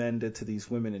these men did to these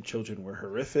women and children were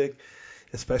horrific,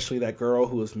 especially that girl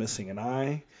who was missing an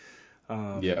eye.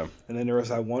 Yeah. And then there was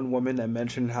that one woman that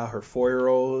mentioned how her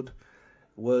 4-year-old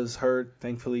was hurt.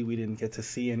 Thankfully, we didn't get to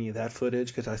see any of that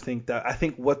footage because I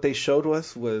think what they showed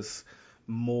us was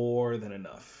more than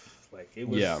enough. Like it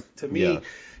was to me,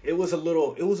 it was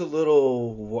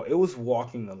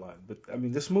walking the line. But I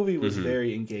mean, this movie was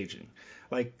very engaging.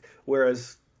 Like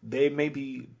whereas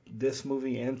this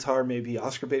movie and Tar may be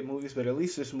Oscar bait movies, but at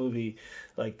least this movie,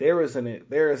 like there is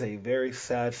a very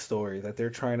sad story that they're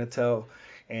trying to tell,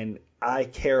 and I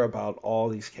care about all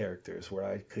these characters where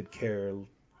I could care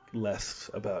less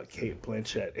about Kate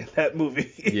Blanchett in that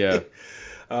movie. Yeah.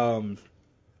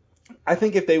 I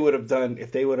think if they would have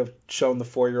shown the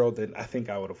 4-year-old, then I think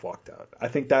I would have walked out. I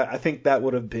think that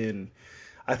would have been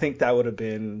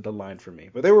the line for me.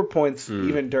 But there were points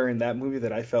even during that movie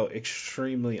that I felt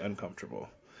extremely uncomfortable.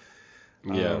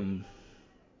 Yeah.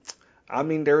 I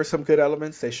mean, there were some good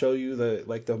elements. They show you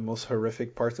the most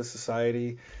horrific parts of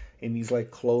society in these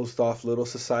like closed off little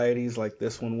societies like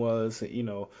this one was,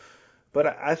 But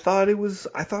I thought it was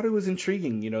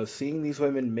intriguing, seeing these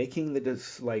women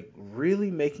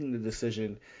really making the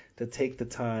decision to take the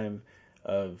time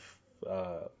of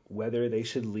whether they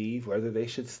should leave, whether they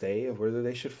should stay, or whether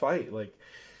they should fight,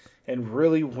 and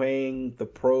really weighing the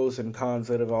pros and cons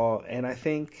of it all. And I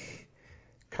think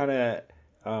kind of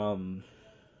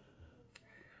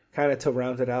to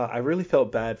round it out, I really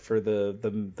felt bad for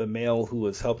the male who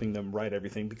was helping them write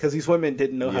everything because these women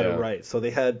didn't know how to write. So they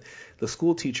had the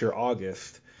school teacher,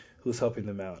 August, who was helping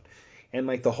them out. And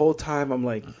like the whole time I'm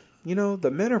like,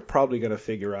 the men are probably going to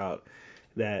figure out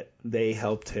that they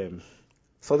helped him.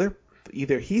 So they're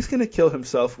either he's going to kill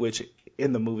himself, which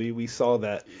in the movie we saw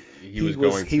that he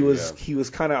was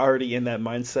kind of already in that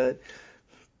mindset,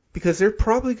 because they're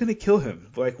probably going to kill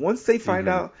him. Like once they find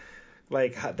out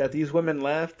that these women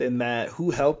left and that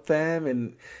who helped them,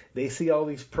 and they see all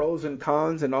these pros and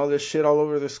cons and all this shit all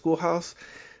over their schoolhouse,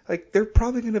 like they're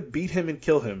probably going to beat him and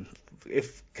kill him,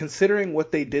 if considering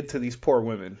what they did to these poor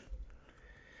women.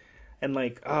 And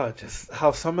just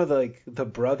how some of the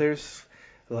brothers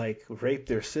raped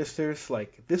their sisters.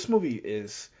 Like this movie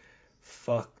is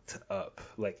fucked up.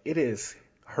 Like it is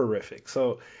horrific.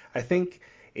 So I think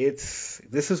this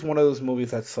is one of those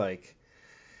movies that's like,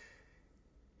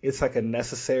 it's like a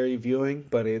necessary viewing,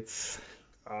 but it's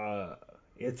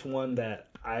one that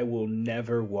I will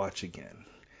never watch again.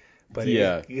 But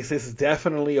it's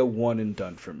definitely a one and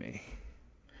done for me.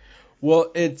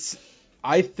 Well,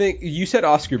 I think you said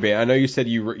Oscar bait. I know you said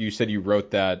you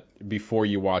wrote that before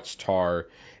you watched Tar,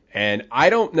 and I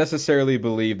don't necessarily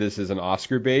believe this is an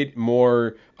Oscar bait.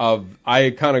 More of,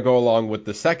 I kind of go along with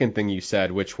the second thing you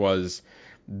said, which was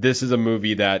this is a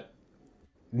movie that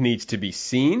needs to be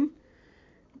seen,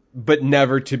 but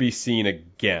never to be seen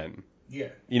again. Yeah.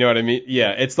 You know what I mean?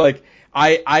 Yeah. It's like,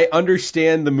 I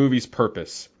understand the movie's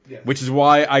purpose, which is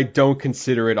why I don't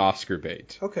consider it Oscar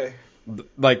bait. Okay.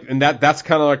 And that's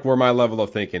kind of like where my level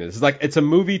of thinking is. It's like, it's a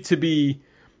movie to be,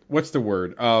 what's the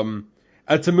word?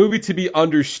 It's a movie to be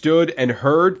understood and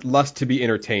heard, less to be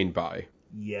entertained by.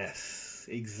 Yes,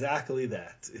 exactly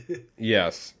that.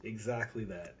 Yes. Exactly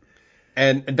that.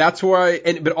 And that's why,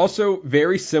 but also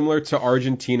very similar to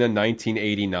Argentina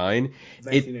 1989.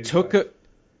 It took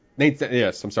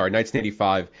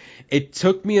 1985. It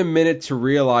took me a minute to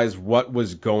realize what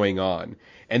was going on.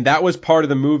 And that was part of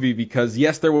the movie because,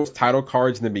 yes, there was title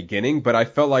cards in the beginning, but I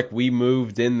felt like we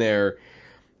moved in there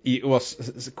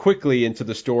quickly into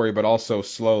the story, but also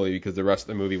slowly because the rest of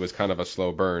the movie was kind of a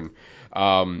slow burn.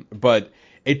 But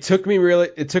it took me a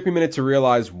minute to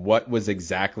realize what was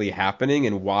exactly happening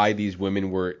and why these women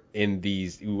were in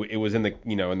these. It was in the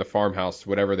in the farmhouse,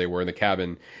 whatever they were in the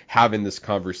cabin, having this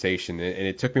conversation, and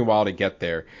it took me a while to get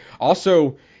there.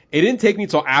 Also, it didn't take me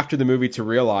until after the movie to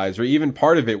realize, or even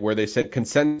part of it where they said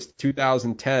consent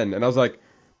 2010, and I was like,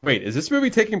 wait, is this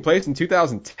movie taking place in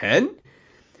 2010?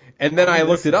 And then I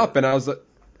looked it up, and I was like,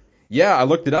 yeah, I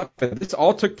looked it up, and this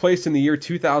all took place in the year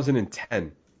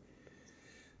 2010.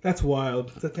 That's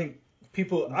wild. I think I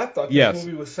thought this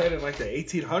movie was set in like the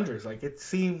 1800s. Like it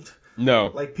seemed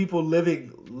like people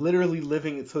literally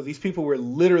living. So these people were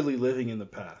literally living in the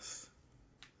past.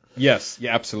 Yes,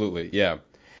 yeah, absolutely, yeah.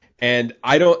 And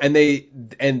they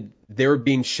were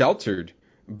being sheltered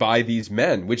by these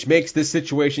men, which makes this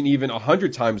situation even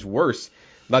 100 times worse.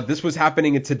 Like this was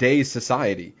happening in today's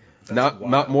society.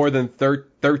 Not more than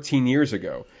 13 years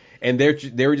ago, and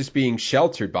they were just being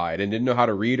sheltered by it and didn't know how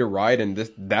to read or write, and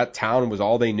that town was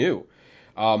all they knew,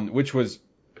 which was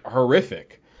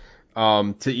horrific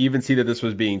to even see that this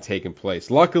was being taken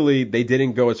place. Luckily, they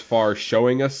didn't go as far as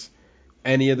showing us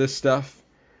any of this stuff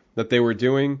that they were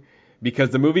doing,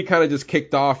 because the movie kind of just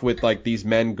kicked off with like these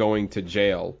men going to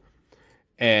jail.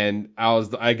 And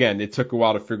it took a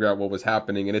while to figure out what was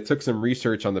happening, and it took some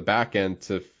research on the back end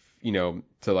to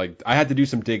I had to do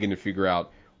some digging to figure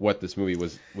out what this movie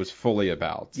was fully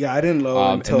about. Yeah, I didn't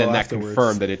know until and then afterwards. That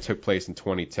confirmed that it took place in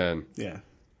 2010. Yeah.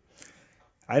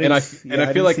 I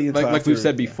feel like we've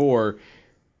said before.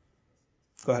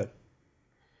 Go ahead.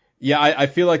 Yeah, I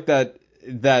feel like that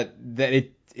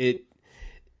it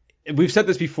we've said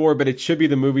this before, but it should be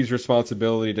the movie's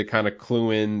responsibility to kind of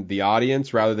clue in the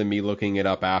audience rather than me looking it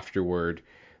up afterward,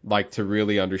 like to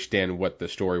really understand what the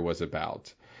story was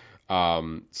about.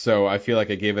 So I feel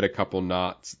like I gave it a couple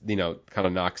knots, kind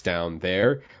of knocks down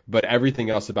there, but everything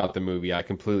else about the movie, I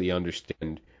completely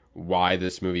understand why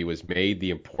this movie was made,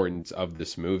 the importance of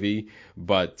this movie,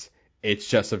 but it's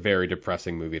just a very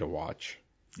depressing movie to watch.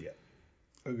 Yeah.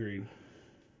 Agreed.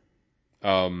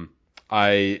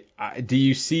 Do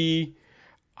you see,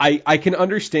 I can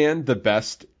understand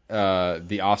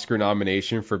the Oscar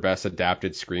nomination for Best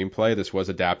Adapted Screenplay. This was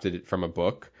adapted from a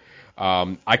book.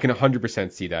 I can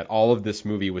 100% see that. All of this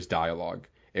movie was dialogue.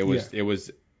 It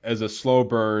was as a slow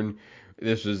burn.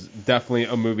 This was definitely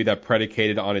a movie that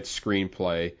predicated on its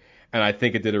screenplay, and I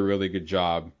think it did a really good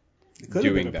job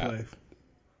doing that. Play.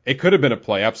 It could have been a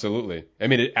play, absolutely. I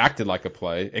mean, it acted like a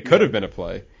play. It could have been a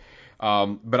play.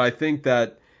 But I think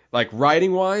that, like,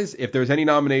 writing-wise, if there's any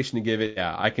nomination to give it,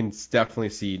 yeah, I can definitely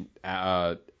see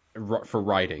for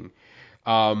writing.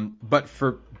 But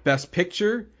for Best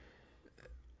Picture,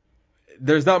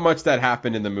 there's not much that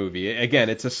happened in the movie. Again,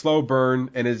 it's a slow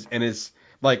burn, and is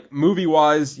like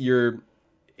movie-wise,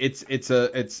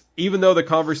 it's even though the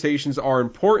conversations are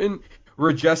important,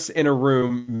 we're just in a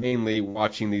room mainly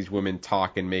watching these women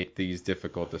talk and make these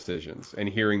difficult decisions and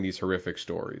hearing these horrific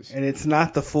stories. And it's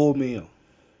not the full meal.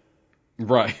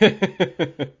 Right.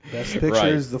 Best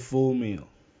Picture is the full meal.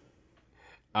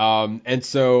 And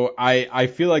so I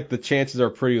feel like the chances are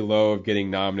pretty low of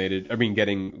getting nominated. I mean,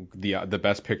 getting the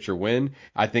Best Picture win.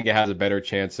 I think it has a better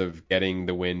chance of getting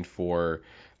the win for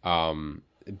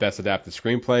Best Adapted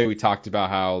Screenplay. We talked about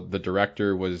how the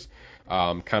director was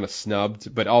kind of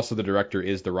snubbed, but also the director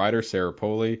is the writer, Sarah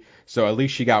Polley. So at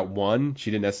least she got one.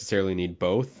 She didn't necessarily need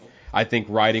both. I think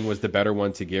writing was the better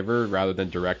one to give her rather than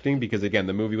directing, because again,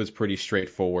 the movie was pretty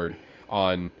straightforward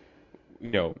on,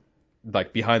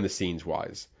 like behind the scenes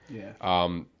wise. Yeah.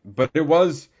 But it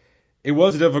was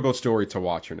a difficult story to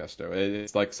watch, Ernesto.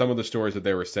 It's like some of the stories that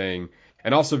they were saying,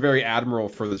 and also very admirable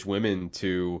for those women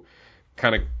to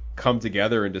kind of come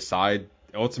together and decide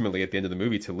ultimately at the end of the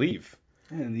movie to leave.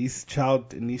 And these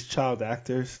child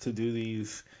actors to do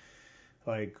these,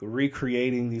 like,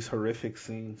 recreating these horrific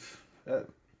scenes.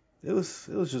 It was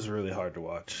just really hard to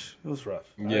watch. It was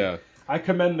rough. Yeah. I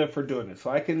commend them for doing it. So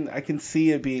I can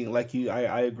see it being like you.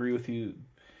 I agree with you,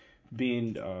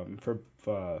 being for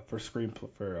screenplay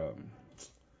for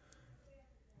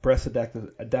Best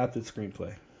Adapted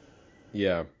Screenplay.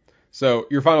 Yeah. So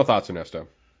your final thoughts, Ernesto?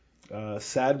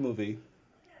 Sad movie.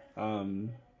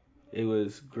 It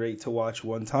was great to watch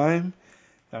one time.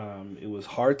 It was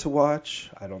hard to watch.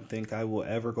 I don't think I will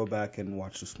ever go back and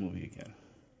watch this movie again.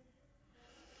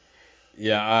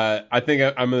 Yeah, I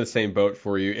think I'm in the same boat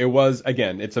for you. It was,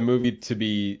 again, it's a movie to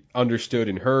be understood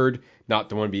and heard, not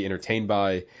to want to be entertained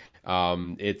by.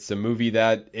 It's a movie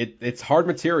that it's hard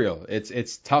material.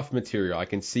 It's tough material. I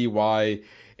can see why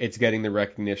it's getting the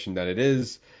recognition that it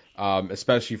is,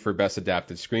 especially for best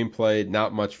adapted screenplay.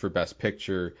 Not much for best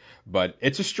picture, but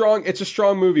it's a strong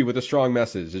movie with a strong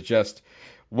message. It's just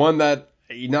one that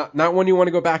not one you want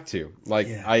to go back to. Like,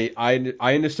 Yeah.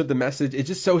 I understood the message. It's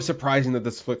just so surprising that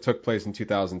this took place in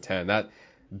 2010. That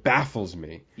baffles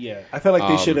me. Yeah, I feel like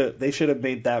they should have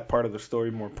made that part of the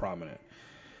story more prominent.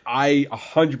 I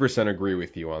 100% agree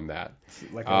with you on that.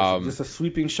 Like just a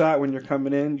sweeping shot when you're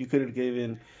coming in. You could have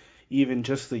given even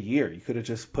just the year. You could have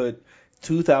just put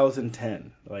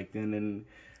 2010, like, and then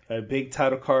a big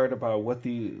title card about what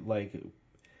the like.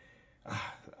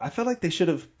 I feel like they should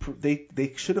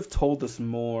have told us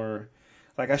more.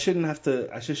 Like, I just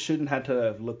shouldn't have to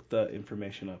have looked the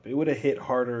information up. It would have hit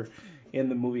harder in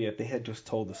the movie if they had just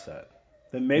told us that.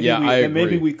 Then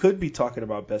maybe we could be talking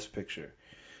about Best Picture.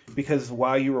 Because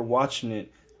while you were watching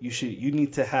it, you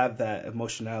need to have that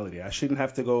emotionality. I shouldn't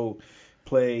have to go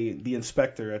play the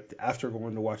inspector after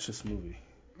going to watch this movie.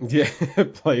 Yeah,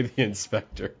 play the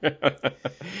inspector.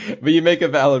 But you make a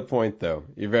valid point, though.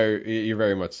 You're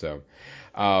very much so.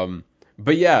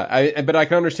 But yeah, I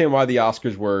can understand why the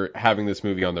Oscars were having this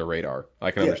movie on their radar.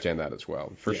 I can understand that as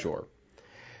well, for sure.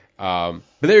 But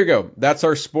there you go. That's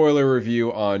our spoiler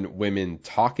review on Women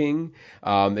Talking.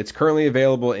 It's currently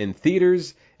available in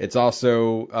theaters. It's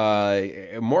also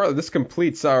this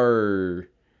completes our.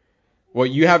 Well,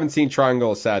 you haven't seen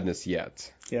Triangle of Sadness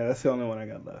yet. Yeah, that's the only one I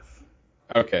got left.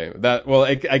 Okay,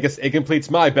 I guess it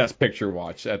completes my Best Picture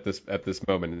watch at this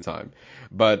moment in time.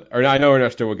 I know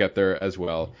Ernesto will get there as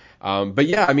well. But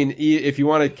yeah, I mean, if you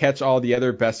want to catch all the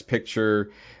other Best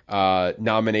Picture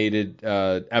nominated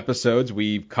episodes,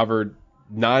 we've covered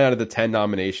 9 out of the 10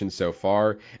 nominations so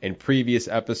far in previous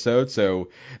episodes. So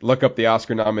look up the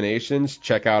Oscar nominations,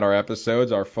 check out our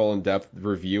episodes, our full in-depth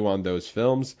review on those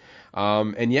films.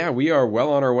 And yeah, we are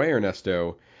well on our way,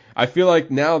 Ernesto. I feel like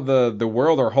now the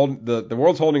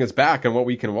world's holding us back on what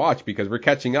we can watch because we're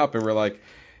catching up and we're like,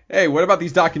 hey, what about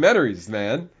these documentaries,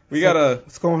 man?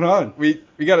 What's going on? We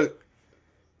gotta.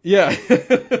 Yeah.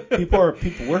 people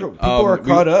are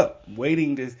caught up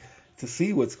waiting to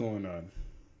see what's going on.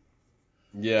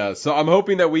 Yeah, so I'm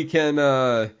hoping that we can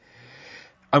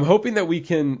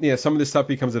some of this stuff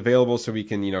becomes available so we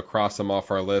can, cross them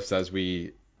off our list as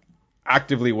we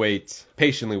patiently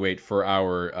wait for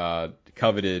our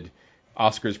coveted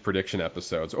Oscars prediction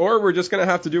episodes. Or we're just going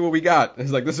to have to do what we got.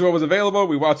 It's like, this is what was available,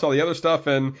 we watch all the other stuff,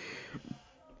 and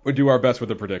we do our best with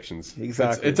the predictions.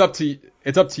 Exactly. It's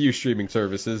up to you, streaming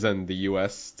services and the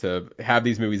US, to have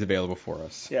these movies available for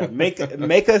us. Yeah, make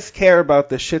us care about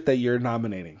the shit that you're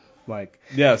nominating. Like,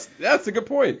 yes, that's a good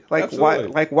point. Like,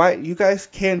 absolutely. why you guys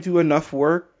can't do enough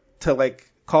work to like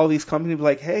call these companies and be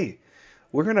like, hey,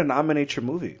 we're gonna nominate your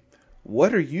movie.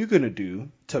 What are you gonna do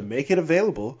to make it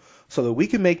available so that we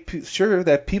can make sure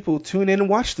that people tune in and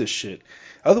watch this shit?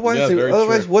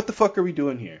 Otherwise, what the fuck are we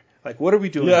doing here? Like, what are we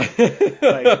doing? Yeah.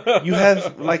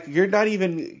 Here? You're not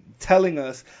even telling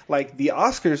us. Like, the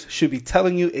Oscars should be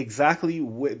telling you exactly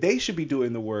what they should be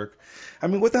doing the work. I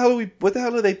mean, what the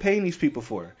hell are they paying these people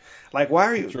for? Like, why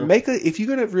are you if you're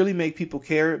gonna really make people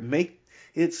care, make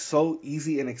it so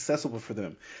easy and accessible for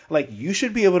them. Like, you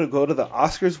should be able to go to the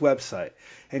Oscars website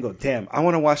and go, damn, I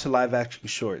want to watch the live action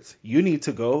shorts. You need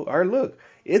to go, or look,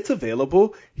 it's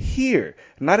available here.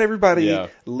 Not everybody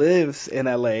lives in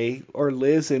LA or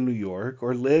lives in New York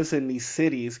or lives in these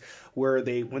cities where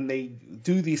when they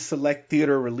do these select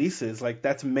theater releases, like,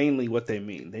 that's mainly what they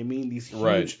mean. They mean these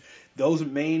huge, those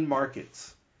main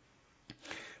markets.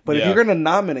 But if you're going to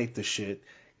nominate the shit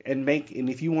and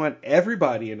if you want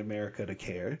everybody in America to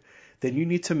care, then you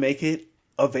need to make it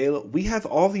available. We have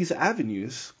all these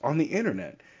avenues on the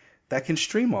internet that can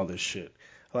stream all this shit.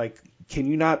 Like, can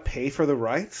you not pay for the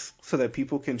rights so that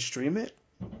people can stream it?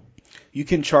 You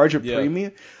can charge a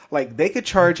premium. Like, they could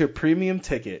charge a premium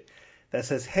ticket that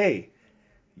says, hey,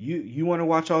 you want to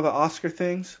watch all the Oscar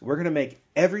things? We're going to make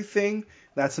everything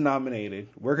that's nominated.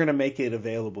 We're going to make it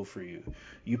available for you.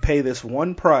 You pay this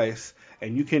one price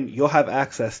and you'll have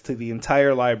access to the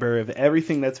entire library of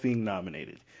everything that's being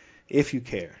nominated, if you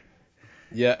care.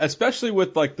 Yeah, especially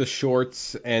with like the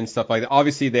shorts and stuff like that.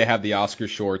 Obviously, they have the Oscar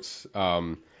shorts,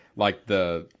 like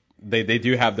the They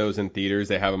do have those in theaters.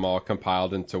 They have them all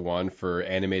compiled into one for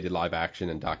animated live action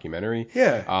and documentary.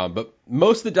 Yeah. But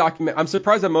most of the I'm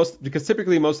surprised that because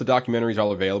typically most of the documentaries are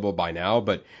all available by now,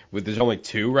 but there's only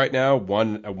 2 right now.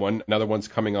 Another one's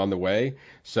coming on the way.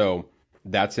 So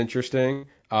that's interesting.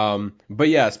 But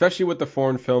yeah, especially with the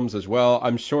foreign films as well,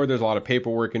 I'm sure there's a lot of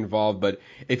paperwork involved, but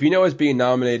if you know it's being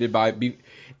nominated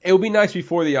it would be nice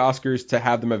before the Oscars to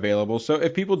have them available. So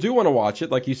if people do want to watch it,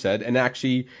 like you said, and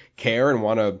actually care and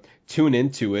want to tune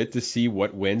into it to see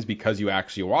what wins because you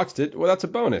actually watched it, well, that's a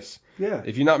bonus. Yeah.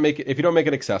 If you don't make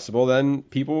it accessible, then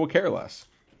people will care less.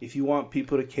 If you want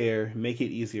people to care, make it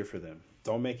easier for them.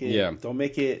 Don't make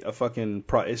it a fucking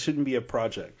it shouldn't be a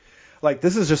project. Like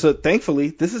thankfully,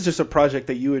 this is just a project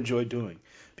that you enjoy doing,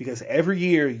 because every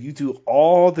year you do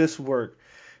all this work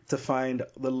to find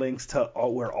the links to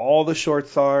where all the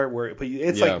shorts are, like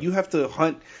you have to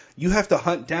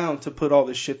hunt down to put all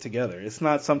this shit together. It's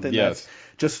not something that's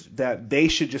just that they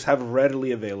should just have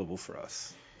readily available for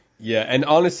us. Yeah, and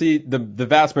honestly, the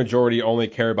vast majority only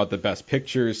care about the best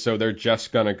pictures, so they're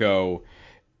just gonna go.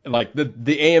 Like the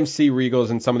AMC Regals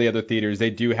and some of the other theaters,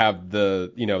 they do have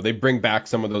they bring back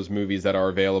some of those movies that are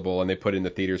available and they put it in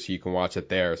the theater so you can watch it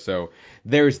there. So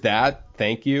there's that.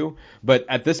 Thank you. But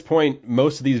at this point,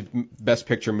 most of these Best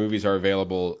Picture movies are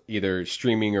available either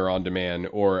streaming or on demand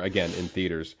or, again, in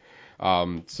theaters.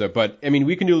 But I mean,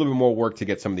 we can do a little bit more work to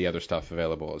get some of the other stuff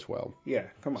available as well. Yeah,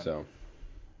 come on. So,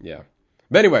 yeah.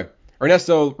 But anyway,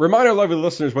 Ernesto, remind our lovely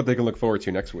listeners what they can look forward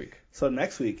to next week. So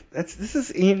next week,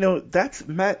 that's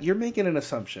Matt, you're making an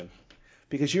assumption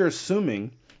because you're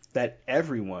assuming that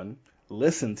everyone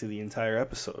listened to the entire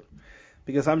episode.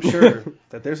 Because I'm sure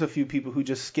that there's a few people who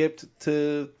just skipped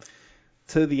to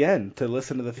the end to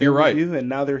listen to the film review, and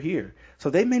now they're here. So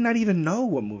they may not even know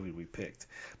what movie we picked.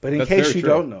 But in case you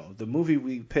don't know, the movie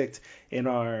we picked in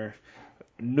our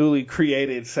newly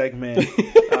created segment,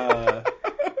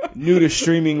 New to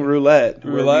Streaming Roulette,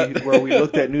 where we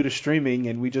looked at new to streaming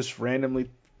and we just randomly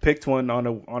picked one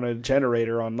on a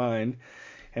generator online,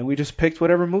 and we just picked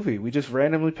whatever movie. We just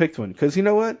randomly picked one because you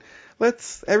know what?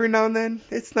 Every now and then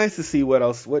it's nice to see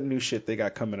what new shit they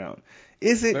got coming out.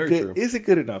 Is it good? True. Is it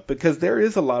good enough? Because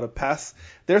there's a lot of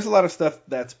stuff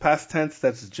that's past tense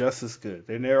that's just as good,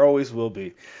 and there always will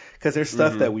be. Because there's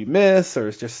stuff that we miss, or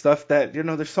it's just stuff that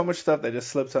there's so much stuff that just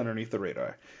slips underneath the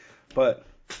radar. But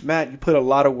Matt, you put a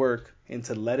lot of work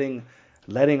into letting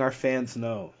our fans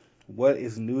know what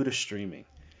is new to streaming.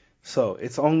 So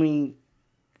it's only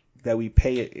that we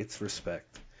pay it its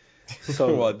respect.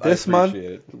 So well, this month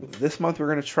we're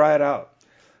going to try it out.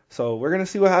 So we're going to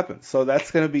see what happens. So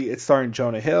that's going to be, it's starring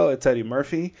Jonah Hill, it's Eddie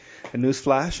Murphy. And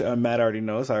newsflash, Matt already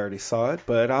knows, I already saw it,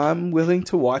 but I'm willing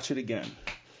to watch it again.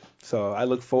 So I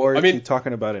look forward to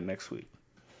talking about it next week.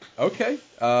 Okay.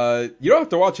 You don't have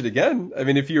to watch it again. I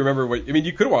mean, if you remember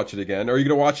you could watch it again, or you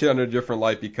could watch it under a different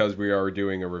light because we are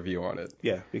doing a review on it.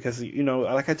 Yeah, because,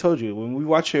 like I told you, when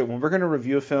we're going to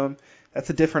review a film, that's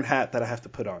a different hat that I have to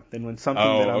put on than when something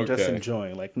that I'm just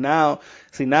enjoying. Like now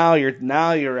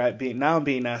I'm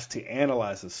being asked to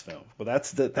analyze this film. Well,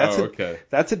 that's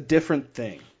a different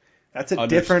thing. That's a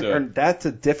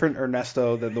different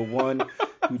Ernesto than the one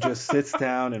who just sits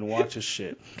down and watches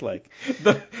shit. Like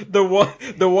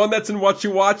the one that's in What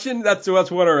You Watching, that's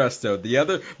one Ernesto. The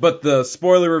other, but the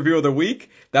spoiler review of the week,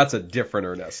 that's a different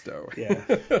Ernesto. Yeah,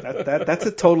 that's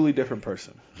a totally different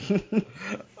person.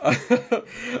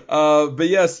 But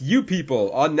yes, You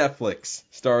People on Netflix,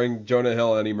 starring Jonah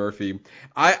Hill and Eddie Murphy.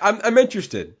 I'm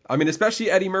interested. I mean, especially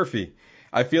Eddie Murphy.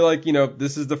 I feel like,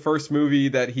 this is the first movie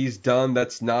that he's done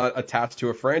that's not attached to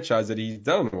a franchise that he's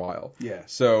done in a while. Yeah.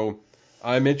 So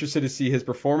I'm interested to see his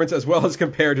performance as well as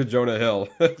compared to Jonah Hill.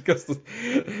 Because,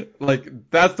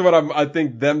 that's what I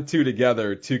think them two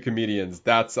together, two comedians,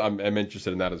 I'm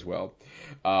interested in that as well.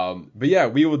 But yeah,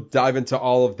 we will dive into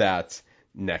all of that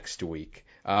next week.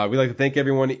 We like to thank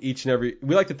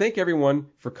everyone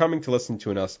for coming to listen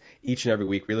to us each and every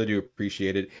week. Really do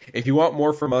appreciate it. If you want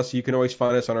more from us, you can always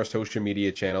find us on our social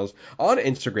media channels, on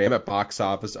Instagram at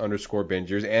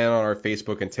boxoffice_bingers, and on our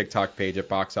Facebook and TikTok page at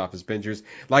boxofficebingers.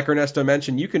 Like Ernesto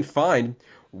mentioned, you can find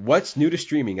what's new to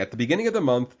streaming. At the beginning of the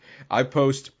month, I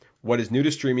post what is new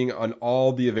to streaming on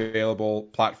all the available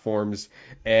platforms,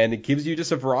 and it gives you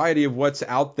just a variety of what's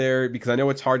out there, because I know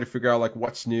it's hard to figure out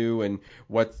what's new and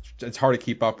it's hard to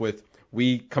keep up with.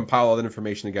 We compile all that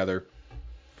information together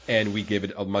and we give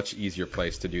it a much easier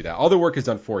place to do that. All the work is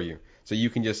done for you, so you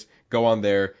can just go on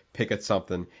there, pick at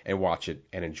something and watch it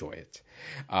and enjoy it.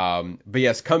 But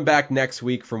yes, come back next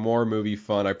week for more movie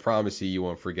fun. I promise you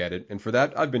won't forget it. And for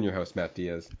that, I've been your host, Matt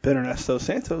Diaz. Been Ernesto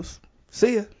Santos.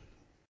 See ya.